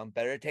and down.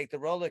 Better take the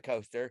roller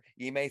coaster.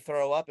 You may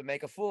throw up and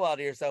make a fool out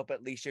of yourself, but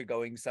at least you're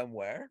going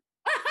somewhere.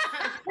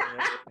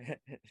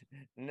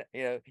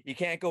 You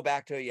can't go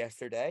back to it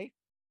yesterday,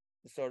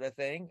 sort of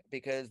thing,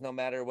 because no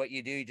matter what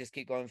you do, you just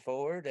keep going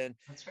forward, and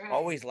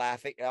always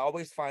laughing.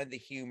 Always find the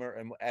humor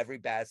in every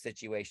bad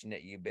situation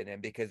that you've been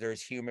in, because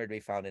there's humor to be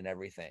found in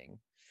everything.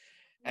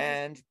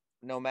 And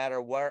no matter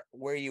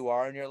where you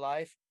are in your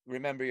life,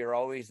 remember, you're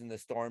always in the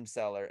storm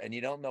cellar, and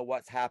you don't know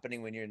what's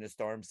happening when you're in the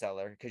storm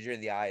cellar because you're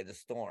in the eye of the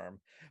storm.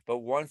 But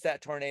once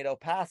that tornado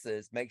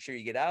passes, make sure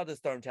you get out of the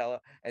storm cellar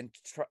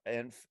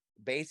and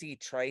basically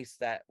trace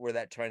that where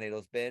that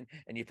tornado's been,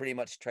 and you pretty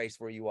much trace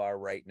where you are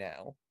right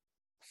now.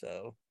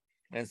 So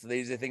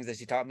these are the things that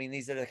she taught me, and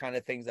these are the kind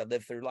of things I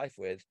live through life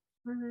with.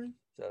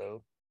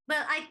 So.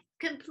 Well, I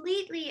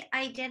completely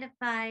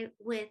identify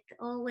with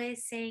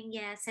always saying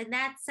yes, and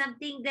that's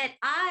something that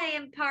I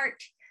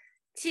impart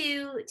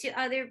to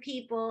other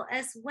people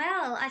as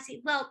well. I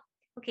say, well,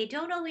 okay,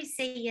 don't always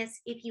say yes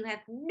if you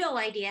have no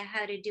idea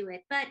how to do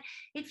it, but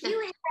if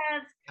you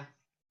have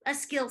a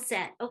skill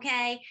set,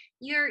 okay,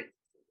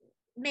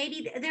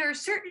 maybe there are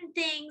certain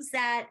things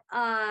that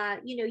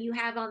you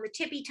have on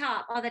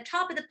the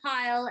top of the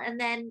pile, and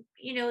then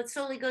it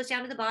slowly goes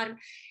down to the bottom.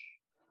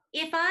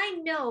 If I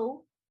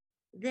know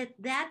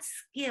that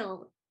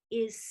skill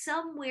is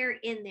somewhere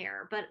in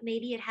there, but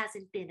maybe it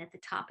hasn't been at the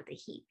top of the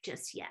heap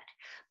just yet,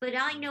 but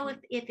I know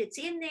if it's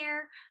in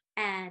there,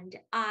 and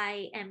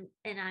I'm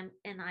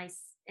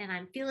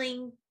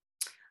feeling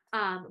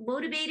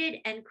motivated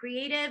and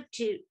creative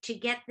to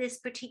get this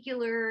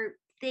particular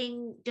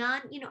thing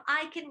done,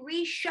 I can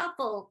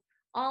reshuffle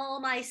all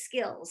my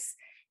skills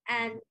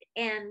and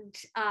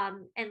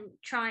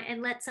try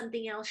and let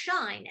something else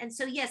shine. And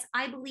so yes,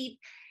 I believe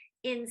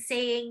in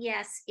saying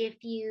yes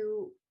if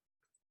you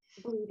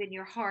believe in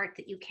your heart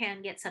that you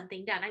can get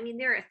something done. I mean,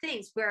 there are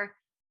things where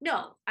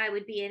no, I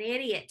would be an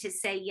idiot to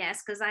say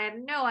yes because I have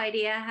no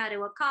idea how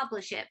to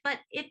accomplish it. But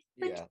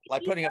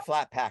like putting a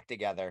flat pack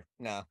together.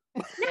 No,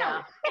 it's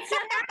not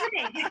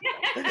happening.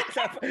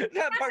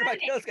 not part of my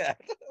skill set.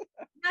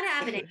 Not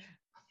happening.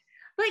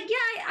 But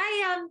yeah,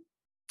 I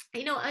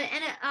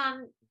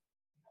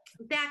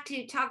back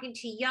to talking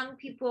to young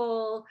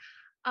people,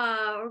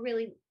 or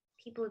really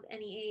people of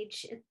any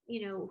age,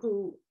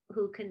 who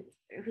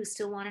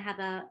still want to have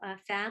a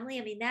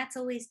family. I mean, that's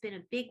always been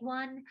a big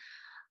one,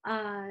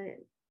 a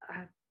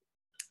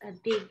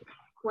big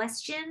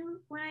question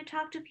when I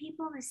talk to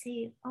people. I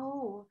say,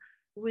 "Oh,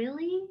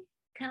 really?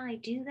 Can I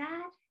do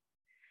that?"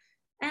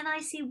 And I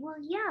say, "Well,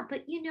 yeah,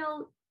 but you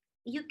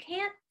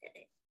can't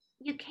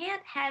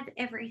have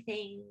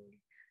everything.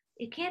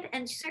 You can't,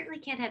 and certainly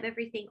can't have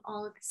everything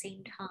all at the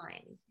same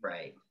time.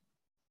 Right.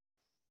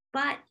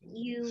 But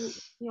you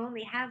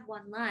only have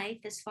one life,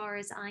 as far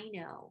as I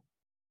know.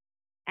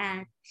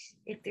 And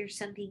if there's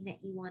something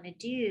that you want to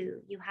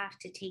do, you have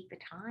to take the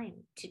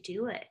time to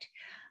do it."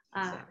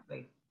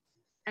 Exactly.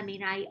 I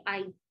mean,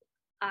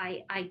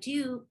 I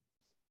do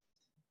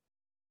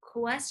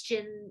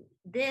question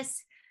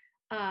this.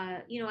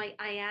 I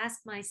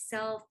ask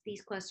myself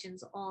these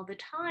questions all the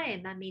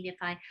time. I mean,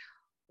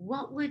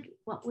 what would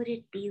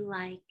it be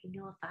like,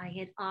 if I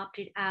had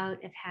opted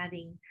out of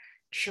having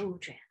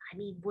children? I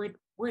mean, would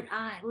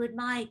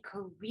my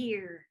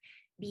career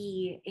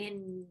be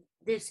in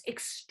this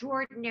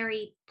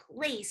extraordinary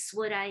place?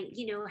 Would I,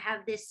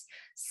 have this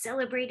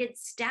celebrated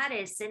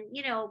status? And,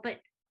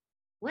 but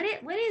what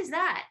is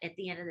that at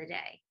the end of the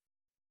day?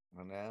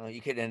 I know,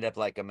 you could end up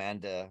like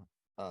Amanda,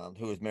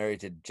 who was married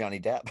to Johnny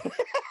Depp.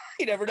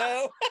 You never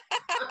know.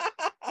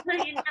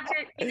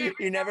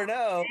 You never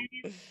know.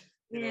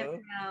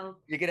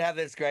 You could have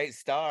this great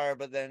star,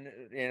 but then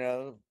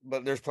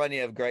but there's plenty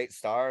of great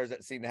stars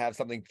that seem to have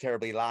something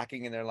terribly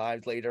lacking in their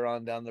lives later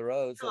on down the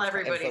road. So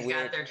everybody's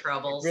got their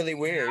troubles. Really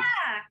weird.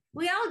 Yeah,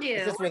 we all do.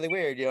 It's just really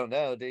weird. You don't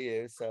know, do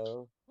you?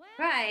 So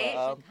right.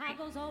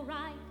 Chicago's all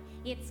right.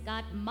 It's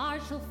got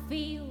Marshall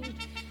Field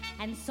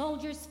and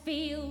Soldiers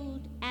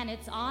Field, and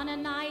it's on a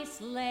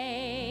nice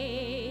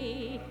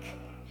lake.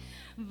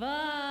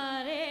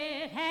 But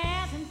it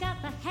hasn't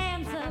got the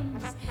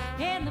Hansons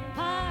in the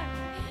park.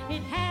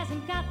 It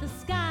hasn't got the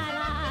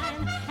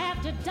skyline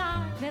after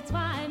dark. That's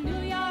why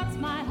New York's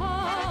my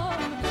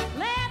home.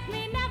 Let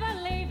me never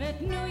leave it.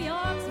 New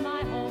York's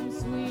my home,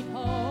 sweet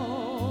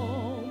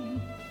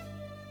home.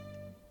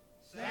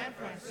 San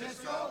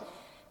Francisco?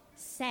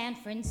 San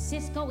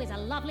Francisco is a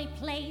lovely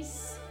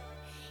place.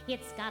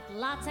 It's got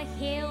lots of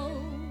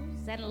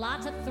hills and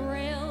lots of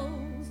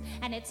thrills,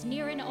 and it's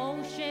near an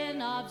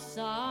ocean of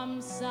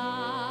some size.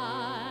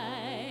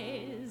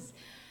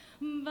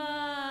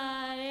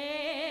 But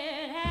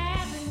it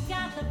hasn't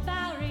got the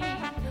Bowery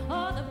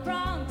or the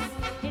Bronx.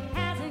 It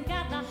hasn't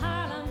got the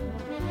Harlem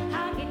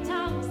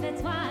honky-tonks.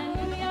 That's why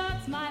New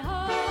York's my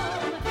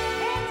home.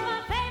 It's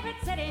my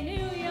favorite city.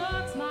 New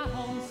York's my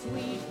home,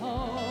 sweet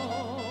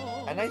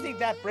home. And I think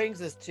that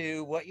brings us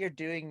to what you're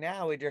doing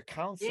now with your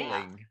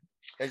counseling. Yeah.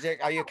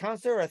 Are you a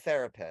counselor or a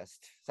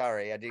therapist?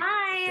 Sorry, I did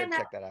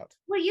check that out.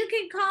 Well, you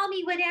can call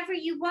me whatever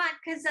you want,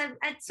 because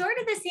it's sort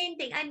of the same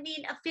thing. I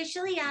mean,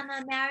 officially, I'm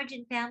a marriage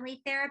and family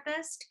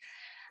therapist.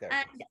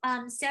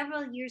 And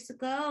several years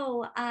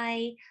ago,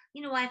 I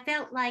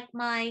felt like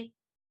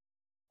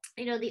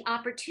the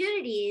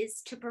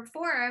opportunities to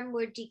perform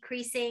were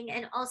decreasing,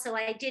 and also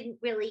I didn't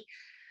really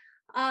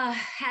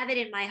have it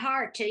in my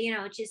heart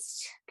to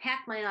just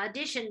pack my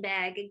audition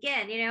bag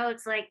again.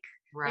 It's like.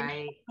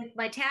 Right. With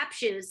my tap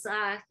shoes,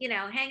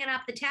 hanging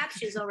off the tap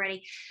shoes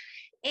already.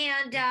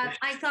 And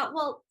I thought,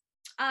 well,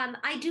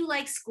 I do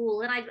like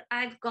school, and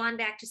I've gone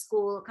back to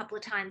school a couple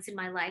of times in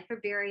my life for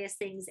various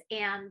things.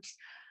 And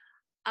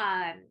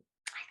I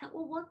thought,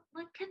 well,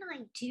 what can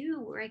I do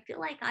where I feel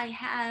like I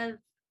have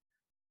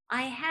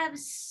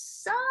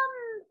some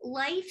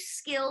life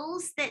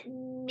skills that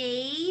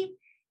may,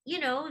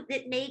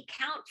 that may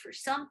count for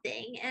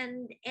something.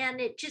 And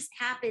it just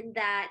happened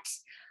that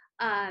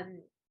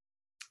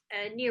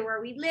near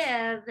where we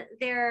live,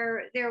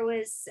 there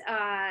was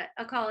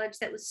a college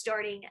that was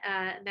starting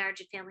a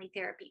marriage and family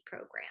therapy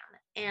program.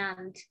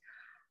 And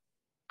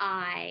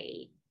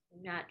I'm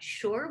not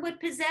sure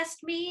what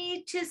possessed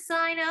me to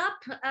sign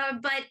up,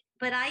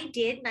 but I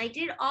did, and I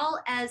did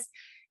all as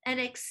an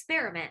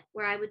experiment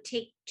where I would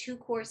take 2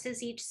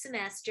 courses each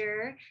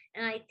semester.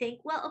 And I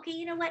think, well, okay,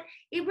 you know what?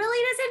 It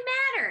really doesn't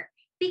matter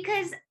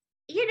because,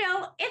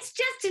 it's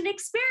just an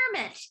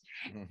experiment.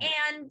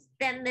 And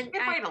then Good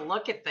way to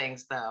look at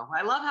things, though.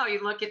 I love how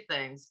you look at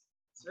things.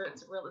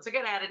 It's a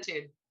good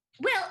attitude.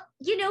 Well,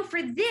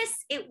 for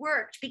this, it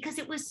worked because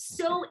it was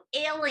so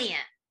alien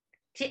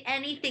to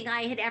anything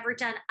I had ever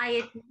done.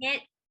 I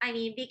admit,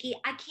 Vicki,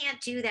 I can't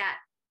do that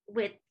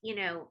with,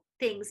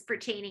 things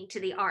pertaining to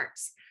the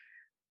arts.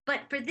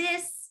 But for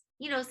this,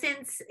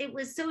 since it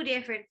was so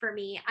different for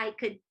me, I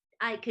could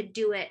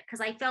do it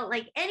because I felt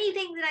like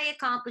anything that I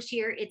accomplish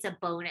here, it's a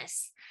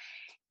bonus.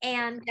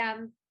 And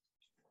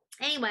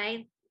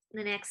anyway,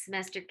 the next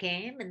semester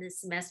came, and the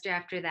semester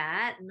after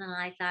that, and then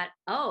I thought,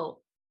 oh,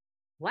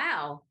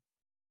 wow,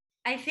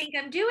 I think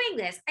I'm doing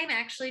this. I'm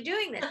actually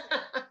doing this.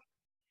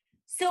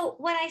 So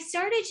what I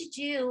started to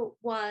do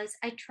was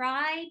I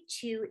tried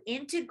to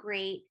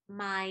integrate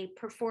my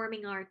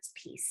performing arts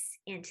piece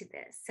into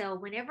this. So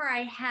whenever I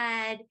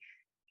had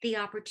the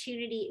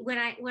opportunity, when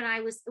I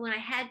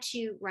had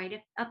to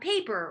write a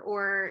paper,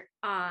 or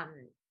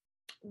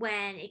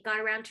when it got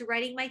around to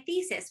writing my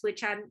thesis,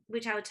 which I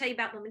will tell you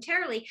about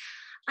momentarily,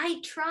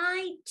 I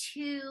tried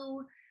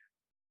to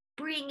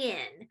bring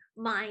in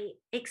my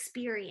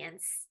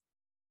experience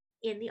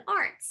in the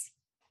arts.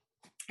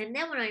 And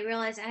then when I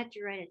realized I had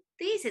to write a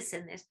thesis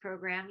in this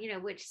program,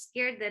 which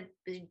scared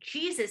the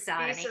Jesus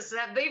out of me.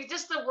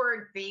 Just the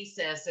word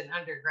thesis in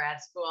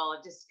undergrad school,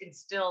 it just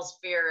instills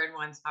fear in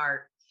one's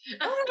heart.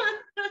 Right. And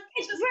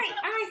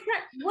I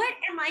thought, what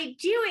am I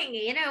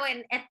doing?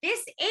 And at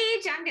this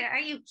age, are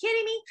you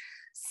kidding me?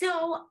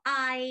 So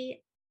I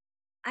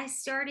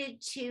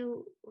started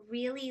to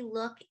really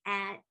look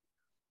at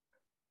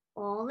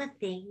all the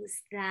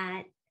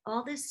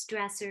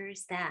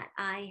stressors that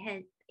I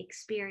had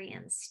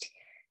experienced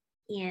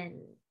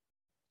in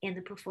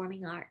the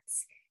performing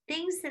arts,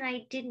 things that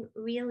I didn't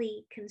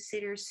really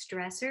consider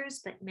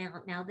stressors, but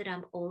now that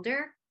I'm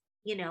older,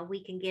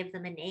 we can give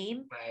them a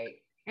name.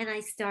 Right. And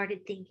I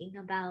started thinking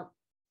about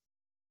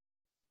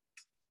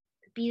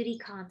beauty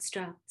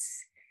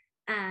constructs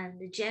and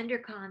the gender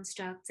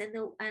constructs and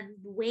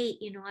weight.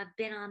 I've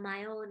been on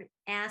my own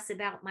ass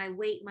about my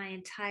weight my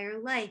entire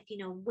life.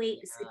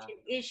 Weight is such an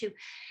issue.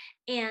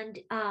 And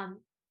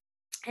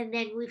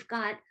then we've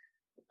got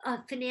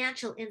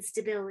financial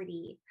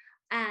instability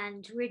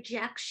and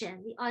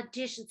rejection, the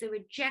auditions, the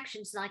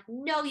rejections, like,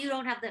 no, you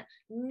don't have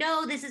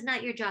no, this is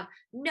not your job.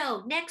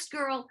 No, next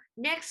girl,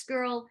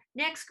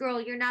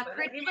 you're not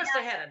pretty. You must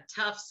have had a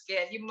tough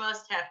skin. You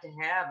must have to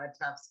have a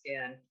tough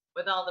skin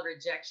with all the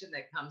rejection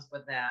that comes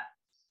with that.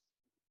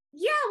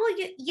 Yeah, well,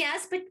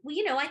 yes, but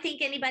I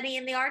think anybody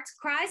in the arts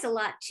cries a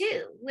lot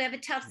too. We have a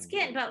tough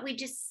skin, but we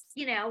just,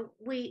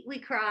 we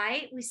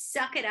cry, we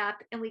suck it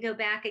up, and we go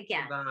back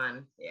again. Move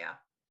on. Yeah.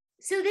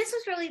 So this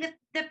was really the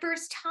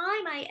first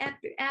time I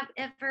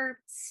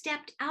ever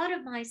stepped out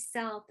of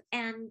myself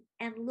and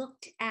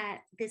looked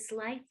at this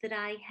life that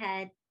I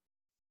had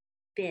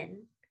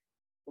been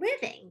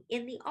living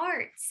in the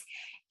arts.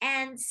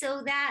 And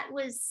so that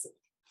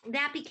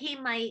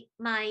became my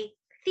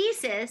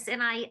thesis.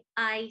 And I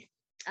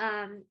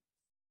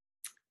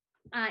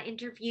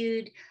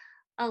interviewed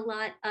a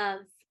lot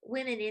of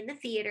women in the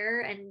theater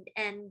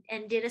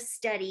and did a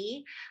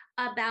study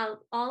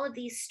about all of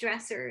these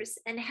stressors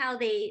and how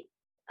they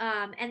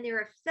and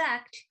their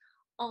effect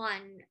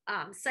on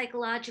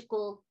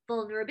psychological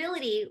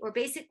vulnerability, or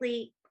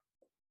basically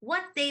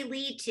what they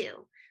lead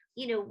to,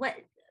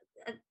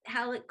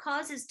 how it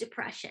causes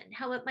depression,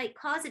 how it might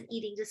cause an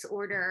eating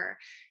disorder,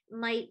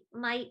 might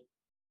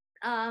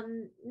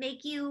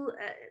make you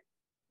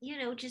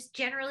just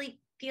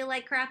generally feel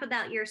like crap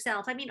about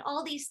yourself.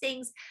 All these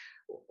things,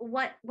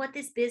 what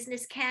this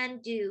business can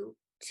do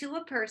to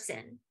a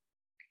person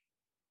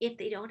if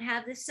they don't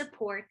have the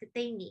support that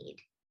they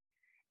need,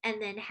 and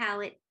then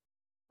how it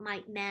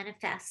might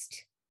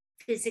manifest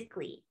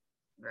physically,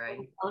 right,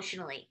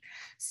 emotionally.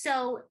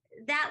 So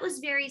that was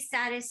very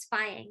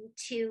satisfying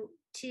to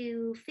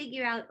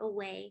figure out a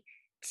way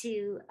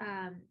to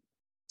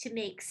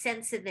make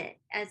sense of it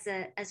as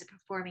a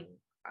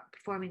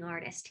performing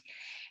artist.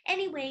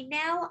 Anyway,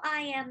 now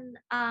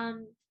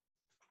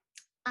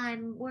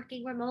I'm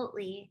working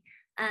remotely,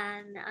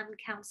 and I'm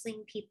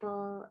counseling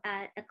people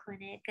at a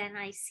clinic, and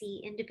I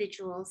see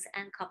individuals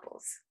and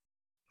couples.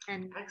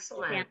 And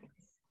excellent.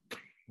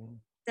 Mm.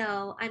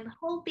 So I'm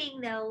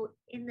hoping, though,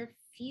 in the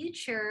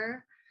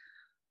future,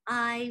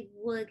 I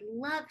would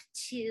love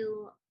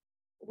to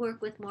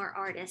work with more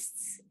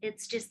artists.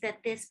 It's just that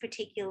this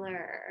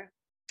particular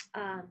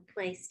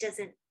place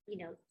doesn't,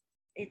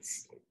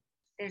 it's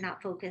they're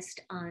not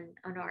focused on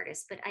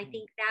artists. But I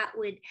think that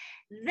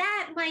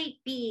might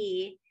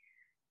be,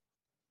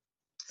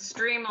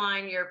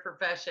 Streamline your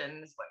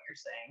profession is what you're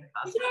saying.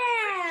 possibly.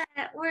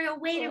 yeah, or a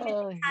way to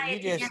really tie You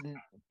it together.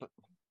 just,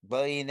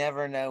 but you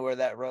never know where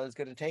that road's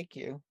going to take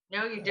you.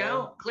 No, you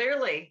don't,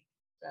 clearly.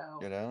 So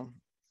You know,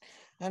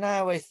 and I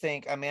always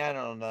think, I mean, I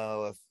don't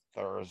know if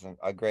there's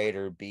a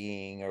greater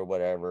being or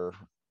whatever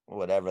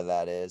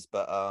that is,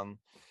 but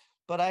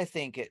I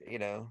think it,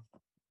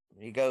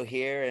 you go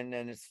here and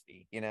then it's,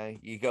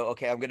 you go,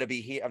 okay, I'm going to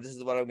be here, this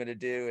is what I'm going to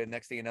do, and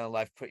next thing you know,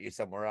 life put you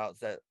somewhere else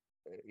that,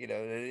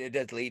 it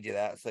does lead you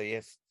that. So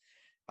yes,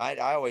 I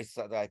always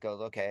thought that, I go,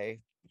 okay,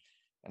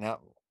 and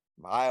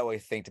I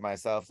always think to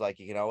myself, like,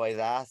 you can always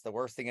ask. The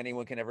worst thing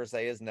anyone can ever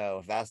say is no.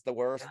 If that's the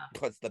worst,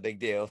 what's the big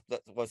deal?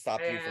 That's what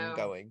stops you from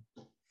going.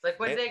 Like,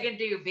 what they can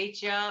do?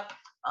 Beat you up?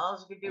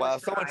 All you can do Well,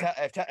 is try.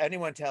 if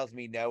anyone tells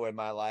me no in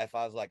my life,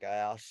 I was like,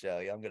 I'll show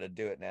you. I'm going to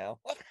do it now.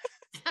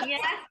 Yeah.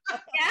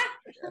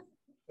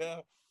 Yeah.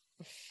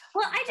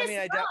 Well, I just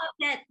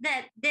love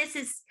that this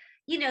is,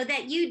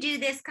 that you do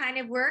this kind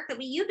of work. I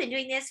mean, you've been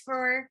doing this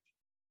for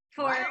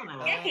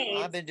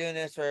decades. I've been doing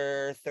this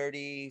for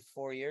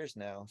 34 years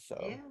now. So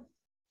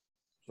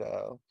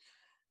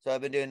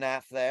I've been doing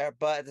that there.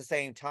 But at the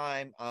same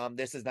time,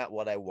 this is not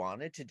what I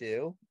wanted to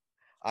do.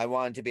 I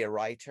wanted to be a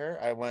writer.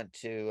 I went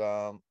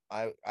to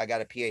I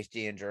got a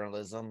PhD in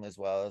journalism as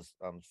well as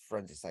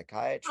forensic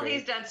psychiatry. Well,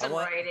 he's done some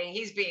writing.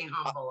 He's being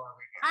humble over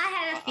here. I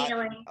had a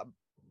feeling.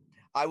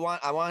 I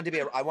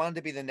wanted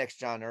to be the next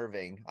John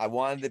Irving. I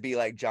wanted to be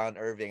like John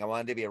Irving. I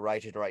wanted to be a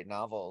writer to write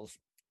novels.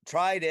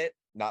 Tried it,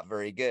 not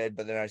very good,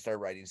 but then I started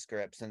writing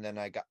scripts, and then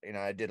I got,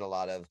 I did a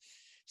lot of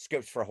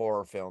scripts for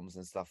horror films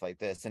and stuff like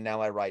this, and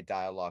now I write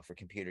dialogue for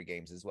computer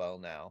games as well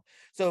now.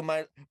 So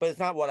but it's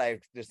not what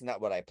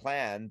I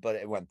planned, but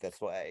it went this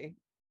way,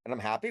 and I'm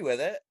happy with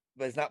it.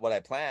 But it's not what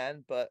I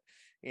planned. But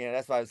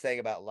that's what I was saying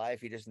about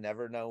life. You just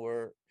never know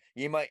where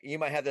you might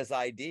have this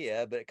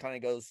idea, but it kind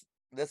of goes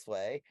this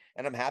way,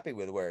 and I'm happy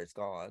with where it's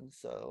gone.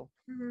 So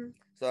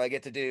so I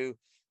get to do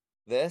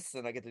this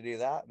and I get to do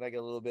that, and I get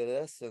a little bit of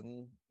this,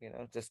 and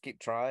just keep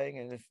trying,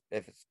 and if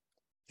it's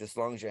just as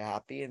long as you're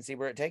happy, and see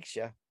where it takes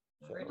you.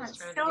 We're just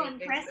trying to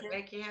do things that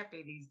make you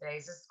happy these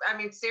days. I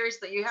mean,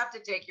 seriously, you have to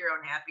take your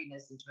own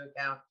happiness into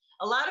account.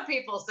 A lot of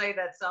people say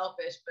that's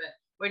selfish, but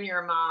when you're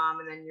a mom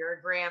and then you're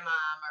a grandmom,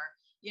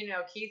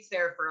 or Keith's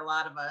there for a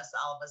lot of us,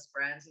 all of us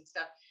friends and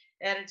stuff.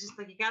 And it's just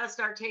like, you got to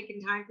start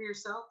taking time for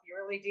yourself. You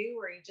really do,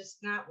 or you're just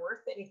not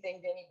worth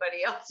anything to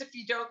anybody else if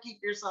you don't keep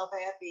yourself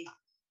happy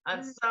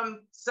on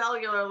some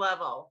cellular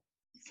level.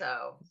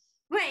 So.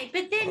 Right.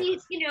 But then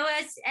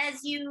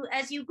as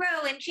you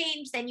grow and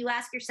change, then you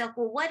ask yourself,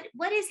 well,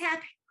 what is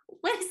happy?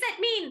 What does that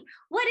mean?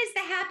 What does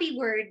the happy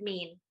word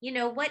mean?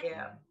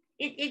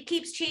 It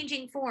keeps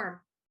changing form.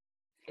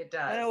 It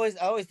does.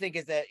 I always think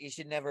is that you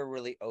should never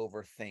really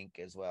overthink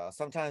as well.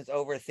 Sometimes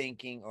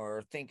overthinking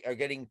or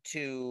getting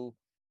too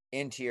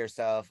into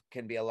yourself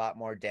can be a lot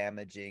more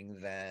damaging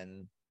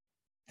than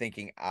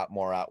thinking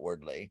more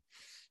outwardly,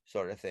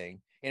 sort of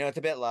thing. It's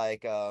a bit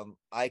like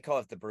I call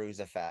it the bruise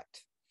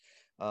effect.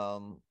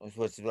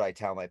 Which is what I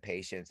tell my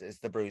patients. It's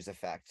the bruise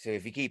effect. So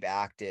if you keep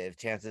active,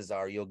 chances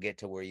are you'll get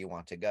to where you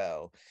want to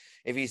go.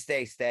 If you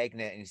stay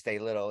stagnant and you stay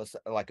little, it's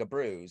like a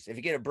bruise. If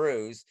you get a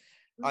bruise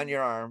on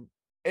your arm,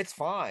 it's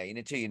fine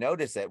until you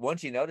notice it.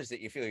 Once you notice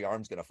it, you feel your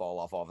arm's going to fall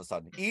off all of a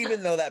sudden,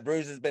 even though that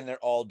bruise has been there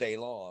all day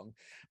long.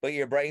 But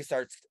your brain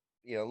starts,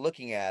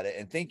 looking at it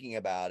and thinking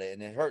about it,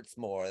 and it hurts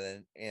more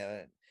than,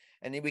 and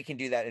then we can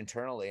do that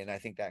internally. And I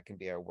think that can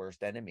be our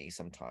worst enemy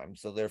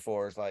sometimes. So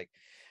therefore, it's like,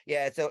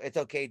 yeah, it's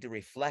okay to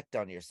reflect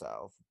on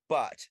yourself,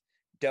 but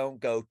don't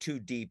go too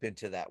deep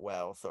into that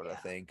well, sort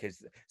of thing.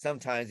 Because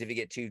sometimes if you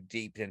get too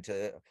deep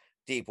into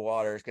deep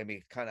water, it's going to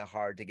be kind of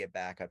hard to get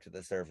back up to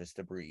the surface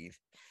to breathe.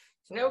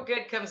 So. No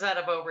good comes out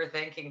of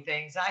overthinking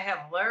things. I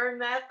have learned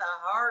that the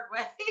hard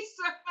way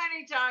so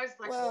many times.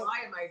 Like,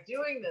 why am I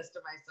doing this to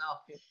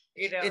myself?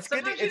 It's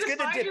good to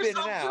dip in and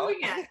out.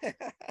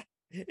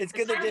 It's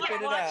good to dip in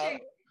and out.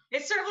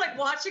 It's sort of like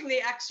watching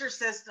The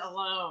Exorcist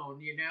alone,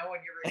 when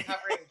you're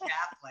recovering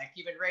Catholic,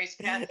 you've been raised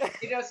Catholic,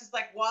 it's just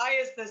like, why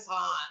is this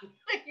on?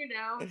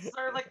 It's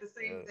sort of like the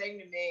same thing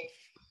to me.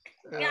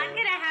 Yeah, I'm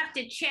going to have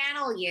to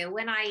channel you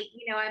when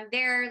I'm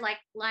there, like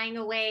lying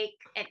awake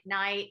at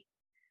night,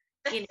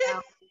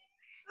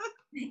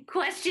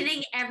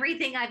 questioning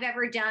everything I've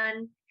ever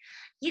done.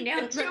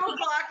 At 2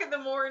 o'clock in the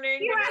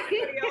morning,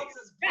 everybody else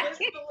is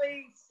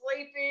blissfully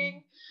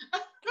sleeping.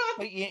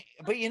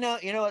 but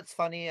what's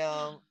funny,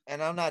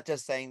 and I'm not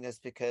just saying this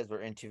because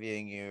we're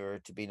interviewing you or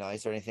to be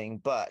nice or anything,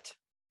 but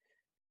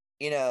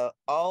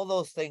all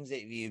those things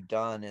that you've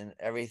done and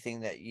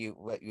everything that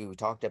what you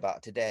talked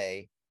about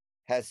today,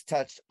 has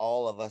touched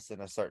all of us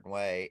in a certain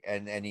way,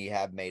 and you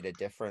have made a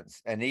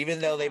difference. And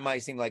even though they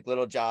might seem like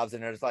little jobs,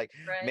 and there's like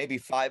Right. maybe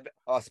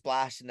a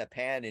splash in the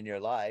pan in your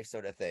life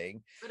sort of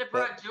thing, But it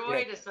brought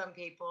joy to some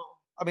people.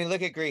 I mean,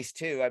 look at Grease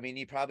too. I mean,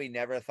 you probably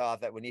never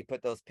thought that when you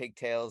put those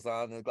pigtails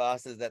on the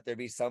glasses that there'd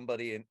be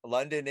somebody in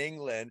London,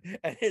 England,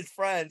 and his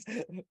friends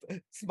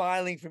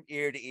smiling from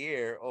ear to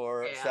ear,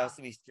 or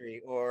Sesame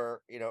Street,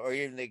 or or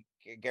even the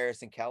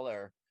Garrison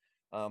Keillor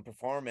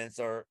performance.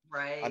 Or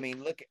Right. I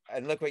mean, look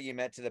what you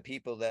meant to the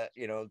people that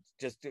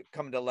just to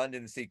come to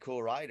London and see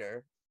Cool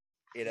Rider.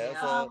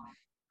 So.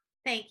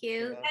 Thank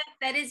you.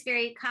 That is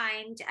very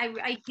kind.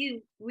 I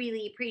do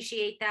really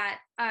appreciate that.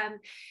 And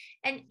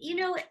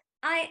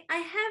I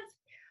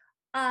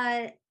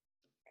have,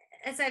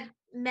 as I've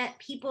met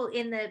people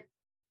in the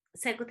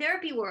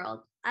psychotherapy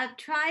world, I've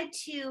tried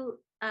to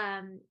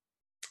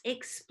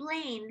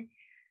explain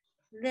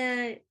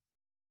the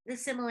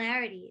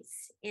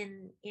similarities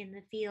in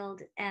the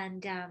field,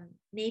 and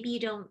maybe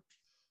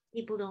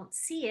people don't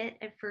see it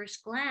at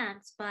first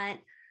glance, but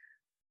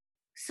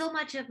so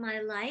much of my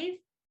life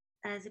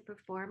as a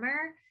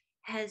performer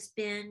has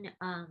been,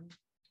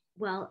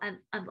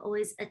 I've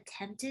always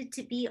attempted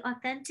to be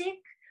authentic.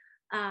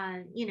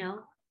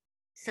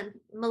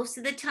 Most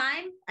of the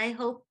time, I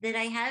hope that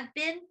I have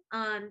been.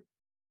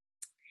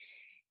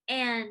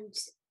 And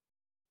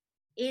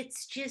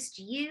it's just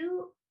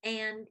you.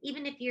 And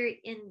even if you're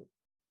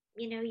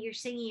you're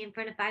singing in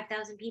front of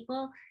 5,000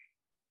 people,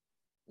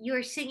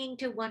 you're singing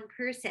to one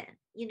person,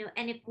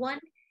 and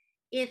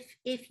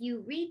if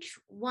you reach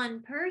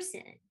one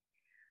person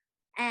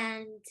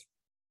and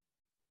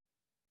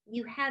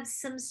you have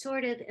some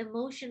sort of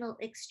emotional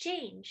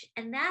exchange,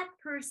 and that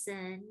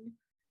person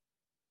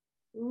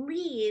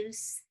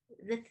leaves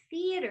the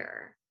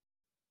theater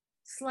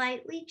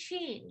slightly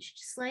changed,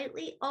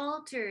 slightly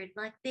altered,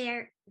 like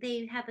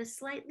they have a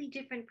slightly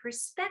different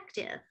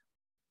perspective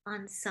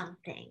on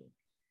something,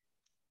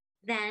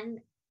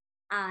 then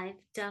I've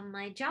done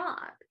my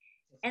job.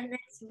 And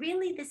that's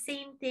really the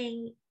same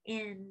thing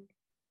in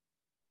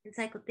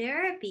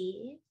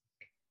psychotherapy.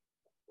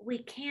 We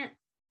can't,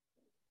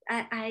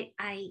 I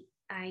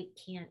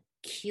can't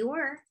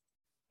cure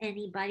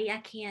anybody. I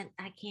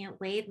can't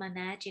wave my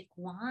magic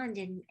wand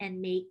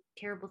and make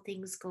terrible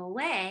things go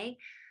away.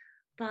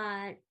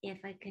 But if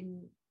I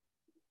can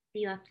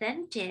be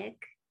authentic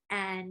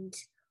and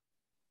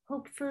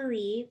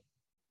hopefully,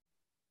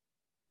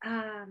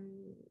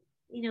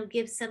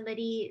 give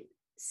somebody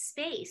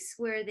space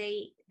where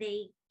they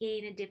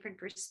gain a different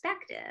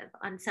perspective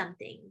on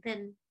something,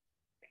 then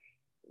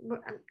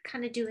I'm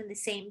kind of doing the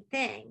same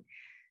thing.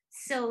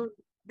 So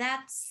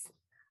that's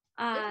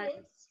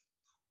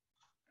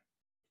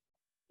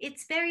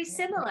it's very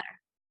similar.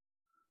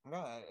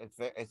 No,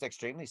 it's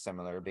extremely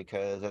similar,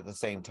 because at the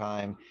same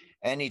time,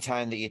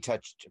 anytime that you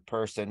touch a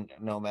person,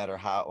 no matter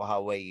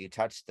how way you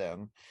touch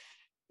them,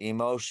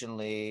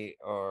 emotionally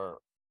or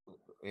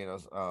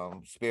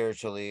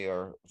spiritually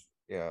or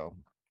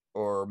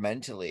or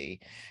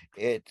mentally,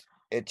 it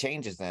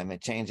changes them.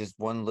 It changes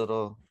one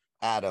little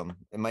atom.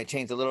 It might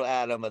change a little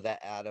atom, but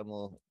that atom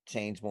will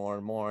change more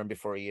and more, and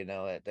before you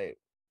know it,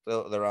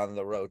 they're on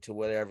the road to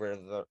wherever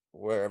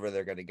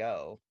they're going to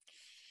go.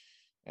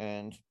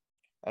 And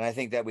I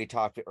think that we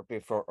talked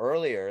before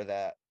earlier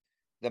that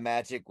the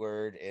magic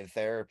word in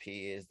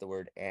therapy is the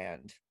word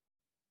 "and."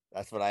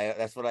 That's what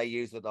I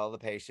use with all the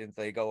patients.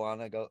 They go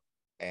on, I go,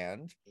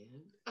 "And?"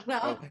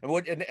 Well,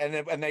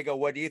 and they go,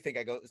 "What do you think?"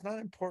 I go, "It's not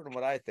important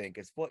what I think,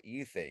 it's what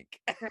you think."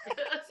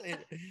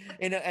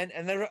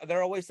 And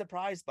they're always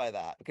surprised by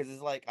that, because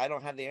it's like, I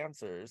don't have the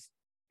answers.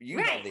 You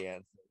have the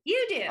answer.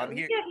 You do. I'm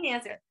here, you have the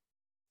answer.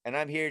 And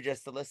I'm here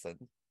just to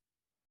listen.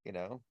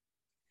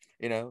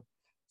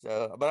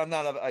 So, but I'm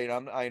not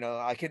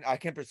I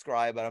can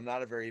prescribe, but I'm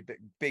not a very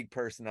big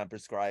person on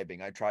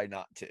prescribing. I try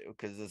not to,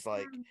 because it's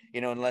like,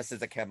 unless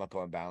it's a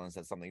chemical imbalance,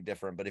 that's something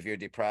different. But if you're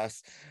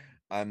depressed,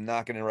 I'm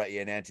not going to write you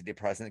an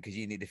antidepressant, because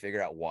you need to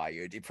figure out why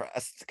you're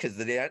depressed, because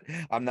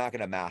I'm not going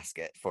to mask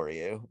it for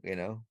you,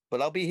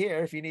 but I'll be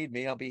here if you need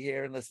me. I'll be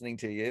here and listening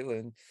to you,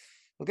 and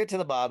we'll get to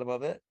the bottom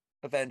of it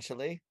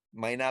eventually.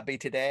 Might not be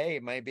today.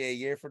 It might be a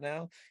year from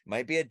now. It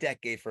might be a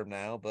decade from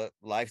now, but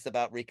life's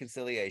about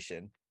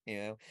reconciliation.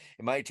 It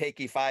might take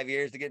you 5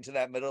 years to get into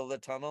that middle of the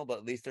tunnel, but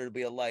at least there'll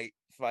be a light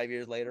 5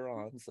 years later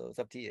on. So it's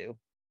up to you.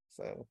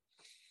 So.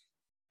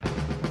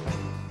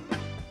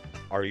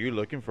 Are you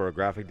looking for a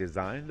graphic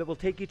design that will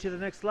take you to the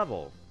next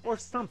level, or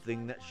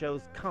something that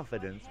shows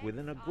confidence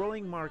within a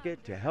growing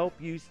market to help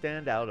you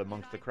stand out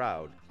amongst the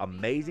crowd?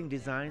 Amazing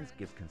Designs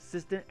gives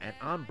consistent and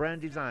on-brand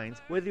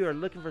designs, whether you are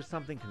looking for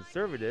something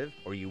conservative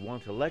or you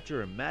want to let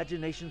your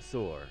imagination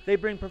soar. They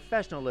bring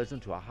professionalism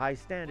to a high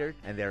standard,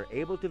 and they're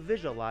able to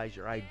visualize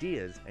your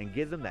ideas and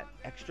give them that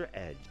extra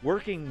edge.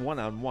 Working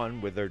one-on-one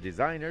with their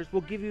designers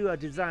will give you a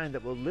design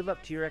that will live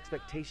up to your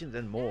expectations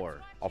and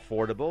more.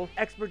 Affordable,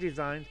 expert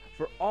designs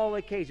for all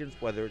occasions,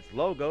 whether it's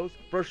logos,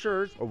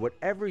 brochures, or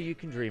whatever you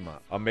can dream dream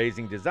up.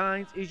 Amazing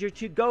Designs is your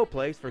to-go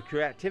place for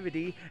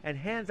creativity and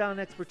hands-on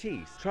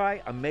expertise.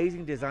 Try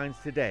Amazing Designs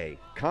today.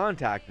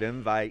 Contact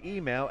them via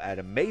email at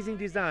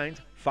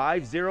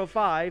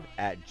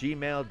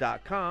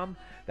amazingdesigns505@gmail.com.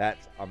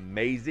 That's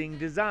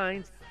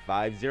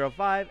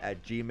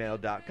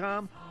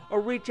amazingdesigns505@gmail.com,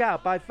 or reach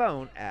out by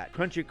phone at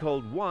country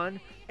code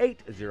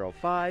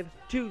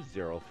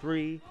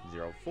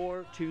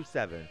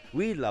 1-805-203-0427.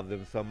 We love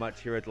them so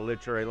much here at the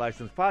Literary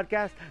License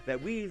Podcast that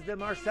we use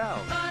them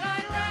ourselves. But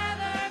I'd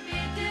rather be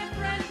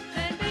different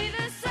than be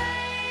the same.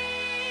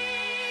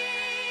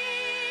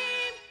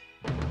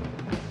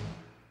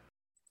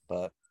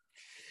 But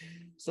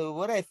so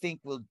what I think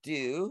we'll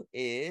do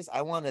is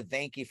I want to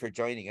thank you for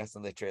joining us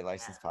on the Literary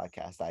License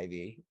Podcast,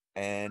 Ivy.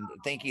 And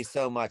thank you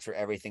so much for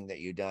everything that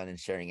you've done and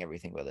sharing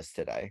everything with us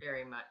today.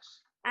 Very much.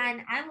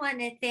 And I want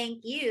to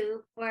thank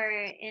you for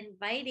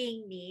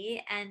inviting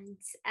me and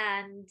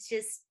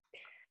just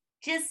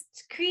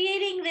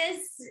creating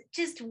this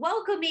just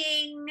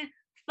welcoming,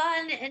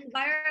 fun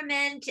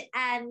environment.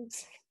 And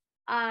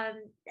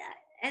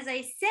as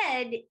I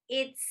said,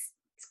 it's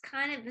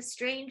kind of a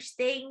strange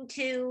thing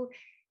to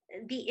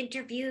be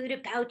interviewed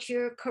about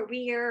your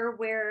career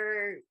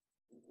where,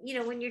 you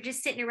know, when you're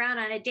just sitting around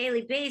on a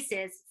daily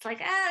basis, it's like,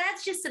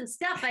 that's just some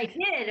stuff I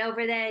did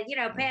over the,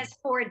 past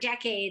 4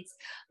 decades.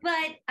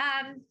 But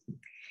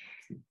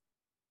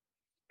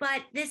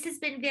this has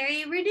been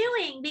very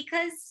renewing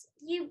because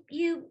you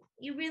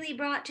really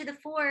brought to the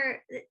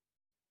fore that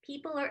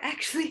people are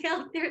actually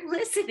out there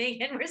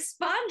listening and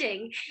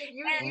responding.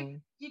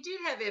 You do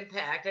have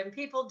impact, and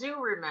people do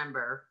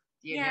remember,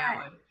 you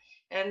Yeah. know.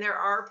 And there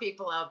are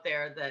people out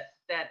there that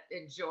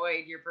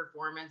enjoyed your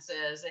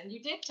performances, and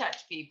you did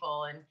touch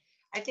people. And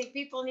I think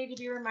people need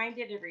to be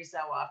reminded every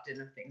so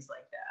often of things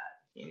like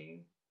that. You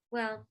know?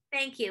 Well,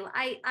 thank you.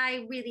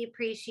 I really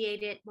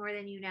appreciate it more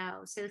than you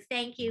know. So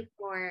thank you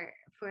for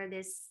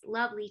this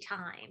lovely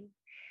time.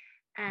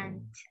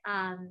 And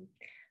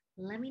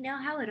let me know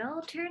how it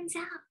all turns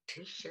out.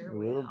 We sure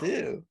Will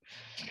do.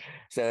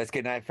 So it's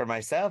good night for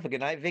myself.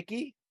 Good night,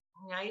 Vicky.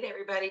 Good night,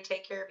 everybody.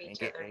 Take care of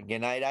each other.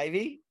 Good night,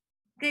 Ivy.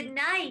 Good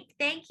night.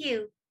 Thank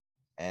you.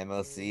 And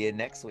we'll see you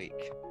next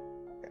week.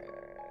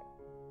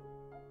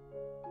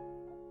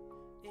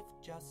 If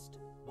just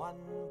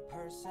one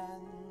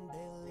person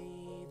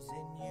believes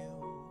in you,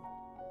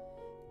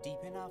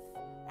 deep enough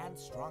and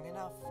strong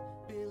enough,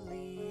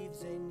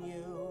 believes in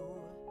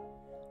you,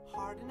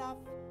 hard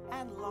enough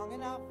and long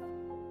enough,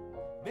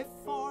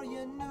 before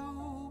you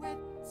knew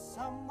it,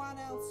 someone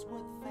else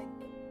would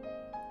think,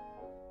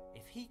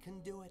 if he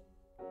can do it,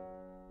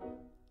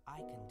 I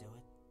can do it.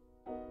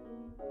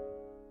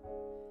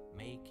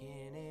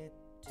 Making it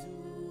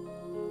two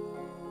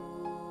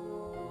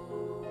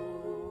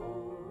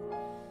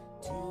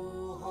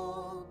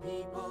whole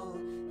people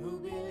who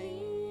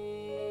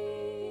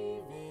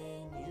believe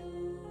in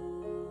you.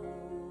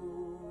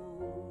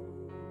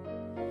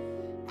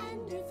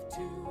 And if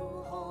 2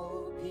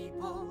 whole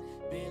people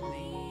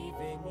believe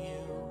in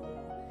you,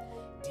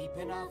 deep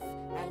enough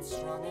and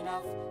strong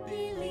enough,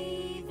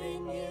 believe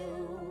in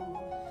you,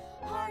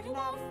 hard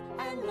enough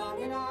and long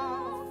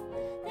enough,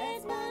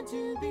 there's bound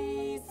to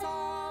be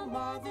some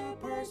other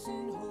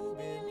person who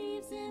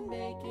believes in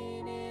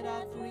making it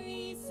a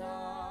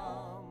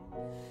threesome,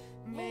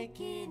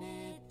 making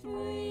it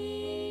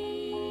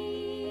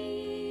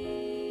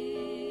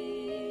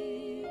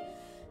 3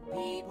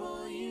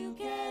 people you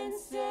can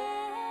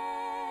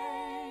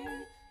say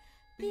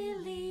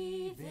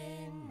believe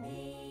in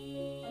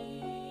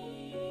me.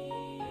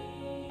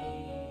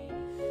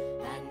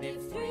 And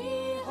if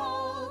 3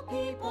 whole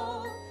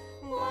people,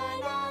 why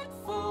not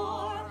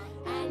 4?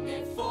 And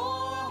if 4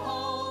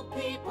 whole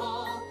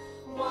people,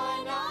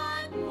 why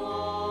not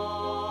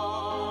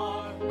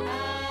more?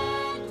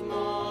 And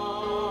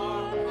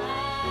more,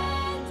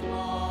 and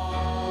more.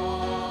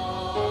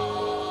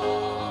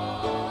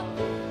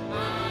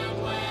 And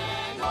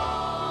when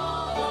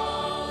all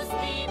those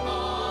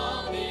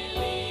people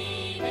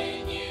believe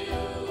in you,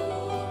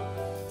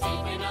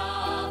 deep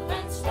enough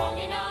and strong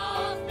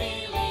enough,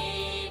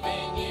 believe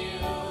in you,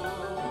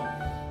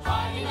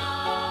 hard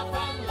enough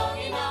and long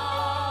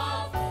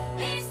enough,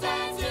 it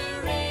stands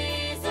to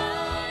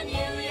reason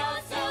you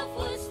yourself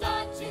would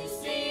start to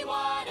see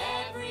what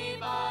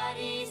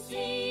everybody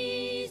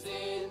sees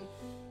in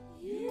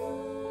you.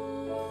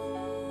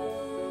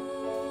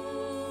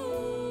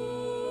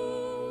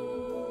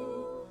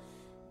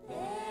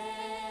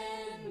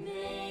 Then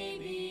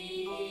maybe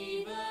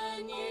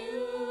even you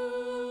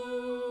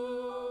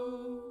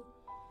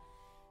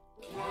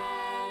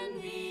can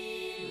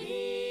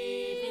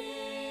believe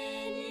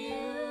in you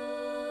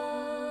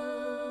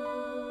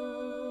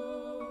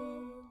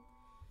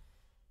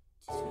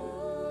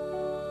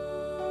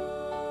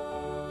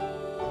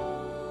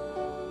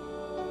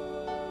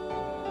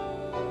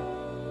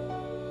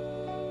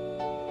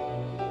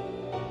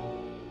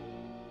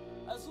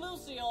As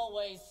Lucy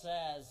always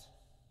says,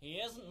 he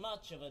isn't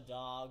much of a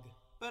dog.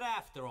 But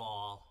after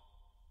all,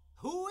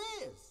 who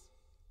is?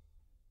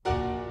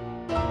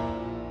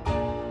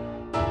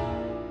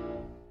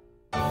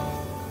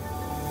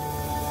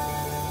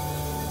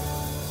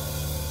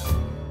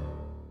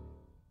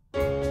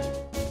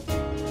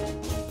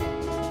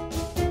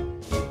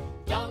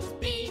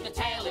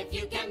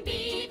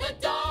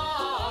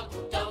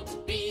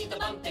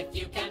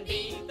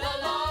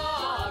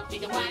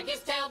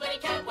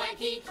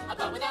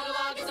 But without a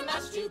log, it's a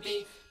much to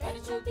be. Better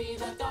to be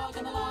the dog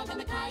and the log and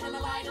the kite and the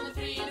light and the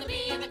three and the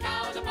bee and the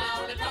cow and the